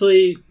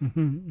honestly,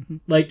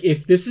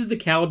 if this is the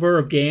caliber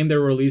of game they're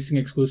releasing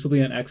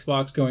exclusively on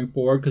Xbox going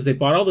forward, because they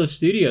bought all those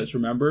studios,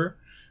 remember?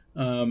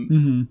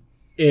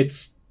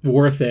 It's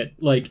worth it.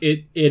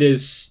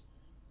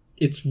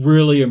 It's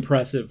really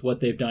impressive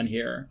what they've done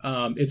here.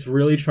 It's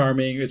really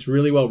charming. It's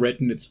really well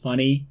written. It's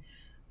funny.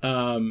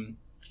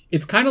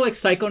 It's kind of like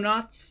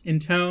Psychonauts in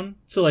tone.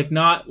 So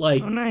not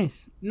oh,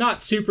 nice.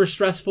 Not super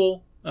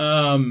stressful.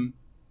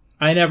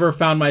 I never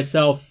found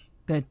myself...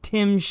 The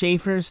Tim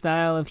Schafer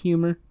style of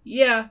humor?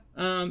 Yeah.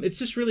 It's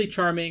just really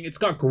charming. It's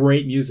got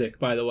great music,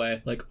 by the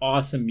way.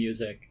 Awesome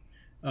music.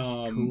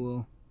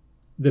 Cool.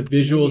 The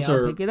visuals Maybe I'll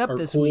are, pick it up are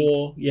this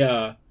cool. week.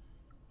 Yeah.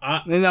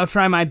 Maybe I'll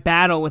try my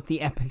battle with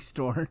the Epic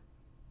Store.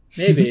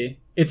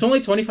 Maybe. It's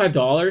only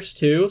 $25,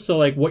 too.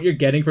 So, what you're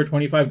getting for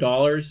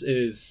 $25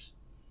 is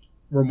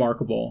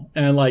remarkable.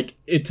 And,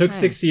 it took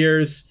 6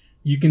 years.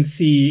 You can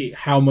see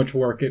how much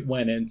work it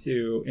went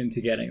into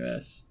getting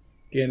this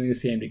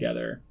game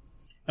together.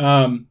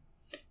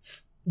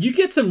 You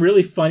get some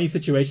really funny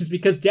situations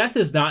because death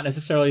is not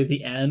necessarily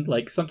the end.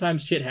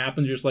 Sometimes shit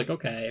happens, you're just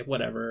okay,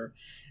 whatever.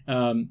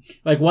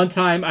 One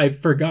time I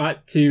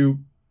forgot to...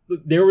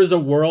 There was a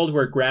world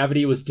where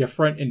gravity was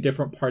different in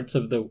different parts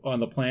on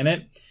the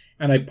planet,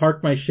 and I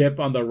parked my ship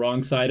on the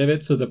wrong side of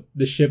it, so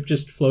the ship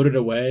just floated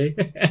away,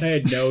 and I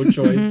had no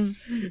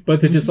choice but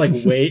to just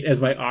wait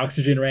as my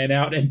oxygen ran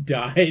out and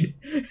died.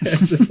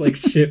 As this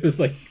ship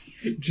is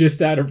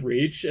just out of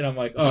reach, and I'm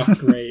oh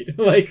great.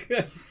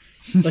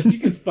 You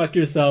can fuck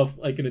yourself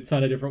in a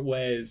ton of different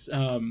ways.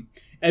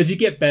 As you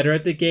get better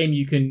at the game,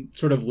 you can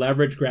sort of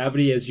leverage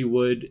gravity as you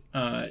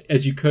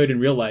could in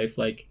real life.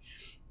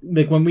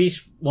 When we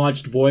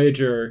launched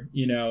Voyager,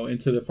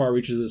 into the far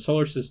reaches of the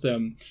solar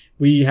system,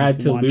 we had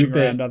to loop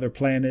around it other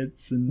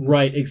planets and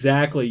right.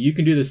 Exactly. You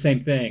can do the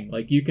same thing.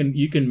 You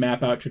can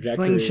map out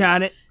trajectories,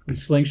 slingshot it, and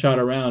slingshot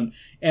around.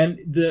 And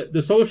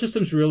the solar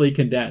system's really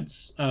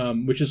condensed,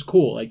 which is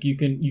cool. You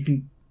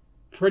can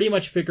pretty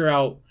much figure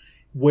out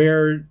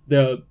where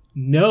the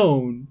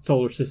known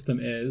solar system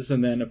is,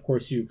 and then of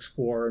course you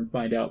explore and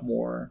find out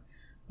more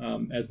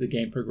as the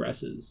game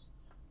progresses.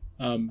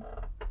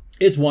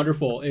 It's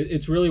wonderful.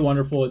 It's really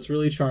wonderful. It's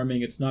really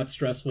charming. It's not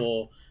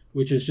stressful,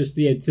 which is just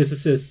the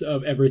antithesis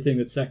of everything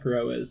that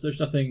Sekiro is. There's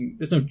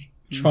no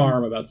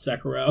charm about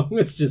Sekiro.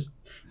 It's just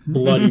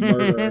bloody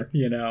murder,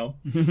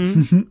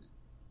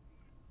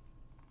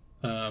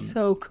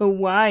 So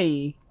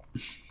kawaii.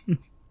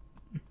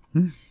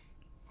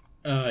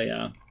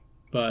 Yeah.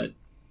 But,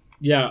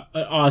 yeah,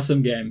 an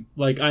awesome game.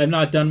 I'm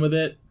not done with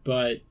it,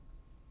 but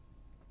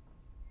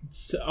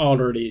it's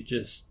already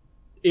just...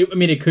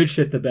 it could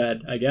shit the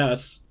bed, I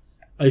guess.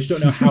 I just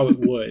don't know how it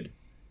would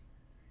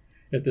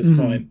at this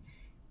point.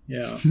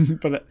 Yeah.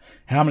 But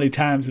how many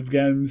times have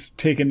games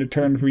taken a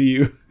turn for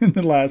you in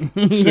the last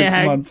 6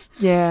 months?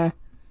 Yeah.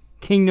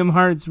 Kingdom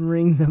Hearts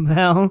rings a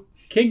bell.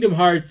 Kingdom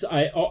Hearts,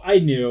 I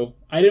knew.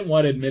 I didn't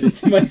want to admit it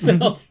to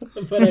myself,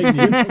 but I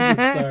knew from the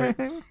start.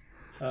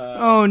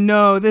 Oh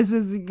no, this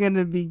isn't going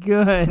to be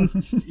good.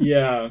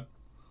 Yeah.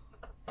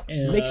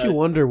 And, it makes you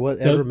wonder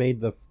whatever made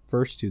the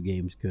first two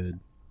games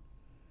good.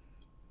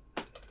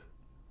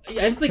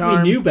 I think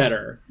Charm. we knew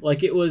better.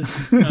 It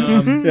was...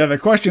 Yeah, the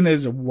question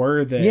is,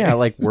 were they? Yeah,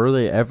 were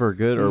they ever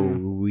good, or were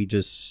we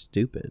just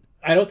stupid?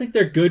 I don't think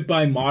they're good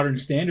by modern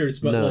standards,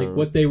 but No.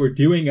 what they were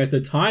doing at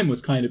the time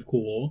was kind of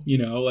cool.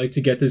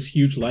 To get this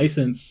huge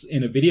license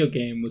in a video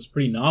game was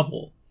pretty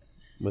novel.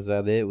 Was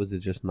that it? Was it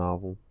just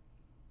novel?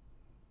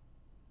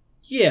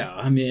 Yeah,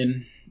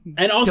 and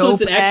also it's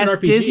an action Dope-ass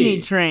RPG.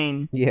 Disney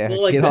train. Yeah,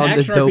 Well, get the on the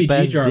action dope RPG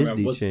ass genre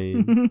Disney was-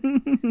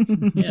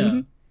 chain.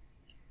 Yeah.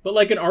 But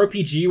like an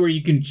RPG where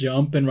you can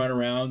jump and run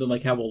around and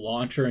like have a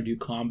launcher and do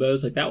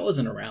combos, like that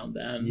wasn't around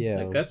then. Yeah.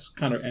 Like that's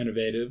kind of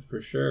innovative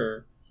for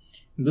sure.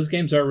 And those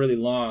games are really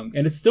long,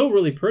 and it's still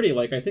really pretty.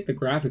 Like I think the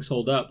graphics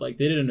hold up. Like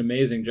they did an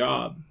amazing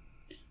job.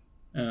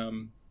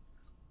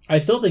 I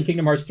still think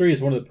Kingdom Hearts 3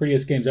 is one of the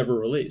prettiest games ever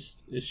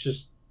released. It's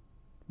just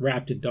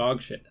wrapped in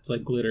dog shit. It's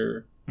like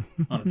glitter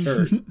on a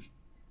turd.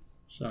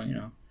 So, you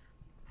know.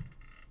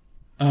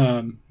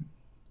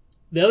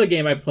 The other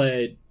game I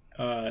played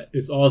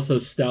is also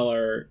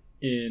stellar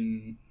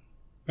in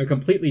a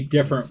completely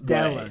different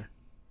way.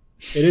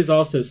 It is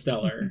also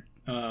stellar.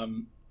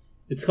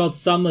 It's called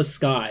Sunless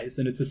Skies,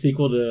 and it's a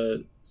sequel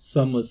to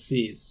Sunless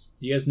Seas.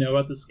 Do you guys know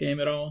about this game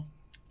at all?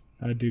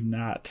 I do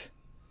not.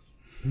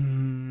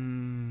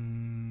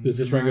 Does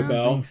this ring a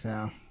bell? I don't think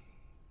so.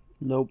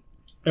 Nope.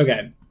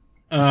 Okay.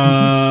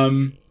 All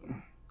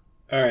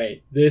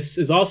right. This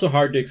is also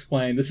hard to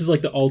explain. This is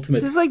like the ultimate.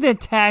 Is this like the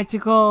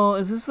tactical?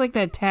 Is this like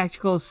that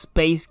tactical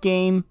space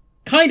game?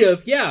 Kind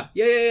of. Yeah.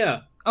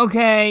 Yeah.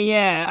 Okay,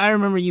 yeah, I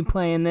remember you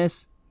playing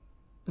this.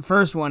 The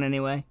first one,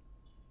 anyway.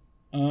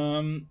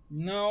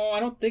 No, I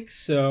don't think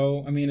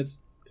so. I mean,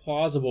 it's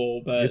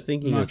plausible, but You're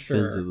thinking I'm not of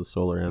sure. Sins of the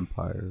Solar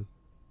Empire.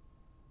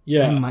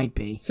 Yeah, It might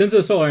be. Sins of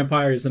the Solar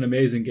Empire is an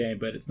amazing game,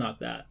 but it's not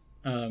that.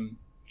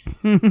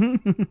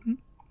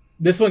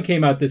 This one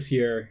came out this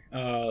year,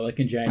 like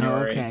in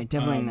January. Oh, okay,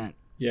 definitely not.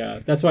 Yeah,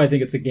 that's why I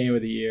think it's a game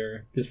of the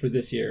year.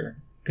 This year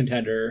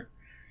contender.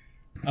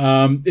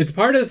 It's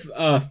part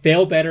of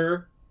Fail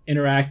Better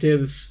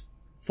Interactive's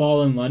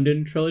Fall in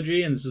London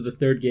trilogy, and this is the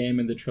third game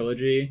in the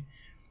trilogy.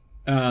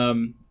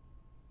 What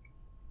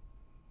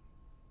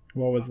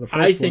was the first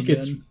I think one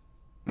it's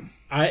then?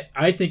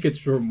 I think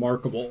it's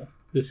remarkable,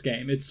 this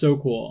game. It's so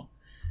cool.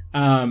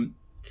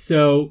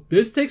 So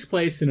this takes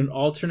place in an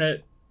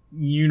alternate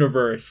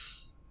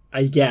universe,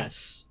 I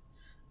guess,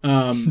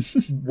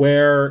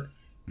 where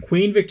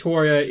Queen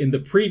Victoria in the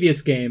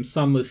previous game,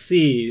 Sunless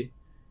Sea,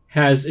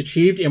 has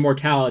achieved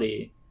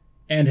immortality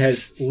and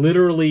has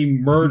literally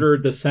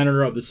murdered the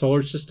center of the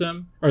solar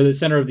system, or the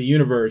center of the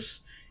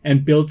universe,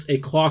 and built a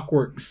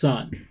clockwork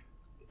sun.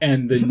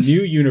 And the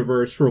new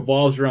universe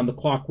revolves around the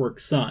clockwork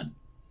sun.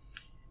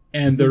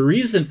 And the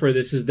reason for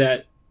this is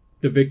that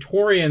the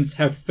Victorians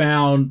have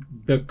found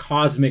the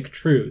cosmic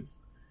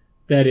truth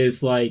that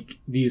is like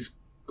these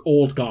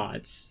old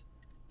gods.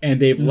 And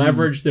they've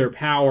leveraged their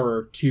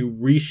power to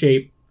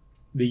reshape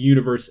the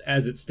universe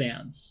as it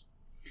stands.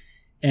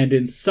 And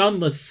in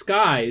Sunless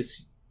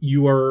Skies,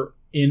 you are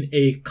in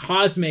a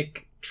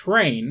cosmic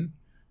train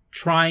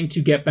trying to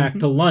get back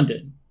to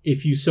London,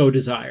 if you so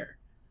desire.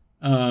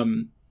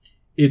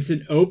 It's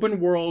an open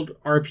world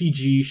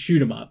RPG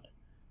shoot 'em up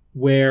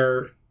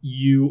where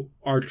you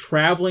are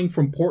traveling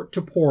from port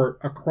to port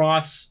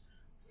across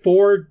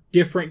 4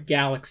 different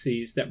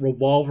galaxies that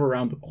revolve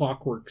around the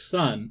clockwork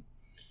sun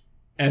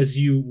as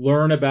you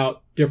learn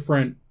about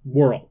different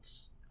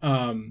worlds,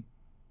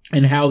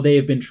 and how they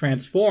have been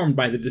transformed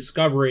by the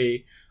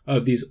discovery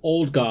of these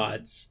old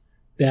gods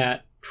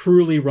that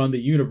truly run the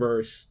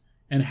universe,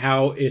 and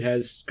how it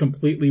has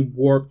completely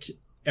warped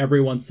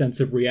everyone's sense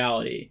of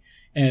reality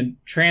and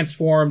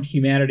transformed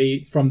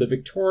humanity from the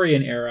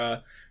Victorian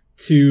era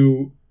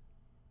to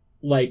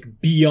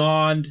like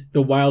beyond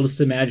the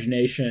wildest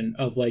imagination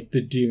of like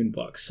the Dune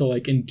books. So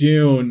like in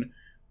Dune,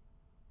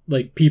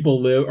 like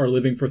people are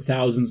living for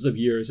thousands of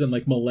years, and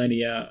like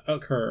millennia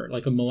occur,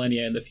 like a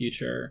millennia in the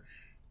future.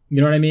 You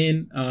know what I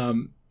mean?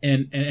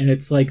 And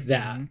it's like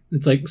that.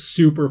 It's like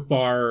super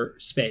far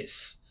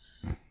space.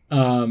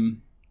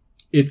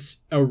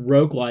 It's a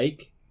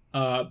roguelike.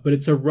 But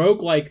it's a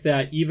roguelike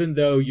that even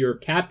though your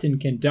captain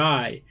can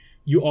die,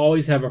 you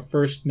always have a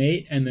first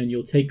mate, and then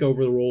you'll take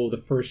over the role of the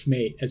first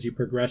mate as you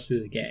progress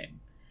through the game.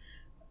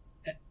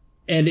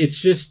 And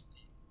it's just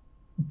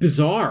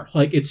bizarre.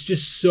 Like, it's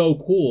just so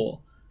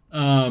cool.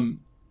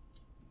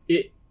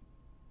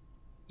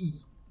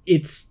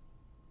 It's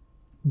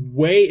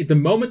the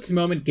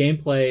moment-to-moment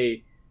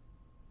gameplay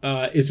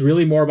is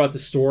really more about the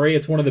story.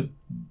 It's one of the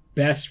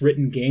best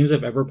written games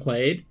I've ever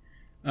played.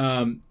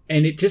 And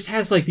it just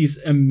has like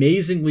these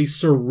amazingly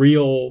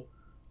surreal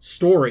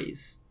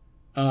stories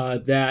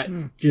that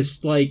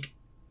just like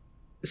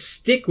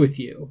stick with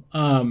you.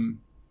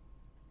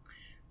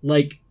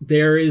 Like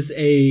there is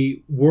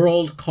a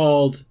world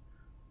called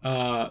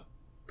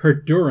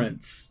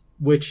Perdurance,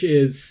 which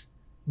is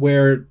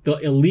where the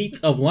elite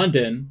of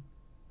London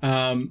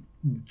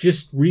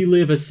just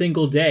relive a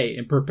single day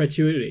in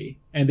perpetuity,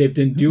 and they've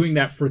been doing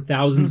that for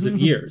thousands of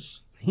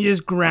years. You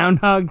just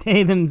Groundhog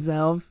Day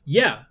themselves.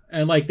 Yeah,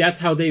 and like that's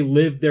how they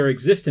live their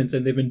existence,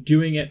 and they've been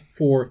doing it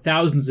for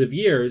thousands of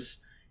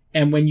years.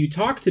 And when you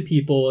talk to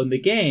people in the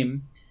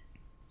game,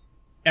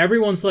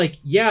 everyone's like,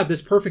 yeah,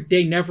 this perfect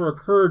day never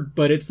occurred,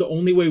 but it's the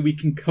only way we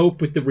can cope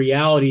with the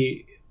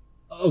reality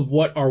of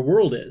what our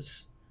world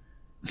is.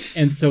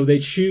 And so they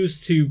choose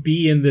to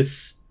be in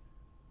this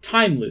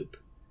time loop.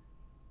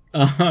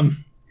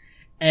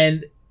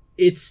 And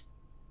it's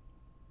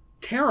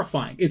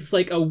terrifying. It's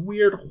like a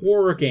weird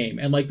horror game,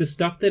 and like the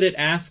stuff that it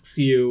asks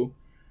you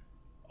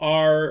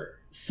are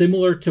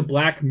similar to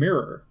Black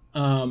Mirror.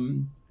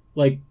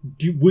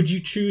 Would you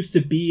choose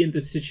to be in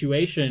this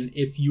situation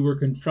if you were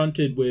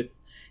confronted with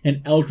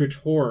an eldritch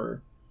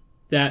horror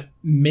that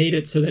made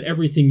it so that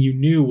everything you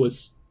knew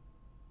was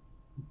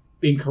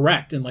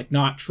incorrect and like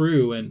not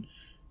true, and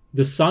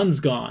the sun's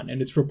gone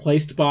and it's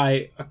replaced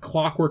by a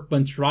clockwork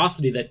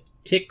monstrosity that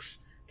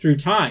ticks through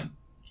time?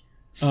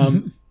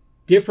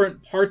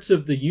 Different parts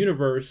of the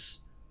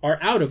universe are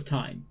out of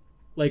time.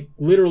 Like,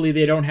 literally,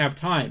 they don't have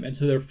time, and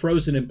so they're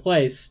frozen in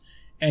place,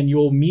 and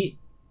you'll meet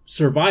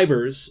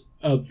survivors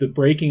of the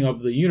breaking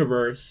of the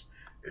universe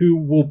who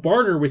will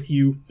barter with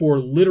you for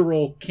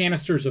literal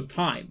canisters of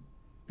time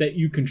that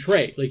you can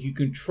trade. Like, you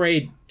can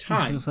trade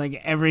time. Just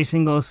like every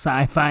single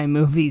sci-fi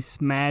movie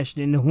smashed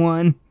into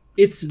one.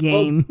 It's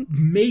game. An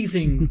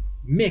amazing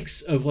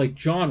mix of like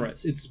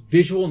genres. It's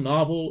visual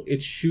novel.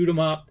 It's shoot 'em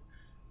up.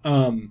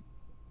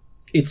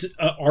 It's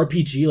a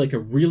RPG, like a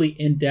really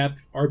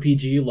in-depth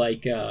RPG,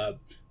 like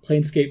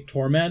Planescape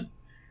Torment.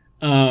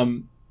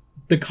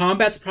 The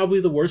combat's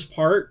probably the worst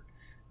part.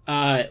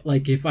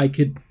 Like, if I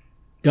could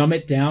dumb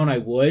it down, I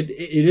would.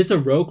 It is a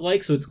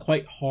roguelike, so it's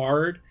quite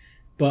hard,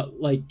 but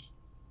like,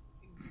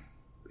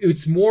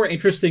 it's more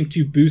interesting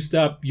to boost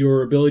up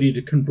your ability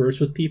to converse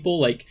with people.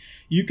 Like,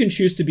 you can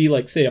choose to be,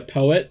 like, say, a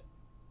poet,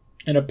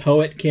 and a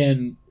poet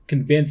can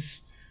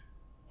convince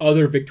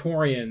other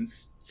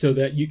Victorians so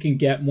that you can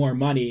get more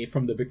money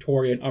from the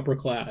Victorian upper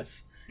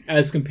class,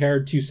 as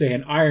compared to, say,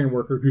 an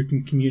ironworker who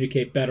can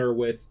communicate better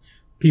with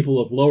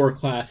people of lower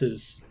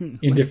classes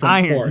in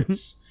different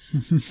ports.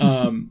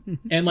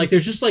 And, like,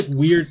 there's just, like,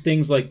 weird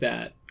things like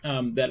that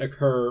that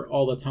occur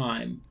all the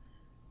time.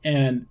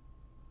 And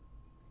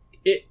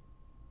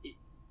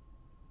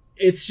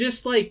it's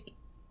just like,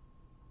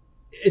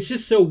 it's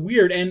just so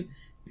weird, and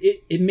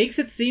it makes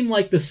it seem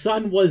like the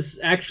sun was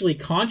actually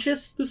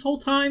conscious this whole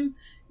time,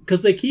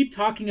 because they keep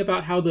talking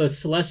about how the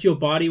celestial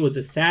body was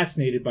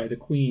assassinated by the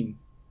Queen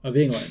of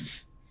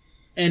England.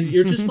 And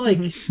you're just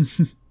like,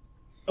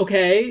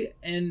 okay,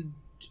 and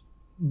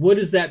what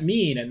does that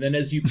mean? And then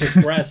as you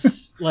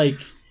progress, like,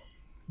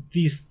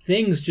 these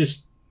things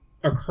just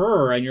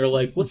occur, and you're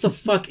like, what the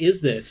fuck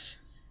is this?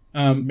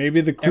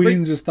 Maybe the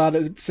Queen just thought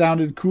it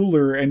sounded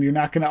cooler, and you're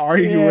not going to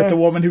argue with the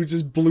woman who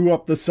just blew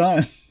up the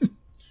sun.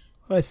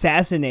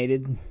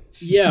 Assassinated.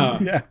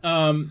 Yeah.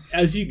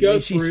 As you go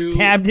she through,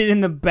 stabbed it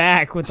in the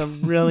back with a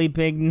really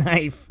big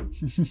knife.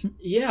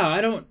 Yeah, I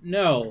don't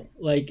know.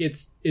 Like,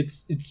 it's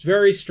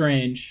very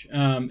strange.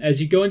 As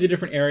you go into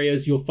different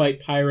areas, you'll fight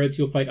pirates,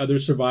 you'll fight other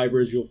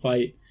survivors, you'll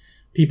fight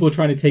people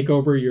trying to take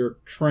over your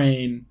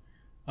train,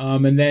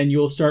 and then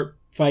you'll start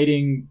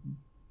fighting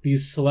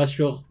these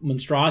celestial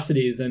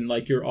monstrosities, and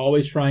like, you're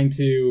always trying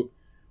to,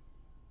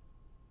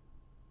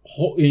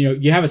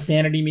 you have a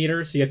sanity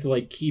meter, so you have to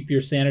like keep your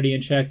sanity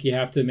in check. You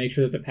have to make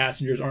sure that the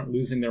passengers aren't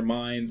losing their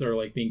minds or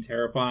like being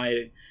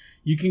terrified.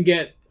 You can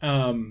get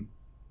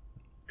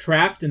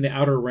trapped in the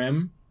Outer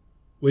Rim,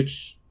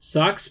 which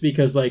sucks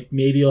because like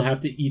maybe you'll have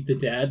to eat the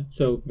dead,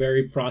 so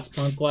very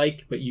Frostpunk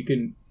like, but you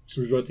can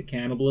resort to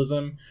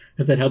cannibalism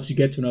if that helps you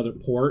get to another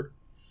port.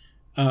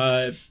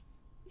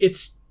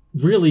 It's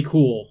really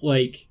cool.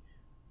 Like,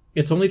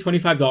 it's only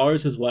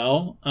 $25 as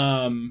well.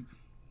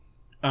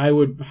 I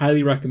would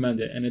highly recommend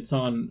it, and it's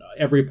on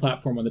every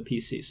platform on the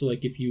PC. So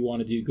like, if you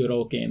want to do good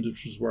old games,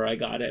 which is where I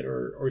got it,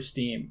 or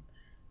Steam,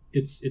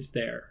 it's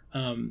there.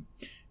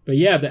 But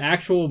yeah, the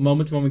actual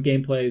moment-to-moment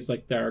gameplay is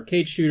like the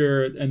arcade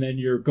shooter, and then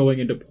you're going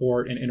into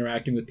port and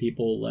interacting with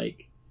people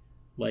like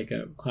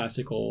a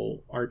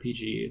classical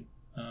RPG.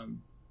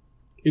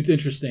 It's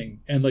interesting,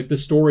 and like, the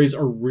stories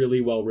are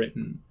really well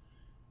written,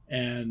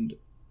 and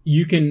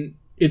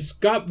it's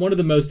got one of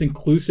the most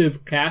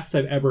inclusive casts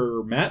I've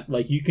ever met.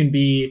 Like, you can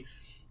be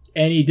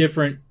any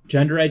different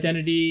gender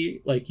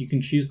identity. Like, you can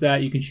choose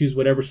that. You can choose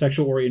whatever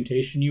sexual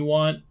orientation you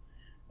want.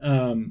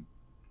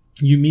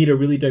 You meet a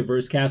really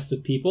diverse cast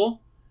of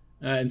people.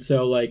 And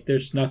so, like,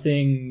 there's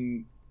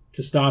nothing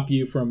to stop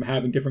you from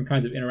having different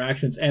kinds of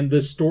interactions. And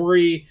the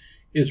story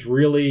is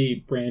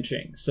really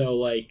branching. So,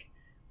 like,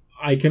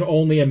 I can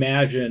only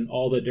imagine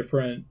all the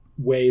different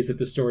ways that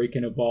the story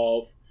can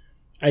evolve.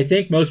 I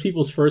think most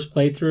people's first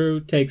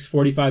playthrough takes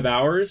 45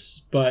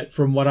 hours, but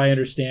from what I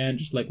understand,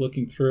 just like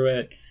looking through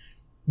it,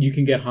 you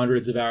can get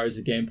hundreds of hours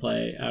of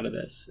gameplay out of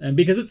this. And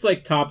because it's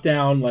like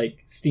top-down, like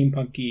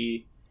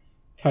steampunky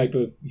type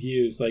of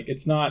views, like,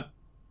 it's not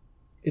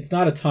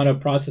a ton of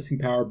processing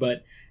power,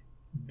 but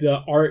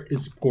the art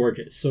is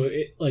gorgeous. So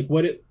it, like,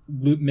 what it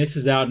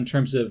misses out in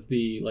terms of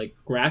the like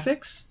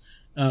graphics,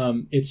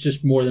 it's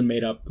just more than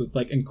made up with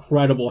like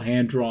incredible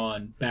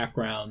hand-drawn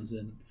backgrounds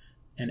and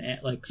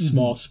like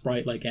small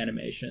sprite-like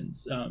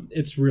animations.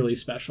 It's really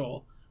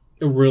special.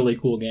 A really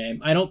cool game.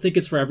 I don't think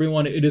it's for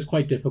everyone. It is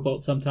quite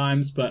difficult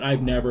sometimes, but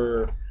I've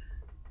never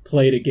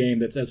played a game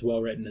that's as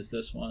well written as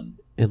this one.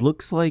 It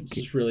looks like it's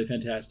just really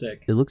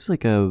fantastic. It looks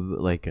like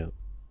a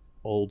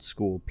old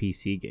school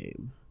PC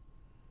game.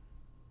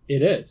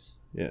 It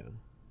is. Yeah.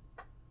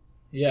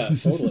 Yeah,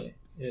 totally.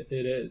 It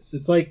is.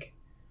 It's like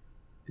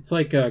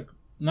a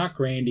not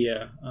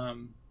Grandia.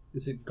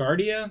 Is it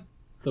Guardia?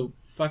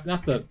 fuck,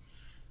 not the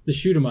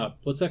shoot 'em up.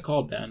 What's that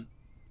called, Ben?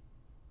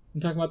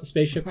 I'm talking about the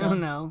spaceship I one?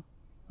 don't know.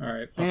 All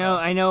right.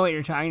 I know what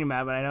you're talking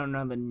about, but I don't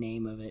know the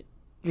name of it.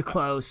 You're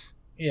close.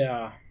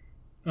 Yeah.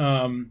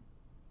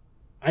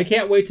 I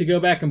can't wait to go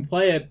back and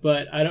play it,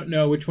 but I don't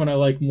know which one I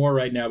like more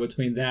right now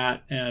between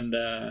that and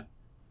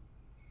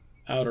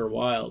Outer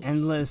Wilds.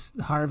 Endless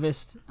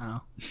Harvest.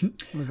 Oh,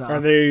 it was off.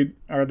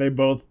 Are they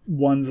both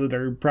ones that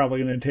are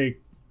probably going to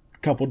take a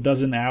couple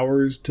dozen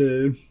hours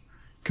to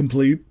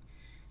complete?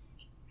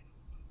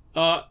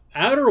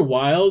 Outer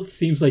Wilds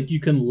seems like you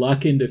can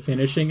luck into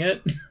finishing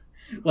it.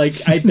 Like,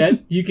 I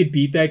bet you could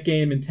beat that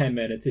game in 10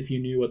 minutes if you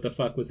knew what the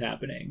fuck was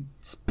happening.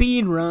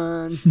 Speed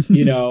run.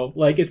 You know,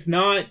 like, it's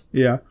not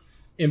Yeah.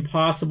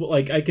 impossible.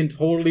 Like, I can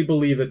totally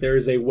believe that there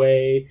is a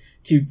way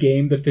to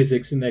game the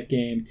physics in that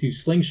game to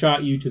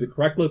slingshot you to the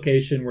correct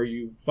location where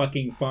you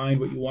fucking find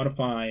what you want to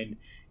find,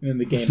 and then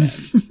the game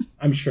ends.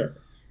 I'm sure.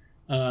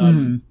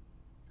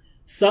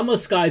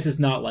 Sunless Skies is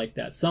not like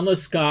that.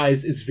 Sunless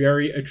Skies is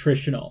very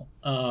attritional.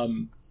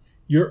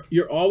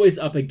 You're always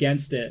up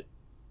against it.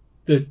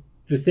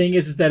 The thing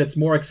is that it's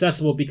more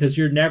accessible because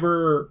you're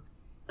never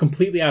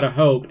completely out of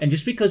hope. And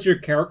just because your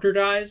character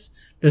dies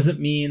doesn't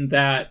mean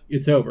that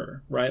it's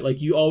over, right?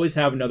 Like, you always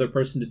have another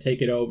person to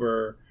take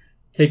over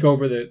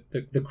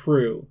the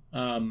crew.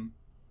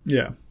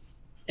 Yeah.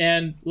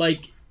 And,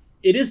 like,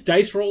 it is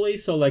dice rolly.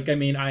 So, like, I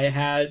mean, I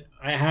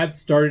have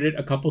started it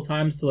a couple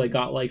times till I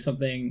got, like,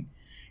 something.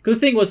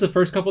 Because the thing was, the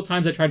first couple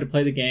times I tried to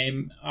play the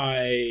game,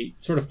 I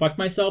sort of fucked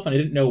myself and I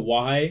didn't know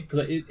why.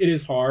 Because it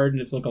is hard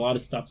and it's, like, a lot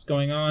of stuff's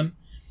going on.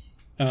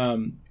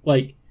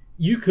 Like,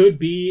 you could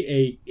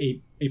be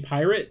a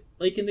pirate,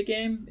 like, in the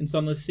game, in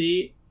Sunless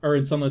Sea, or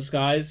in Sunless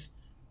Skies.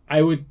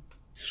 I would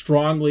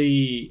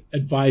strongly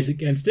advise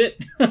against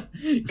it,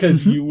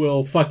 because you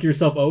will fuck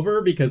yourself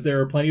over, because there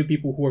are plenty of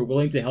people who are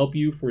willing to help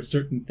you for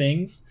certain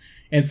things.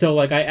 And so,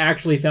 like, I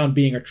actually found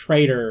being a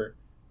traitor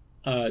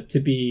to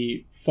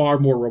be far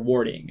more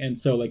rewarding. And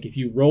so, like, if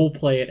you role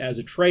play it as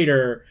a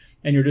traitor,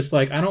 and you're just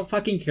like, I don't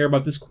fucking care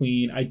about this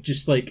queen, I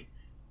just, like,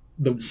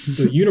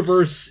 the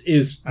universe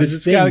is this I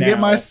just thing gotta now. get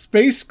my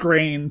space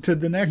grain to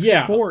the next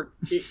port.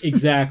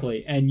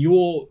 Exactly. And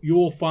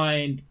you'll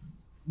find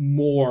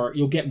more,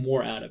 you'll get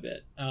more out of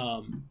it.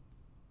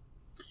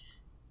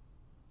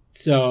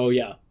 So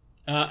yeah.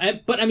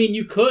 But I mean,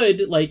 you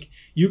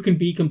can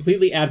be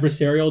completely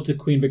adversarial to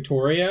Queen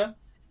Victoria,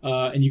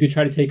 and you could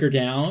try to take her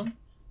down,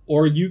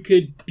 or you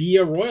could be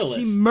a royalist.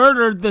 She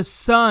murdered the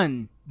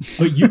sun.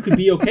 But you could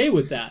be okay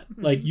with that.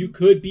 Like, you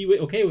could be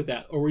okay with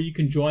that. Or you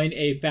can join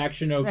a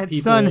faction of That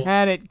people. sun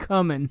had it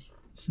coming.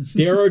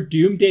 There are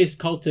Doomsday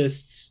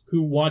cultists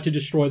who want to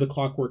destroy the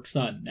Clockwork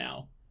Sun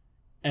now.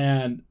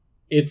 And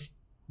it's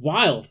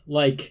wild.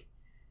 Like,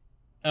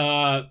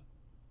 and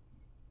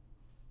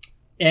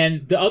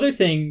the other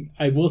thing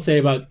I will say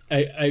about,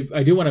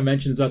 I do want to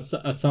mention about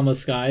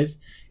Sunless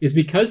Skies, is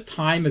because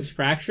time is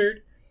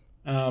fractured,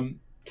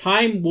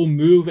 time will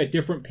move at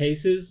different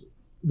paces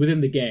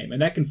within the game,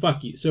 and that can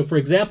fuck you. So, for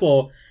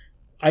example,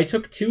 I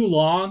took too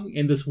long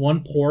in this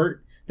one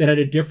port that had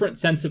a different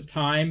sense of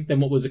time than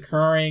what was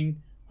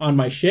occurring on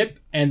my ship,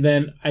 and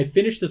then I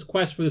finished this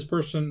quest for this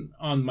person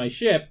on my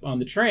ship, on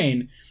the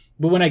train,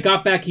 but when I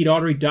got back, he'd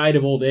already died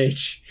of old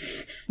age,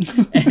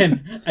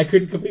 and I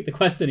couldn't complete the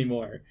quest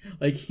anymore.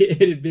 Like,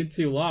 it had been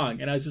too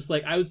long, and I was just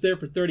like, I was there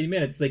for 30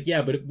 minutes. Like,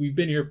 yeah, but we've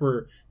been here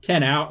for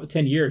 10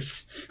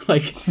 years.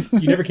 Like,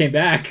 you never came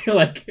back.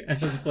 Like, I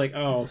was just like,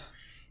 oh,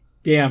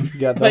 damn.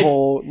 Yeah, the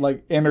whole,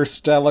 like,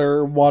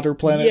 interstellar water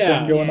planet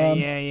thing going on.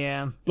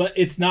 Yeah. But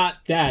it's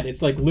not that.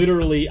 It's like,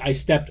 literally, I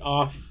stepped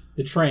off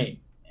the train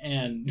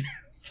and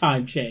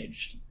time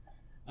changed.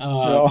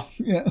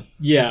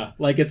 Yeah,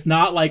 like, it's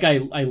not like I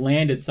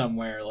landed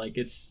somewhere. Like,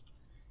 it's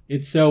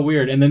so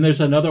weird. And then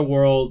there's another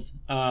world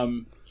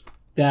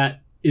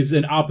that is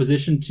in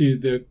opposition to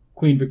the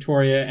Queen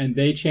Victoria, and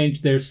they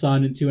changed their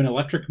sun into an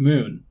electric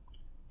moon.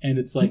 And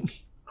it's, like,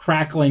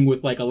 crackling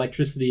with, like,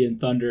 electricity and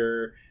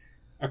thunder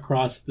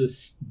across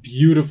this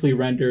beautifully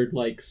rendered,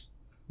 like,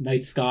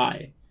 night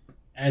sky.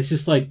 And it's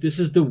just like, this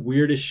is the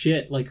weirdest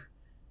shit. Like,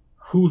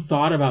 who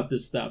thought about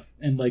this stuff?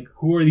 And, like,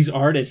 who are these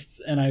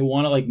artists? And I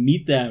want to, like,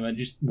 meet them and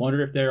just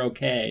wonder if they're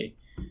okay.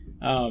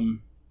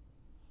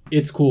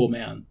 It's cool,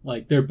 man.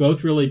 Like, they're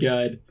both really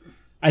good.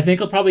 I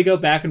think I'll probably go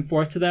back and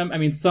forth to them. I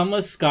mean,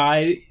 Sunless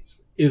Sky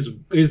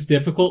is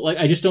difficult. Like,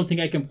 I just don't think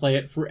I can play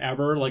it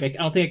forever. Like, I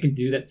don't think I can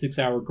do that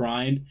 6-hour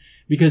grind,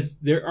 because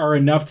there are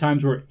enough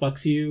times where it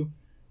fucks you,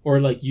 or,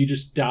 like, you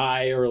just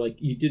die, or, like,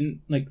 you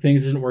didn't, like,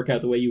 things didn't work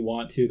out the way you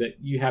want to, that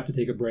you have to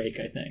take a break,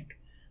 I think.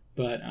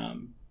 But,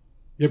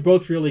 they're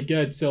both really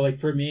good. So, like,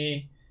 for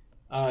me,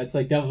 it's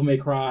like Devil May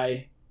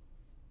Cry,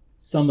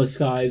 Sunless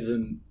Skies,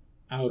 and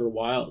Outer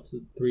Wilds,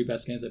 the 3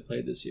 best games I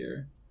played this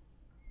year.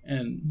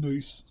 And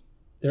Nice.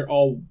 They're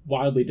all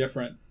wildly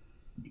different.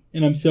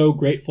 And I'm so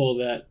grateful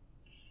that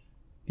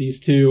these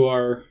two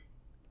are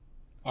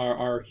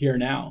here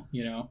now,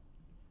 you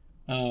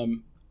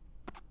know?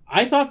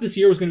 I thought this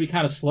year was going to be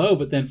kind of slow,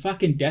 but then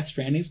fucking Death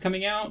Stranding's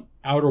coming out,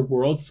 Outer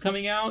Worlds is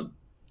coming out,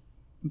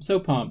 I'm so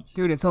pumped.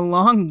 Dude, it's a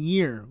long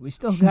year. We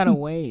still got a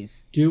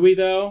ways. Do we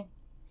though?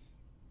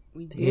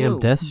 We do. Damn,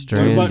 Death What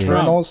Stranding. about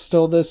Trump? Eternal is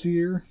still this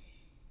year.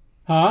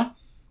 Huh?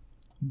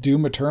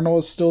 Doom Eternal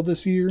is still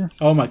this year.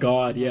 Oh my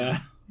god, yeah.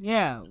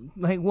 Yeah,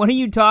 like what are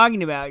you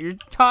talking about?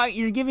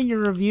 You're giving your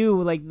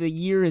review like the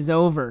year is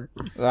over.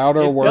 The Outer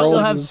It still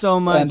Worlds have is so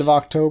much. end of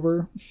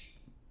October.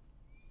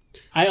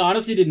 I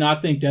honestly did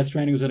not think Death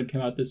Stranding was going to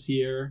come out this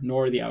year,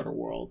 nor The Outer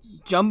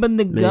Worlds. Jumping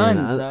the Man, gun,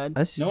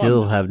 I son.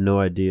 still I'm not. have no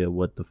idea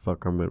what the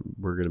fuck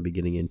we're gonna be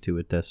getting into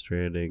with Death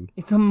Stranding.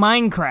 It's a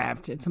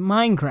Minecraft. It's a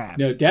Minecraft.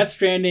 No, Death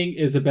Stranding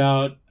is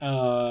about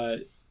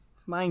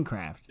It's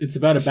Minecraft. it's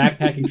about a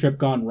backpacking trip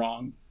gone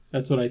wrong.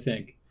 That's what I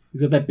think.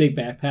 He's got that big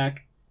backpack,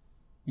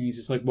 and he's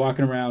just like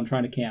walking around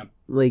trying to camp.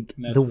 Like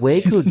That's- the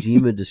way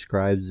Kojima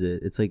describes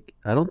it, it's like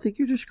I don't think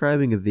you're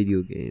describing a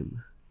video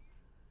game.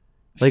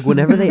 Like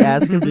whenever they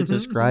ask him to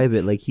describe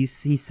it, like he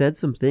said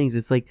some things.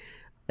 It's like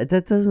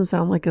that doesn't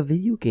sound like a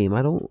video game.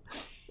 I don't.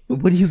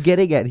 What are you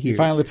getting at here? You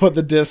finally put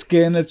the disc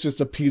in. It's just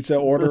a pizza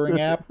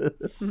ordering app.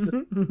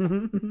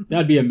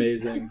 That'd be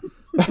amazing.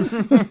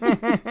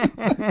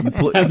 You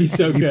pl- That'd be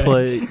so you good.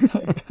 play.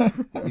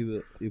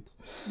 you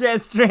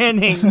Death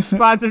Stranding,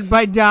 sponsored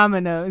by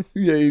Domino's.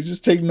 Yeah, you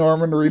just take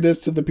Norman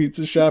Reedus to the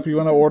pizza shop you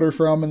want to order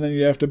from, and then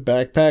you have to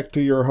backpack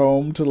to your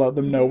home to let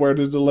them know where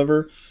to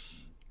deliver.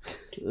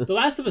 The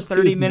Last of Us 2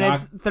 30 is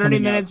minutes, not 30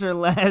 coming minutes out. or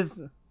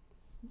less.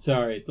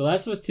 Sorry, The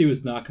Last of Us 2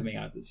 is not coming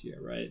out this year,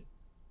 right?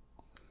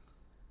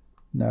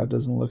 No, it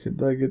doesn't look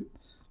like it.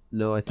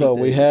 No, I think.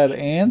 But we had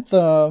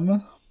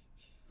Anthem.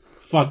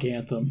 Fuck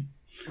Anthem.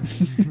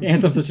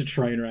 Anthem's such a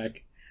train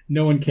wreck.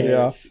 No one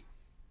cares.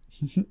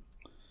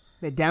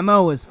 The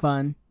demo was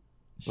fun.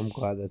 I'm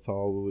glad that's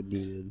all we would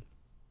needed.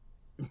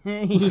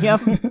 Yep.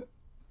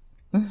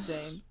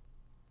 Same.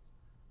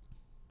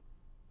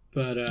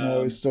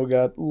 But We still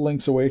got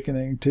Link's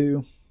Awakening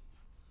too.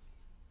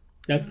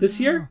 that's this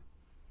year?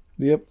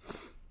 Yep.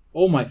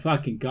 Oh my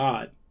fucking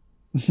god.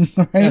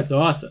 Right? That's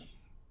awesome.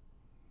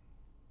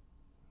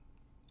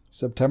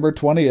 September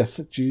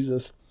 20th.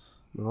 Jesus.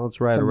 Well, it's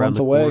right It's a around month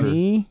the away. corner.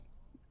 See?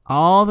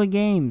 All the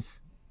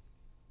games.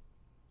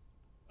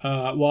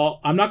 Well,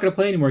 I'm not going to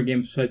play any more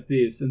games besides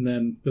these, and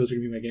then those are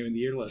going to be my game of the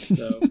year list.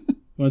 So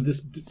well,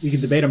 we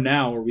can debate them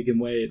now, or we can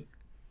wait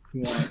if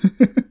you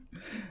want.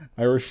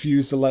 I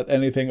refuse to let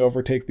anything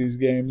overtake these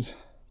games.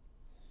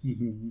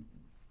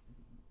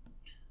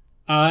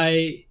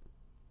 I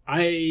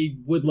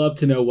would love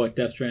to know what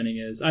Death Stranding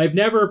is. I've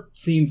never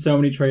seen so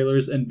many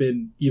trailers and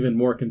been even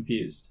more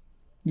confused.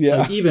 Yeah.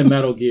 Like, even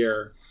Metal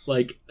Gear.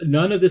 Like,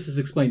 none of this has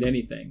explained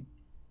anything.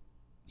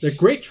 They're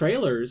great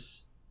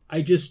trailers.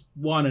 I just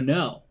want to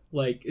know.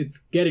 Like, it's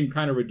getting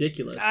kind of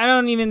ridiculous. I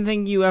don't even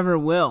think you ever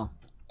will.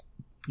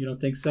 You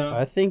don't think so? I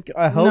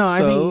hope No,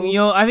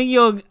 so.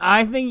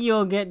 I think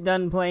you'll get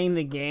done playing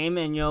the game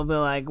and you'll be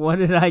like, "What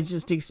did I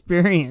just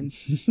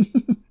experience?"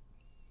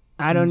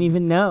 I don't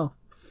even know.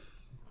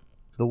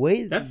 The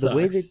way That the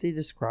way that sucks. they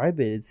describe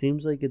it, it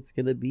seems like it's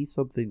gonna be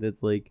something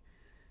that's like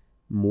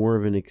more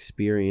of an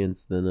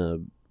experience than a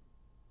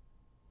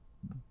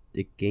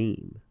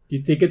game. Do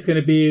you think it's going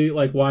to be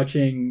like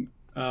watching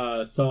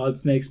Solid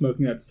Snake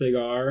smoking that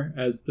cigar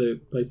as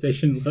the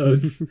PlayStation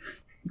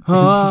loads?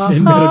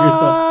 In Metal Gear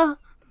Solid?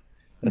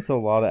 That's a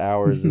lot of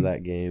hours of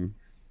that game.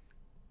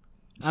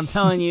 I'm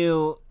telling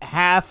you,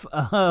 half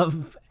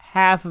of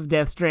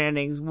Death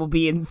Strandings will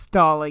be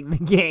installing the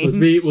game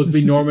Was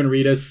be Norman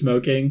Reedus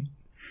smoking?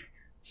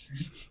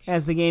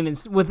 as the game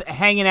is with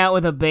hanging out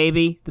with a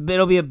baby.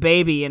 It'll be a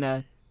baby in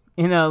a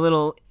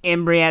little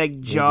embryonic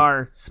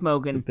jar The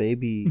smoking.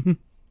 baby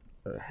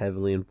are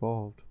heavily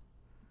involved.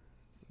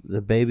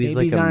 The baby's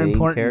Babies like a are main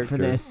important character. for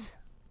this.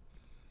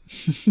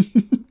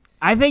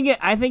 I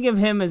think of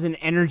him as an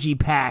energy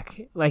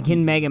pack, like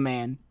in Mega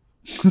Man.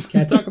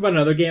 Can I talk about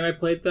another game I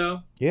played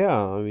though? Yeah,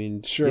 I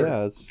mean, Sure.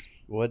 yeah, that's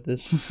what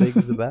this thing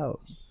is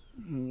about.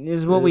 This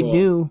is what we Cool.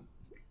 do.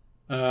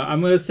 I'm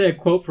going to say a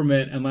quote from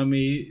it, and let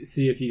me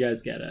see if you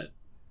guys get it.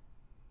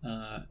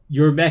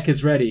 Your mech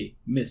is ready,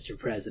 Mr.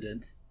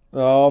 President.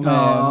 Oh, man.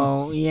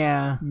 Oh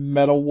yeah.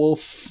 Metal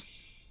Wolf.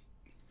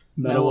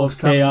 Metal Wolf of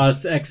something.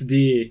 Chaos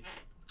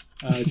XD,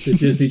 the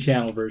Disney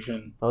Channel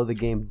version. Oh, the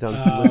game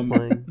Donkey was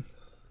playing.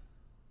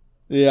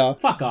 Yeah.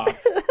 Fuck off.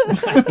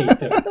 I hate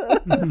them.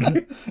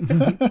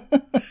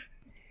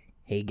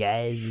 Hey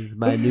guys, this is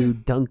my new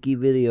Donkey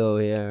video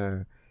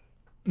here.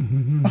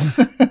 Flawless.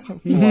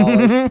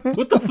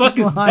 What the fuck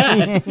is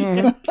that?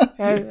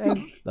 That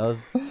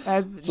was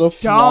That's It's a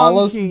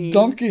flawless donkey.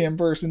 donkey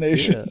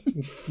impersonation.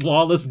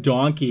 Flawless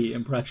donkey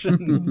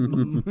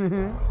impression.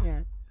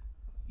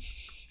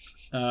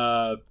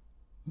 Yeah.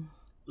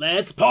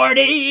 Let's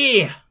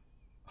party!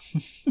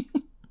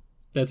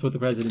 That's what the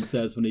president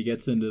says when he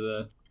gets into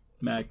the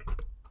mech.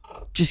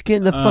 just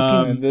getting the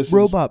fucking this is-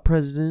 robot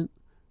president.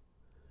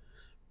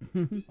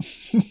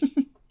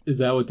 Is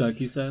that what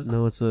Donkey says?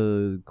 No, it's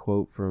a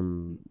quote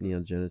from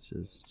Neon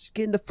Genesis. Just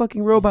getting the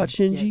fucking robot,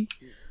 Shinji.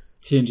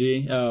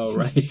 Shinji? Oh,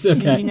 right.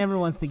 Shinji Okay. never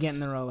wants to get in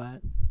the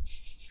robot.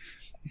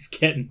 He's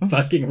getting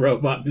fucking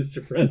robot,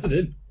 Mr.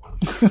 President.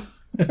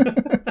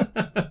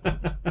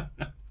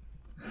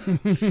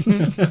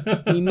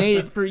 We made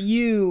it for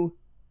you.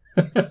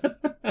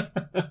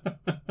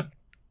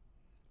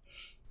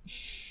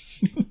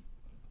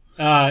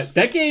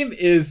 That game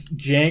is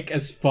jank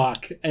as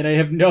fuck, and I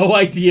have no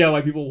idea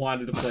why people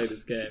wanted to play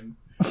this game.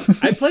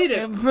 I played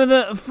it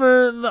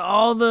For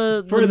all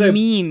the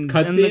memes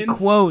and the cutscenes?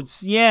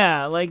 quotes.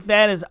 Yeah, like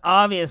that is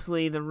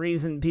obviously the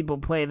reason people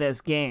play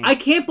this game. I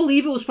can't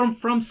believe it was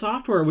from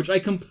Software, which I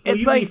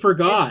completely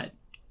forgot.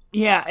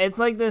 It's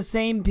like the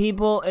same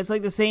people. It's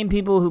like the same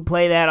people who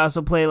play that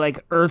also play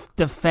like Earth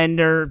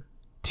Defender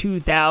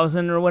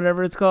 2000 or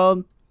whatever it's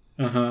called.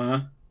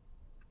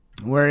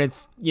 Where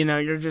it's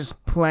you're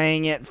just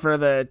playing it for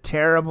the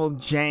terrible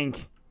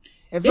jank.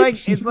 It's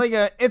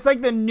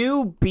like the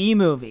new B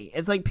movie.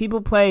 It's like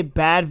people play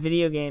bad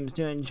video games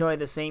to enjoy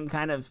the same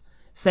kind of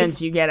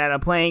sense you get out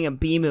of playing a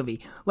B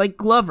movie, like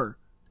Glover.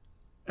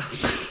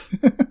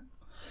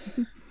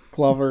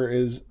 Glover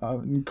is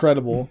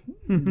incredible.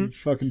 You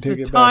fucking take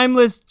It's it a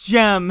timeless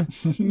gem.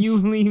 You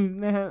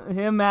leave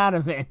him out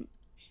of it.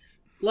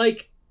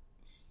 Like,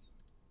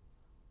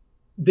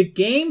 the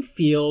game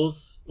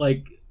feels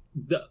like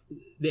the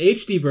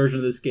HD version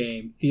of this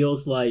game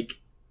feels like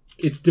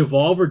it's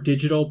Devolver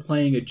Digital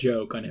playing a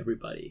joke on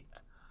everybody.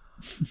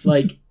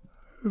 Like,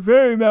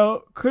 very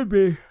well could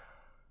be.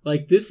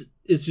 Like, this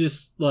is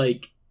just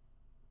like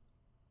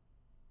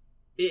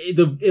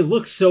it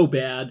looks so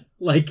bad.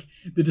 Like,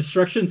 the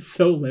destruction's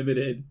so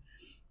limited.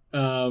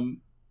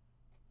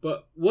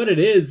 But what it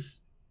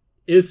is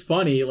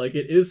funny. Like,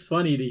 it is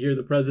funny to hear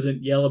the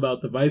president yell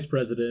about the vice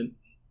president.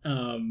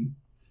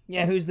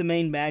 Yeah, who's the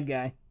main bad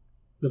guy?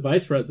 The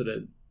vice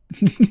president.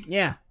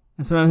 Yeah,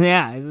 that's what I'm.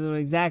 Yeah,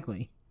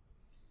 exactly.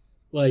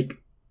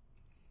 Like,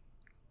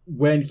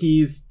 when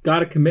he's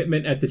got a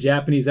commitment at the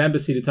Japanese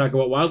embassy to talk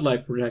about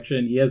wildlife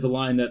protection, he has a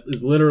line that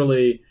is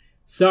literally,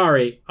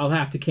 "Sorry, I'll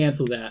have to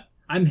cancel that.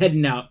 I'm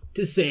heading out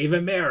to save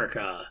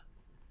America."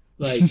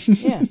 Like,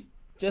 yeah,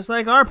 just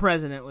like our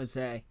president would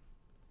say.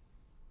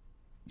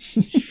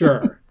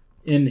 Sure.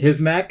 In his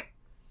mech?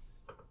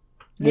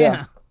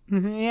 Yeah.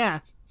 Yeah.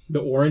 The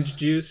orange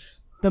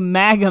juice? The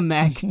MAGA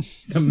mech.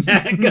 The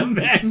MAGA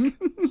mech.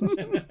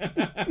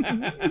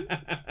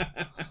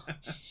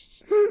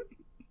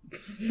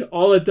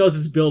 All it does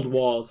is build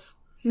walls.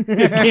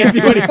 It can't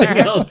do anything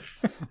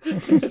else.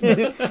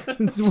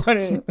 That's what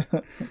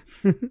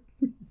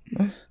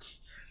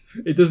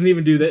it doesn't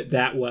even do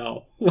that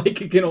well.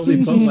 Like, it can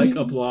only put like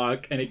a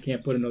block, and it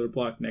can't put another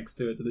block next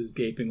to it, so there's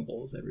gaping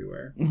holes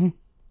everywhere.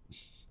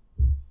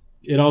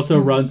 It also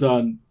runs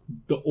on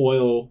the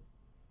oil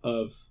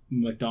of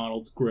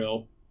McDonald's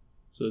grill,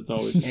 so it's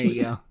always there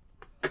you go.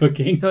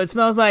 Cooking. So it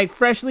smells like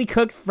freshly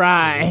cooked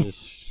fry.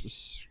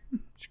 Just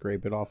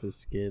scrape it off his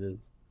skin and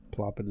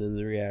plop it in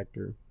the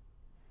reactor.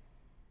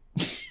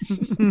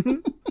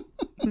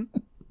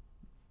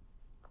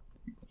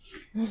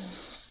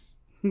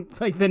 It's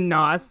like the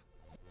NOS.